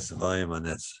gotta raise the volume on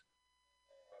this.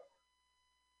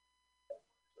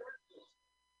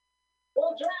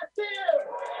 We'll draft beer.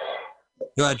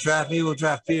 You want to draft me? We'll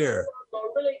draft beer.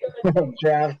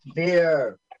 Draft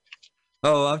beer.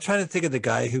 Oh, I'm trying to think of the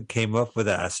guy who came up with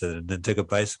acid and then took a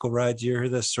bicycle ride. Do you hear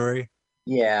that story?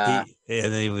 Yeah.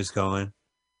 And then he was going.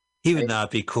 He would not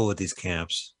be cool with these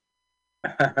camps.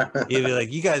 He'd be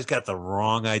like, you guys got the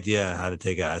wrong idea on how to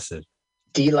take acid.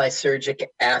 D-lysergic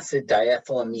acid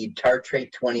diethylamide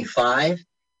tartrate 25.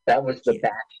 That was the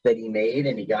batch that he made,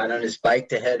 and he got on his bike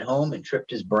to head home and tripped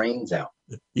his brains out.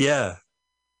 Yeah.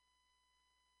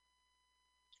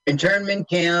 Internment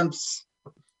camps.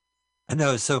 I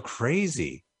know, it's so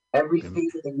crazy. Every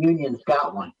state of the union's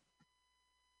got one.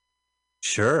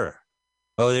 Sure.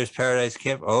 Oh, there's Paradise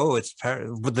Camp. Oh, it's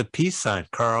with the peace sign,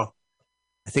 Carl.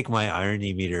 I think my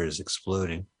irony meter is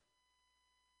exploding.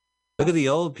 Look at the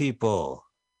old people.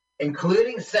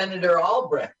 Including Senator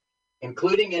Albrecht.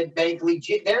 Including Ed Begley.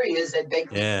 There he is, Ed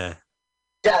Begley. Yeah.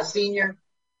 Senior.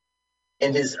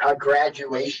 In his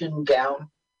graduation gown.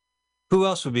 Who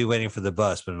else would be waiting for the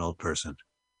bus but an old person?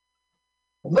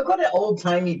 Look what an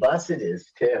old-timey bus it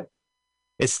is, too.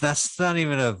 That's not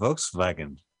even a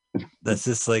Volkswagen. That's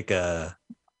just like I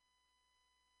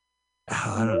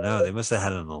don't know. They must have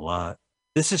had it on the lot.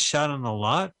 This is shot on the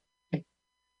lot?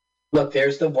 Look,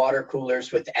 there's the water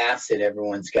coolers with acid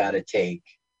everyone's got to take.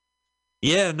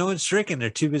 Yeah, no one's drinking. They're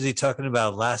too busy talking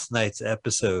about last night's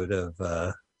episode of...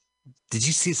 Did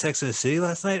you see Sex and the City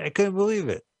last night? I couldn't believe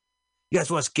it. You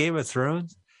guys watch Game of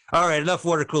Thrones? All right, enough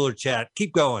water cooler chat.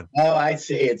 Keep going. Oh, I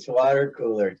see. It's water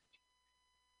cooler.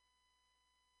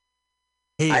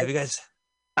 Hey, have you guys...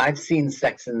 I've seen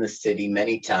Sex in the City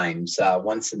many times.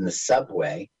 Once in the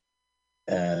subway.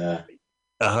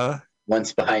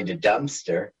 Once behind a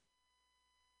dumpster.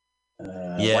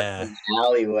 Yeah. Once in the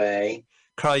alleyway.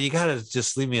 Carl, you gotta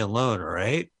just leave me alone, all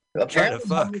right?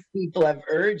 Apparently, people have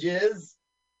urges.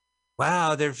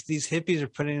 Wow, these hippies are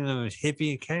putting them in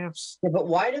hippie camps. Yeah, but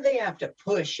why do they have to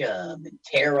push them and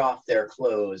tear off their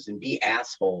clothes and be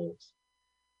assholes?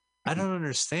 I don't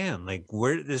understand. Like,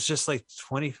 where there's just like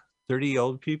 20, 30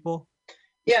 old people.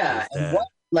 Yeah, Is and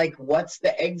that what's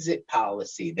the exit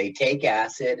policy? They take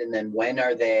acid, and then when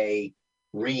are they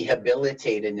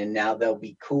rehabilitated and now they'll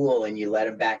be cool and you let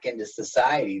them back into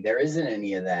society? There isn't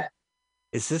any of that.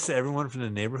 is this everyone from the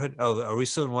neighborhood? Oh, are we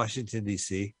still in Washington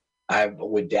D.C.? I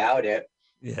would doubt it.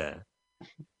 Yeah,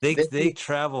 This they is-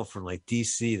 travel from like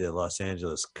D.C. to Los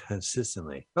Angeles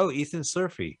consistently. Oh, Ethan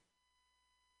Surfy.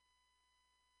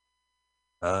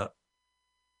 Uh,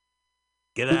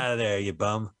 get out of there, you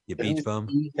bum, you beach who's bum.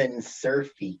 Ethan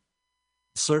Surfy?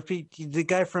 Slurpee, the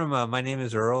guy from My Name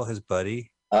Is Earl, his buddy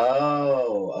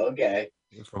Oh, okay.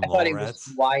 from I thought he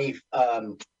was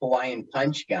Mallrats. Hawaiian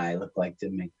Punch guy looked like to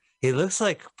me. He looks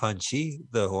like Punchy,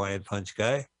 the Hawaiian Punch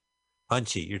guy.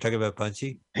 Punchy, you're talking about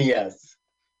Punchy? Yes.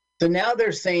 So now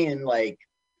they're saying, like,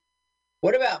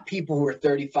 what about people who are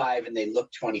 35 and they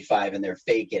look 25 and they're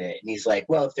faking it? And he's like,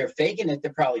 well, if they're faking it,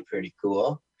 they're probably pretty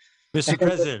cool. Mr.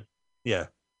 President. Yeah.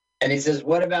 And he says,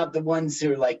 what about the ones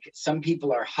who are like, some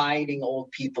people are hiding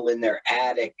old people in their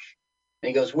attic? And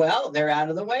he goes, well, they're out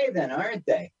of the way then, aren't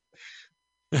they?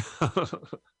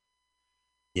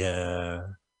 Yeah.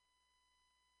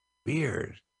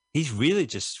 Weird. He's really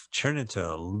just turned into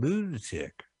a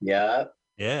lunatic. Yeah.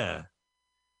 Yeah.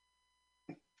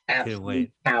 Absolute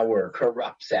wait. power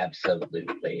corrupts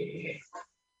absolutely.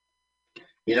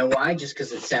 You know why? Just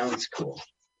because it sounds cool.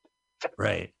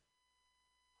 Right.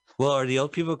 Well, are the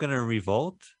old people going to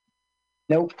revolt?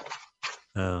 Nope.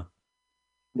 Oh.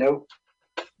 Nope.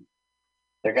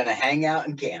 They're going to hang out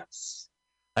in camps.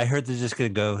 I heard they're just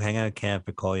going to go hang out at camp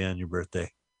and call you on your birthday.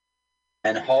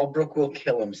 And Holbrook will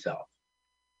kill himself.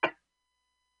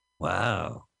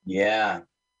 Wow. Yeah.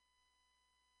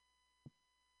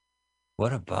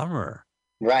 What a bummer.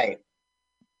 Right.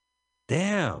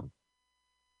 Damn.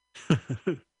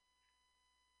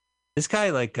 This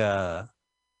guy, like, I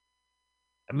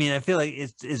mean, I feel like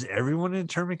is everyone in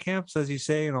internment camps, as you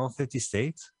say, in all 50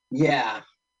 states? Yeah.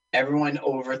 Everyone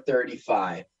over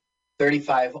 35.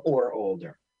 35 or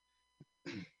older.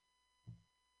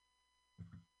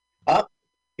 Up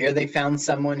here, they found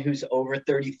someone who's over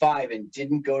 35 and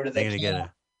didn't go to the They're going to get camp.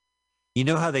 it. You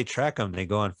know how they track them? They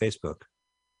go on Facebook.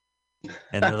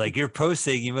 And they're like, you're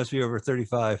posting, you must be over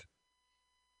 35.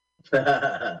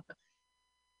 No.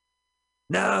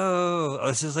 Oh,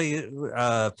 this is like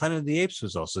Planet of the Apes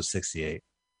was also 68.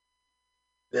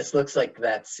 This looks like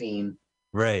that scene.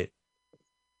 Right.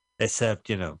 Except,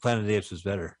 Planet of the Apes was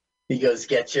better. He goes,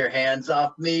 get your hands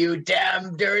off me, you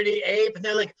damn dirty ape. And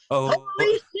they're like, Oh,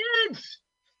 holy shit.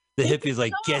 the hippie's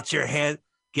like, get your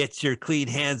clean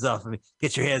hands off of me.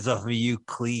 Get your hands off of me, you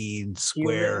clean,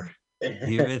 square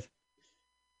human.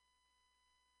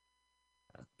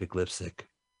 Big lipstick.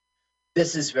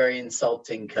 This is very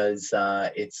insulting because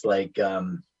it's like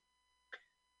I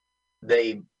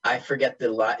forget the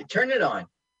line. Turn it on.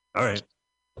 All right.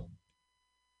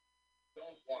 Don't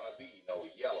want to be no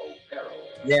yellow peril.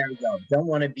 There we go. Don't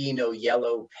want to be no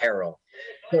yellow peril.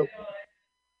 So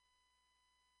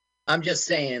I'm just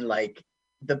saying, like,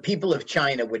 the people of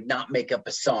China would not make up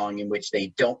a song in which they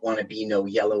don't want to be no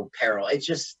yellow peril.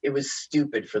 It was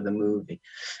stupid for the movie.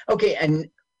 Okay, and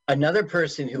another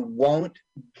person who won't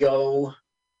go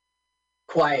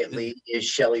quietly is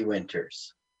Shelley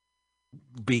Winters.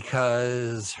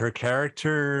 Because her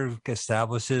character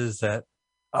establishes that,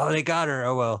 oh, they got her.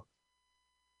 Oh, well.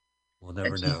 We'll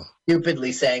never know.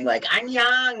 Stupidly saying, like, I'm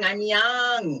young. I'm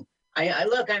young.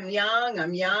 I'm young.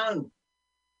 I'm young.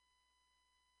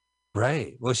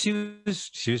 Right. Well, she was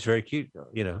very cute,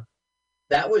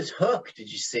 That was Hook.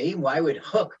 Did you see? Why would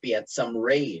Hook be at some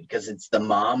raid? Because it's the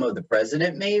mom of the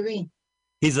president, maybe?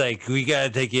 He's like, we got to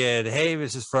take you in. Hey,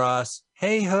 Mrs. Frost.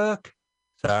 Hey, Hook.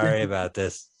 Sorry about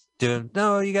this.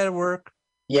 No, you got to work.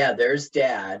 Yeah, there's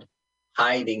Dad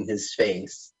hiding his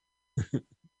face.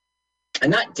 And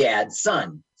not Dad,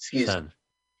 son. Excuse me. Son.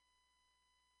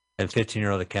 And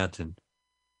 15-year-old accountant.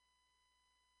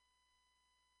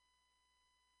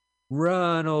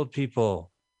 Run, old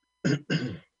people. Is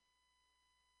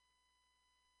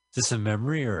this a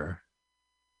memory or?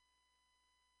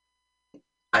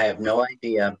 I have no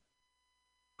idea.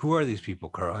 Who are these people,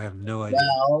 Carl? I have no idea.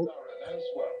 Well,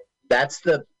 that's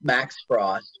the Max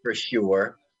Frost for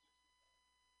sure.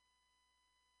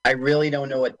 I really don't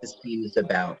know what this scene is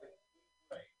about.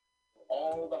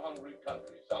 All the hungry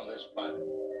countries on this planet.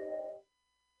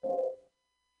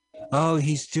 Oh,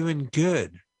 he's doing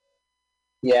good.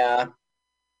 Yeah.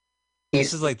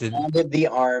 This is like He's the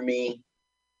army,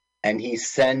 and he's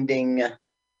sending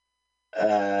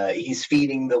He's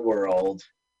feeding the world.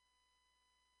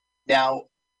 Now,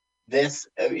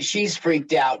 she's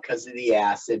freaked out because of the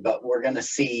acid, but we're going to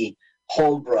see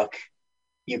Holbrook.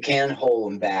 You can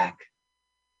hold him back.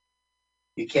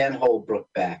 You can hold Brooke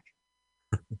back.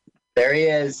 There he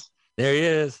is. There he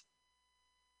is.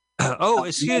 Oh,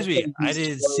 excuse me. I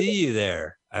didn't see you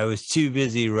there. I was too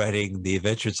busy writing The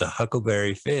Adventures of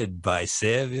Huckleberry Finn by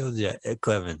Samuel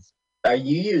Clemens. Are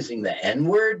you using the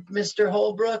N-word, Mr.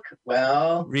 Holbrook?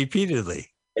 Well, repeatedly.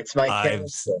 It's my character.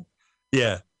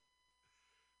 Yeah.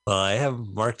 Well, I have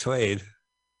Mark Twain.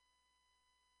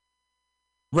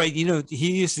 Right. You know,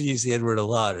 he used to use the N-word a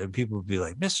lot, and people would be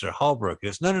like, Mr. Holbrook. He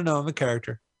goes, no, I'm a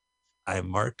character. I'm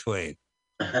Mark Twain.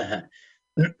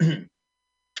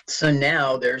 So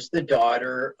now there's the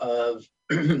daughter of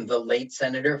the late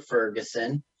Senator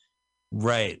Ferguson.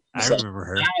 Right. I remember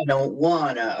her. I don't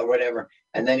wanna, or whatever.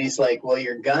 And then he's like, well,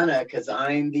 you're gonna, because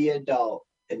I'm the adult.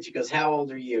 And she goes, how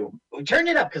old are you? Well, turn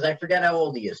it up, because I forgot how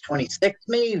old he is. 26,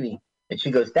 maybe. And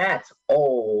she goes, that's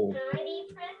old.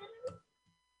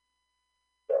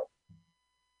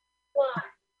 Why?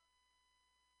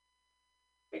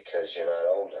 Because you're not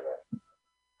old enough.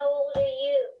 How old are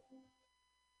you?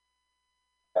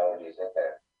 How old do you think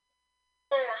that?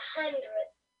 Not 100.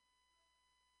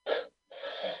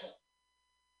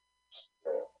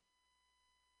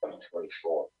 I'm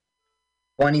 24.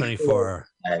 24.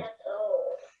 That's old.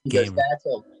 Because that's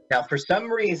old. Now, for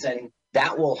some reason,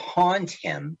 that will haunt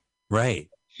him. Right.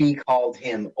 He called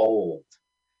him old,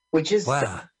 which is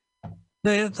wow.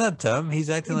 No, it's not dumb.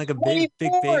 He's acting like a big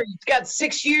baby. He's got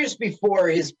 6 years before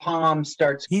his palm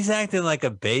starts. He's acting like a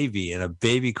baby, and a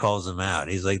baby calls him out.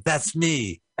 He's like, that's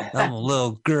me. I'm a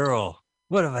little girl.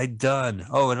 What have I done?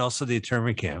 Oh, and also the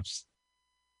internment camps.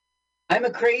 I'm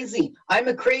a crazy. I'm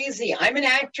an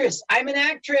actress. You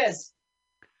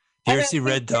ever see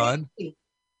Red Dawn?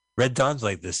 Red Dawn's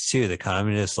like this too. The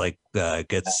communist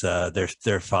gets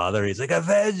their father. He's like,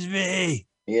 avenge me.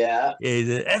 Yeah.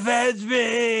 Avenge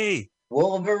me.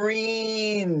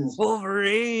 Wolverines.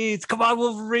 Come on,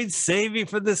 Wolverines. Save me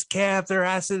from this camp. They're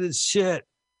acid as shit.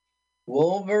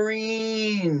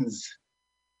 Wolverines.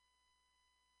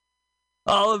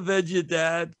 I'll avenge you,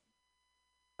 Dad.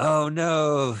 Oh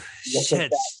no.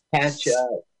 Shit. Ketchup.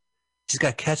 She's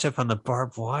got ketchup on the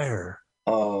barbed wire.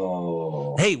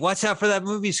 Oh. Hey, watch out for that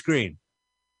movie screen.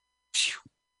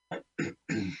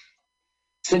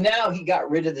 So now he got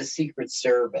rid of the Secret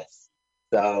Service.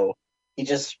 So he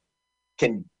just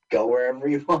can go wherever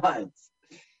he wants.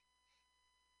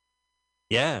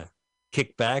 Yeah.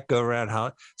 Kick back, go around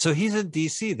Hollywood. So he's in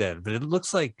DC then, but it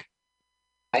looks like.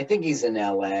 I think he's in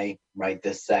LA right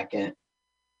this second.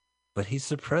 But he's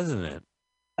the president.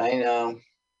 I know.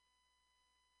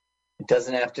 It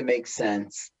doesn't have to make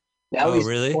sense. Now he's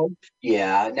really?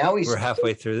 Yeah. Now we're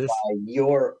halfway through this.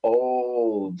 You're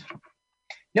old.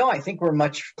 No, I think we're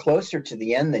much closer to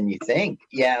the end than you think.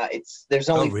 Yeah, there's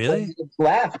only 4 minutes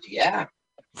left. Yeah.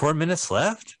 4 minutes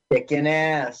left? Kicking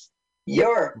ass.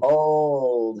 You're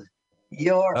old.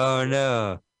 Oh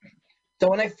no. So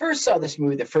when I first saw this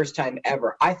movie the first time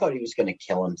ever, I thought he was going to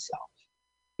kill himself.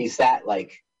 He's that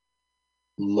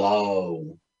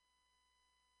low.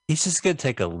 He's just going to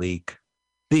take a leak.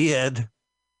 The end.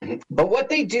 But what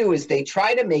they do is they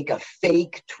try to make a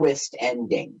fake twist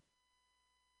ending.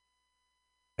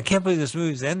 I can't believe this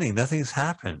movie's ending. Nothing's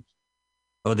happened.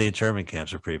 Oh, the internment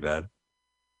camps are pretty bad.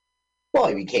 Well,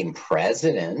 he became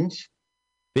president.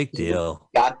 Big deal.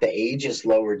 He got the ages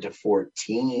lowered to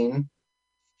 14.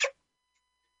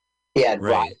 He had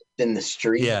riots in the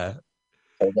street. Yeah.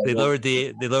 They lowered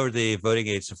the voting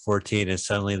age to 14, and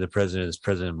suddenly the president is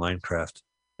president of Minecraft.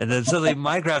 And then suddenly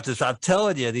Minecraft is, I'm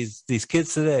telling you, these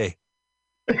kids today.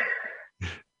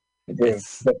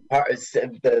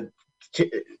 The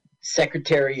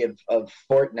secretary of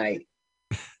Fortnite.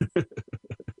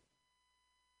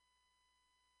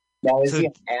 Now, is he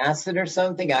on acid or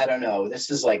something? I don't know.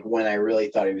 This is like when I really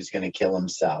thought he was going to kill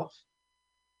himself.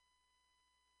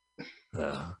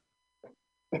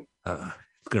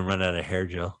 It's going to run out of hair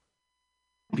gel.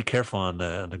 Be careful on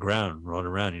the ground, rolling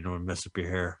around. You don't want to mess up your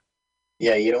hair.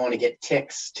 Yeah, you don't want to get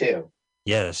ticks too.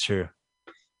 Yeah, that's true.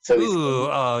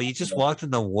 So you just walked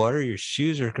in the water. Your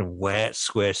shoes are wet.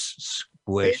 Squish,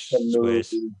 squish,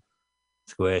 squish,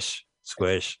 squish,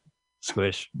 squish,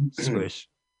 squish, squish.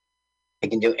 He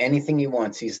can do anything he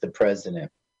wants. He's the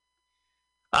president.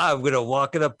 I'm going to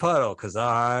walk in a puddle because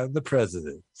I'm the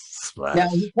president. Splash. Now,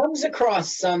 he comes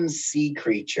across some sea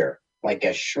creature, like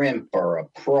a shrimp or a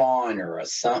prawn or a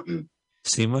something.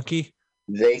 Sea monkey?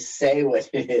 They say what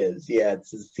it is. Yeah,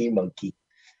 it's a sea monkey.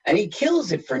 And he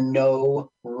kills it for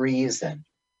no reason.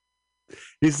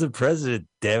 He's the president.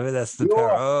 Damn it, that's the You're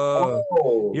power. Oh,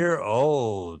 old. you're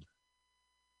old.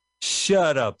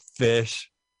 Shut up, fish.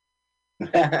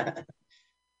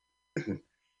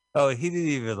 Oh, he didn't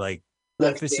even like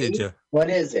Look, fish see? ninja. What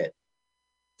is it?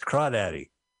 It's crawdaddy.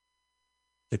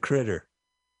 The critter.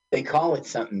 They call it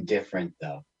something different,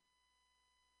 though.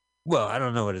 Well, I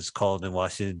don't know what it's called in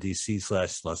Washington, D.C. /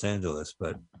 Los Angeles,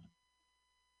 but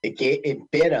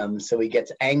It bit him, so he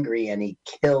gets angry and he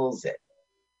kills it.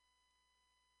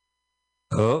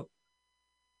 oh,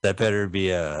 that better be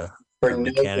a For no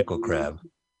mechanical good crab.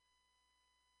 reason.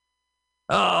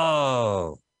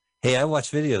 Oh, hey, I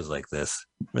watch videos like this.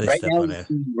 Really Right step now, on he's it.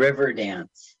 doing river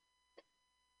dance.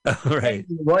 Right. Hey,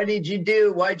 what did you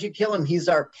do? Why'd you kill him? He's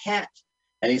our pet.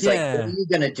 And he's like, what Yeah. are you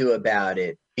going to do about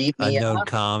it? Beat me Unknown up?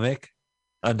 comic.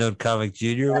 Unknown comic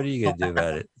junior. What are you gonna do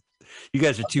about it? You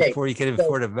guys are too Okay, poor. You can't even so-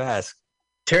 afford a mask.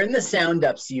 Turn the sound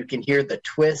up so you can hear the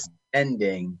twist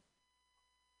ending.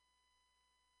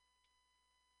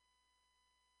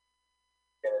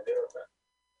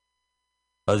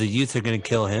 Oh, the youth are gonna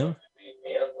kill him.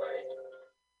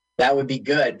 That would be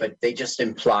good, but they just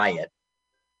imply it.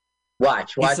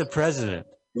 Watch. He's the president.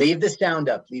 Leave the sound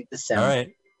up. Leave the sound All up. right.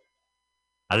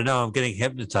 I don't know. I'm getting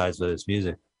hypnotized by this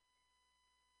music.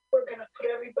 We're gonna put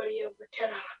everybody over 10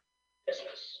 out of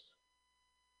business.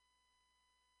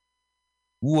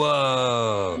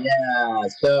 Whoa. Yeah,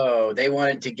 so they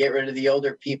wanted to get rid of the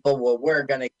older people. Well, we're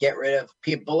going to get rid of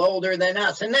people older than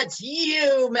us, and that's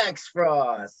you, Max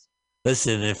Frost.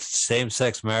 Listen, if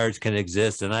same-sex marriage can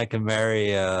exist, then I can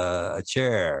marry a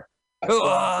chair.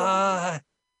 If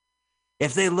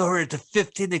they lower it to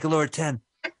 15, they can lower 10.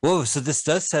 Whoa, so this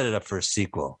does set it up for a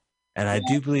sequel. And I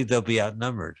do believe they'll be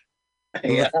outnumbered.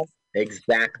 Yeah,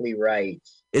 exactly right.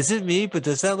 Is it me, but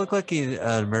does that look like an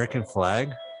American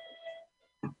flag?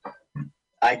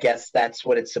 I guess that's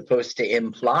what it's supposed to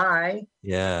imply.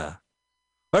 Yeah.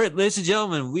 All right, ladies and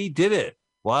gentlemen, we did it.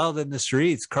 Wild in the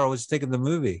Streets. Carl, what's you think of the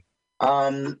movie?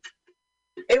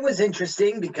 It was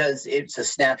interesting because it's a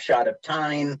snapshot of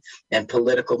time and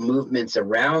political movements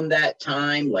around that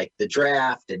time, like the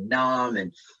draft and Nam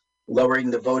and lowering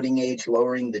the voting age,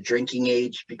 lowering the drinking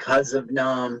age because of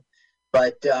Nam.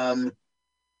 But I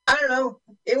don't know.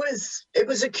 It was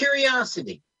a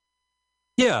curiosity.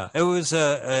 Yeah, it was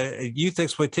a youth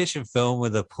exploitation film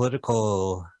with a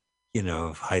political,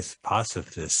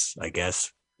 hypothesis, I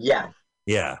guess. Yeah.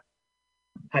 Yeah.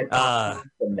 Hypothesis.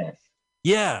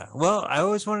 Yeah. Well, I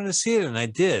always wanted to see it, and I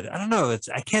did. I don't know.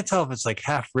 I can't tell if it's like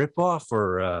half ripoff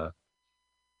or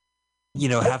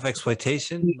half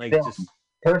exploitation. Like just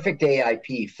perfect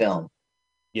AIP film.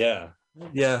 Yeah.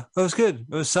 Yeah. It was good.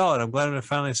 It was solid. I'm glad I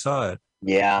finally saw it.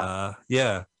 Yeah.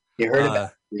 Yeah. You heard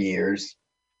about it for years.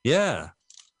 Yeah.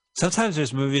 Sometimes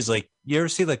there's movies like you ever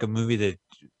see like a movie that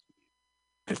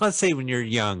let's say when you're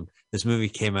young, this movie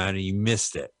came out and you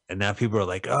missed it. And now people are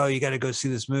like, oh, you got to go see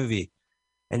this movie.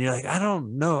 And you're like, I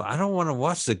don't know. I don't want to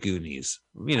watch the Goonies.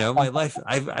 My life,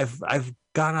 I've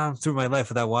gone on through my life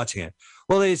without watching it.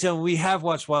 Well, ladies and gentlemen, we have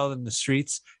watched Wild in the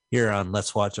Streets here on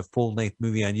Let's Watch a Full-Length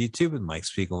Movie on YouTube with Mike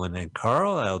Spiegelman and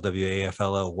Carl,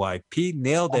 LWAFLOYP.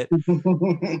 Nailed it.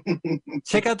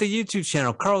 Check out the YouTube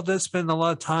channel. Carl does spend a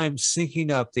lot of time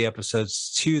syncing up the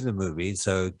episodes to the movie,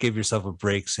 so give yourself a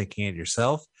break syncing it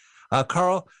yourself.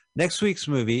 Carl, next week's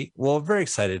movie, well, I'm very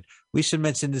excited. We should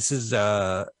mention this is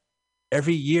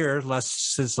every year,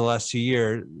 since the last 2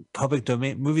 years, public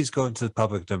domain movies go into the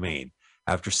public domain.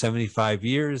 After 75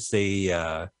 years,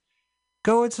 they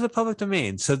go into the public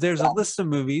domain. So there's a list of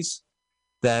movies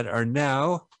that are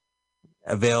now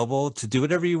available to do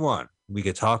whatever you want. We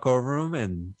could talk over them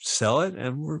and sell it,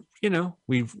 and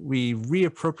we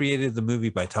reappropriated the movie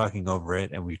by talking over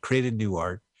it, and we created new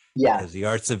art because the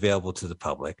art's available to the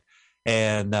public,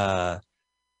 and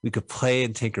we could play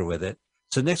and tinker with it.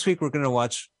 So next week we're going to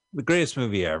watch the greatest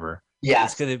movie ever. Yeah,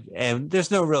 and there's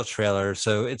no real trailer,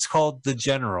 so it's called The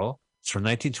General. It's from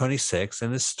 1926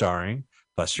 and is starring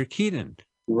Buster Keaton.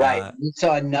 Right. We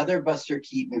saw another Buster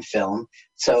Keaton film.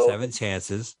 So 7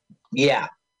 Chances. Yeah.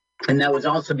 And that was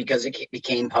also because it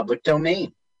became public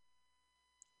domain.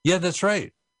 Yeah, that's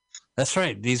right. That's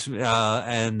right. These this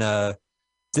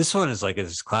one is like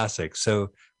it's classic.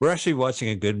 So we're actually watching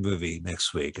a good movie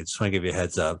next week. I just want to give you a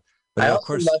heads up. But I of also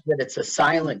course, love that it's a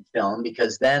silent film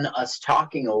because then us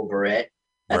talking over it,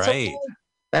 that's right. okay.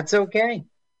 That's okay.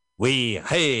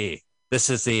 Hey, this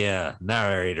is the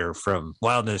narrator from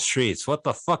Wild in the Streets. What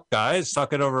the fuck, guys?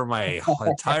 Talking over my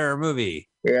entire movie.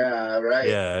 Yeah, right.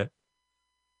 Yeah.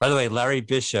 By the way, Larry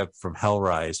Bishop from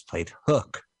Hellrise played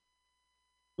Hook.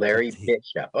 Larry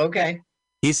Bishop. Okay.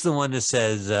 He's the one that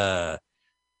says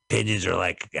pigeons are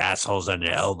like assholes on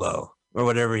your elbow. or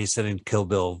whatever he said in Kill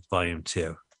Bill Volume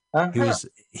 2. Uh-huh.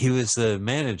 He was the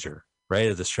manager, right,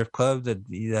 of the strip club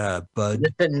that Bud.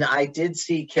 Listen, I did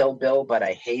see Kill Bill, but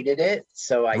I hated it,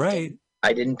 so Right.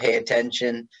 I didn't pay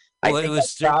attention. Well, I it think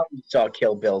was I probably saw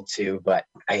Kill Bill too, but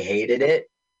I hated it.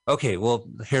 okay. Well,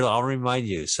 here I'll remind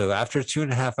you. So after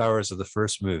 2.5 hours of the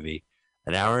first movie,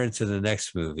 an hour into the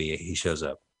next movie, he shows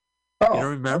up. Oh, You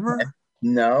don't remember? okay.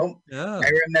 No. Yeah.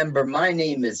 I remember my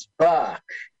name is Buck.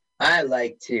 I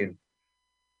like to.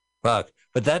 Buck.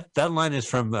 But that line is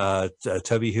from a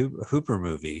Toby Hooper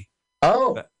movie.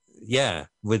 Oh. Yeah,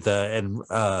 with and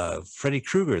Freddy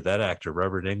Krueger, that actor,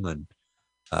 Robert Englund,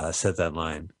 said that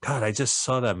line. God, I just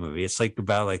saw that movie. It's like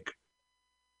about like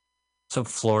some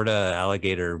Florida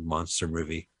alligator monster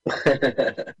movie.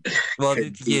 Well,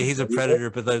 yeah, he's a predator,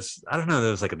 but I don't know.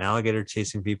 There was like an alligator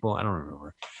chasing people. I don't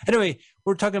remember. Anyway,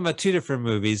 we're talking about two different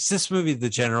movies. This movie, The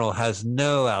General, has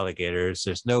no alligators.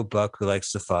 There's no Buck who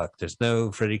likes to fuck. There's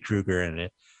no Freddy Krueger in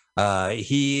it.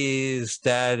 His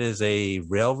dad is a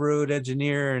railroad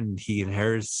engineer, and he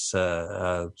inherits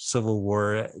a Civil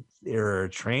War era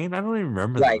train. I don't even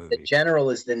remember Right, the movie. The General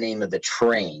is the name of the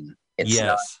train. It's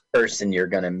not the person you're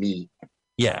going to meet.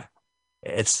 Yeah,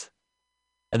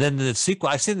 and then the sequel.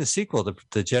 I've seen the sequel,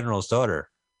 The General's Daughter,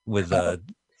 with John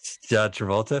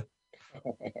Travolta.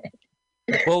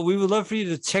 Well, we would love for you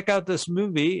to check out this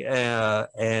movie,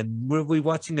 and we'll be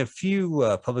watching a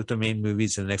few public domain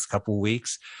movies in the next couple of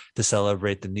weeks to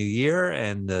celebrate the new year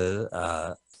and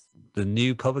the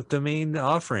new public domain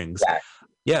offerings.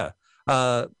 Yeah.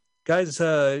 Guys,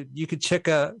 you could check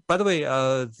out, by the way,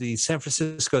 the San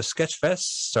Francisco Sketch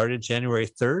Fest started January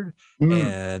 3rd,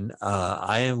 and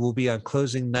I will be on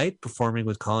closing night performing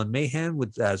with Colin Mahan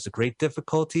as The Great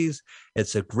Difficulties.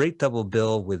 It's a great double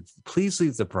bill with Please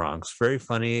Leave the Bronx. Very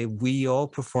funny. We all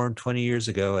performed 20 years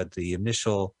ago at the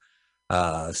initial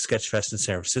Sketch Fest in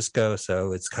San Francisco,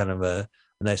 so it's kind of a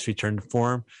nice return to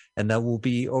form. And that will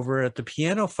be over at the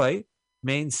Piano Fight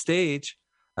main stage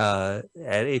at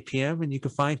 8 p.m. and you can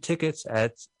find tickets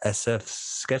at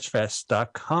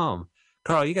sfsketchfest.com.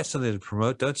 Carl, you got something to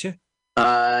promote, don't you?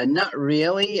 Not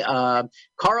really.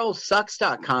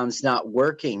 carlsucks.com's not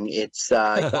working. It's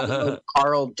carl.sucks.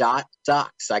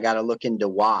 I got to look into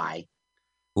why.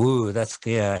 Ooh, I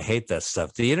hate that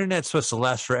stuff. The internet's supposed to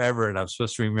last forever, and I'm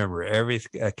supposed to remember every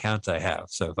account I have.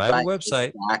 So if I have a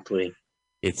website,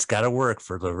 it's got to work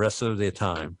for the rest of the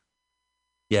time.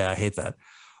 Yeah, I hate that.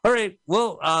 All right.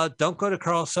 Well, don't go to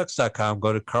carlsucks.com.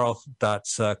 Go to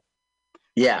carl.suck.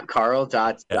 Yeah,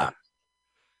 carl.suck. Yeah.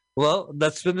 Well,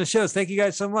 that's been the show. Thank you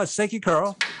guys so much. Thank you,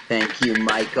 Carl. Thank you,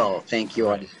 Michael. Thank you.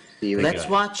 Let's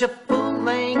watch a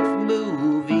full-length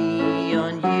movie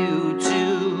on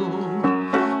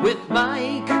YouTube with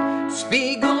Mike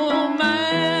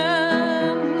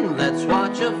Spiegelman. Let's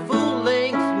watch a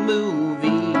full-length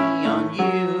movie on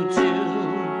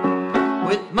YouTube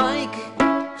with Mike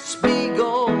Spiegelman.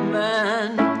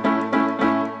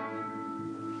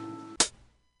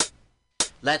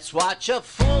 Let's watch a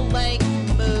full-length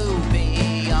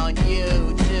movie on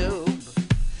YouTube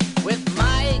with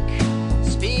Mike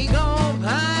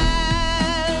Spiegelman.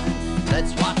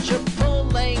 Let's watch a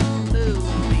full-length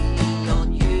movie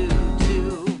on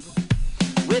YouTube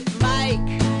with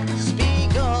Mike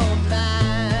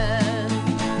Spiegelman.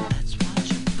 Let's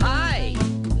watch it. Hi,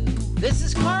 this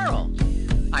is Carl.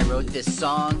 I wrote this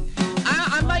song.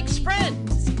 I'm Mike's friend.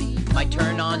 My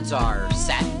turn-ons are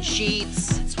satin sheets.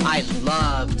 I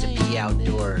love to be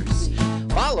outdoors.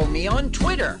 Follow me on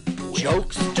Twitter.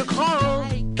 Jokes to Carl.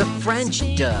 The French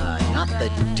duh, not the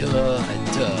duh.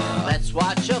 Let's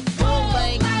watch a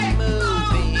full-length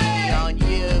movie on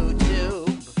YouTube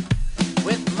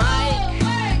with Mike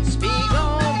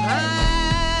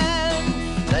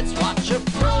Spiegelman. Let's watch a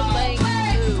full-length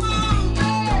movie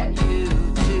on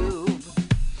YouTube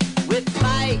with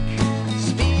Mike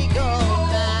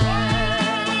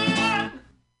Spiegelman.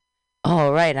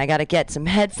 All right, I got to get some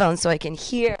headphones so I can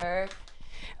hear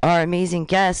our amazing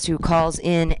guest who calls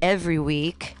in every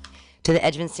week to the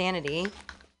Edge of Insanity.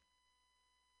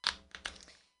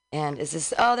 And is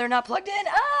this... Oh, they're not plugged in.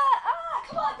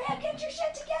 Come on, man, get your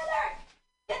shit together.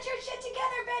 Get your shit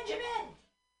together,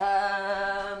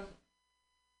 Benjamin.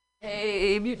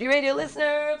 Hey, Mutiny Radio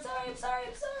listener. I'm sorry. I'm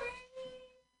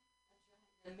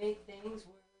trying to make things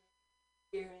work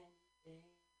here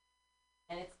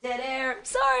and it's dead air. I'm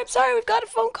sorry. We've got a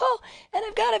phone call, and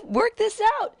I've got to work this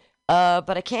out.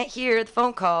 But I can't hear the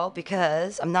phone call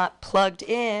because I'm not plugged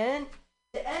in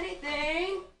to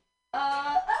anything.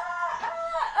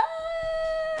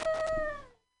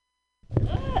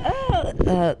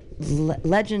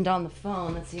 Legend on the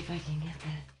phone. Let's see if I can get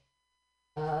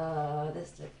that.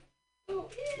 This to go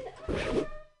in.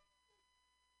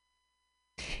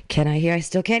 Can I hear? I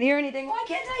still can't hear anything. Why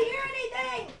can't I hear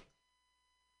anything?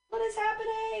 What is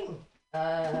happening?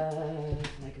 Can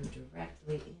I go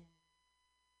directly in?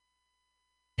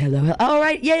 Hello. All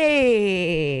right.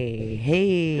 Yay.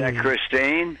 Hey. Is that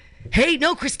Christine? Hey,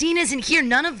 no, Christine isn't here.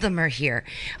 None of them are here.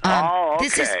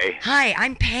 Okay. Hi,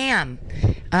 I'm Pam.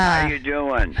 How you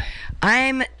doing?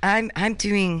 I'm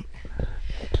doing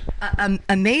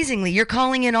amazingly. You're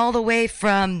calling in all the way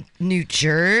from New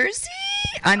Jersey?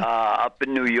 I'm up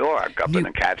in New York, in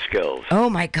the Catskills. Oh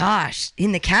my gosh,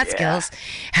 in the Catskills. Yeah,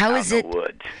 how is it? in the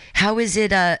woods. How is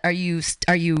it? Are you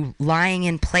lying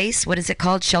in place? What is it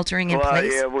called? Sheltering in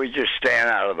place? Well, yeah, we just stand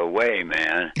out of the way,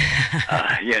 man.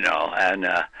 And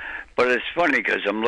but it's funny because I'm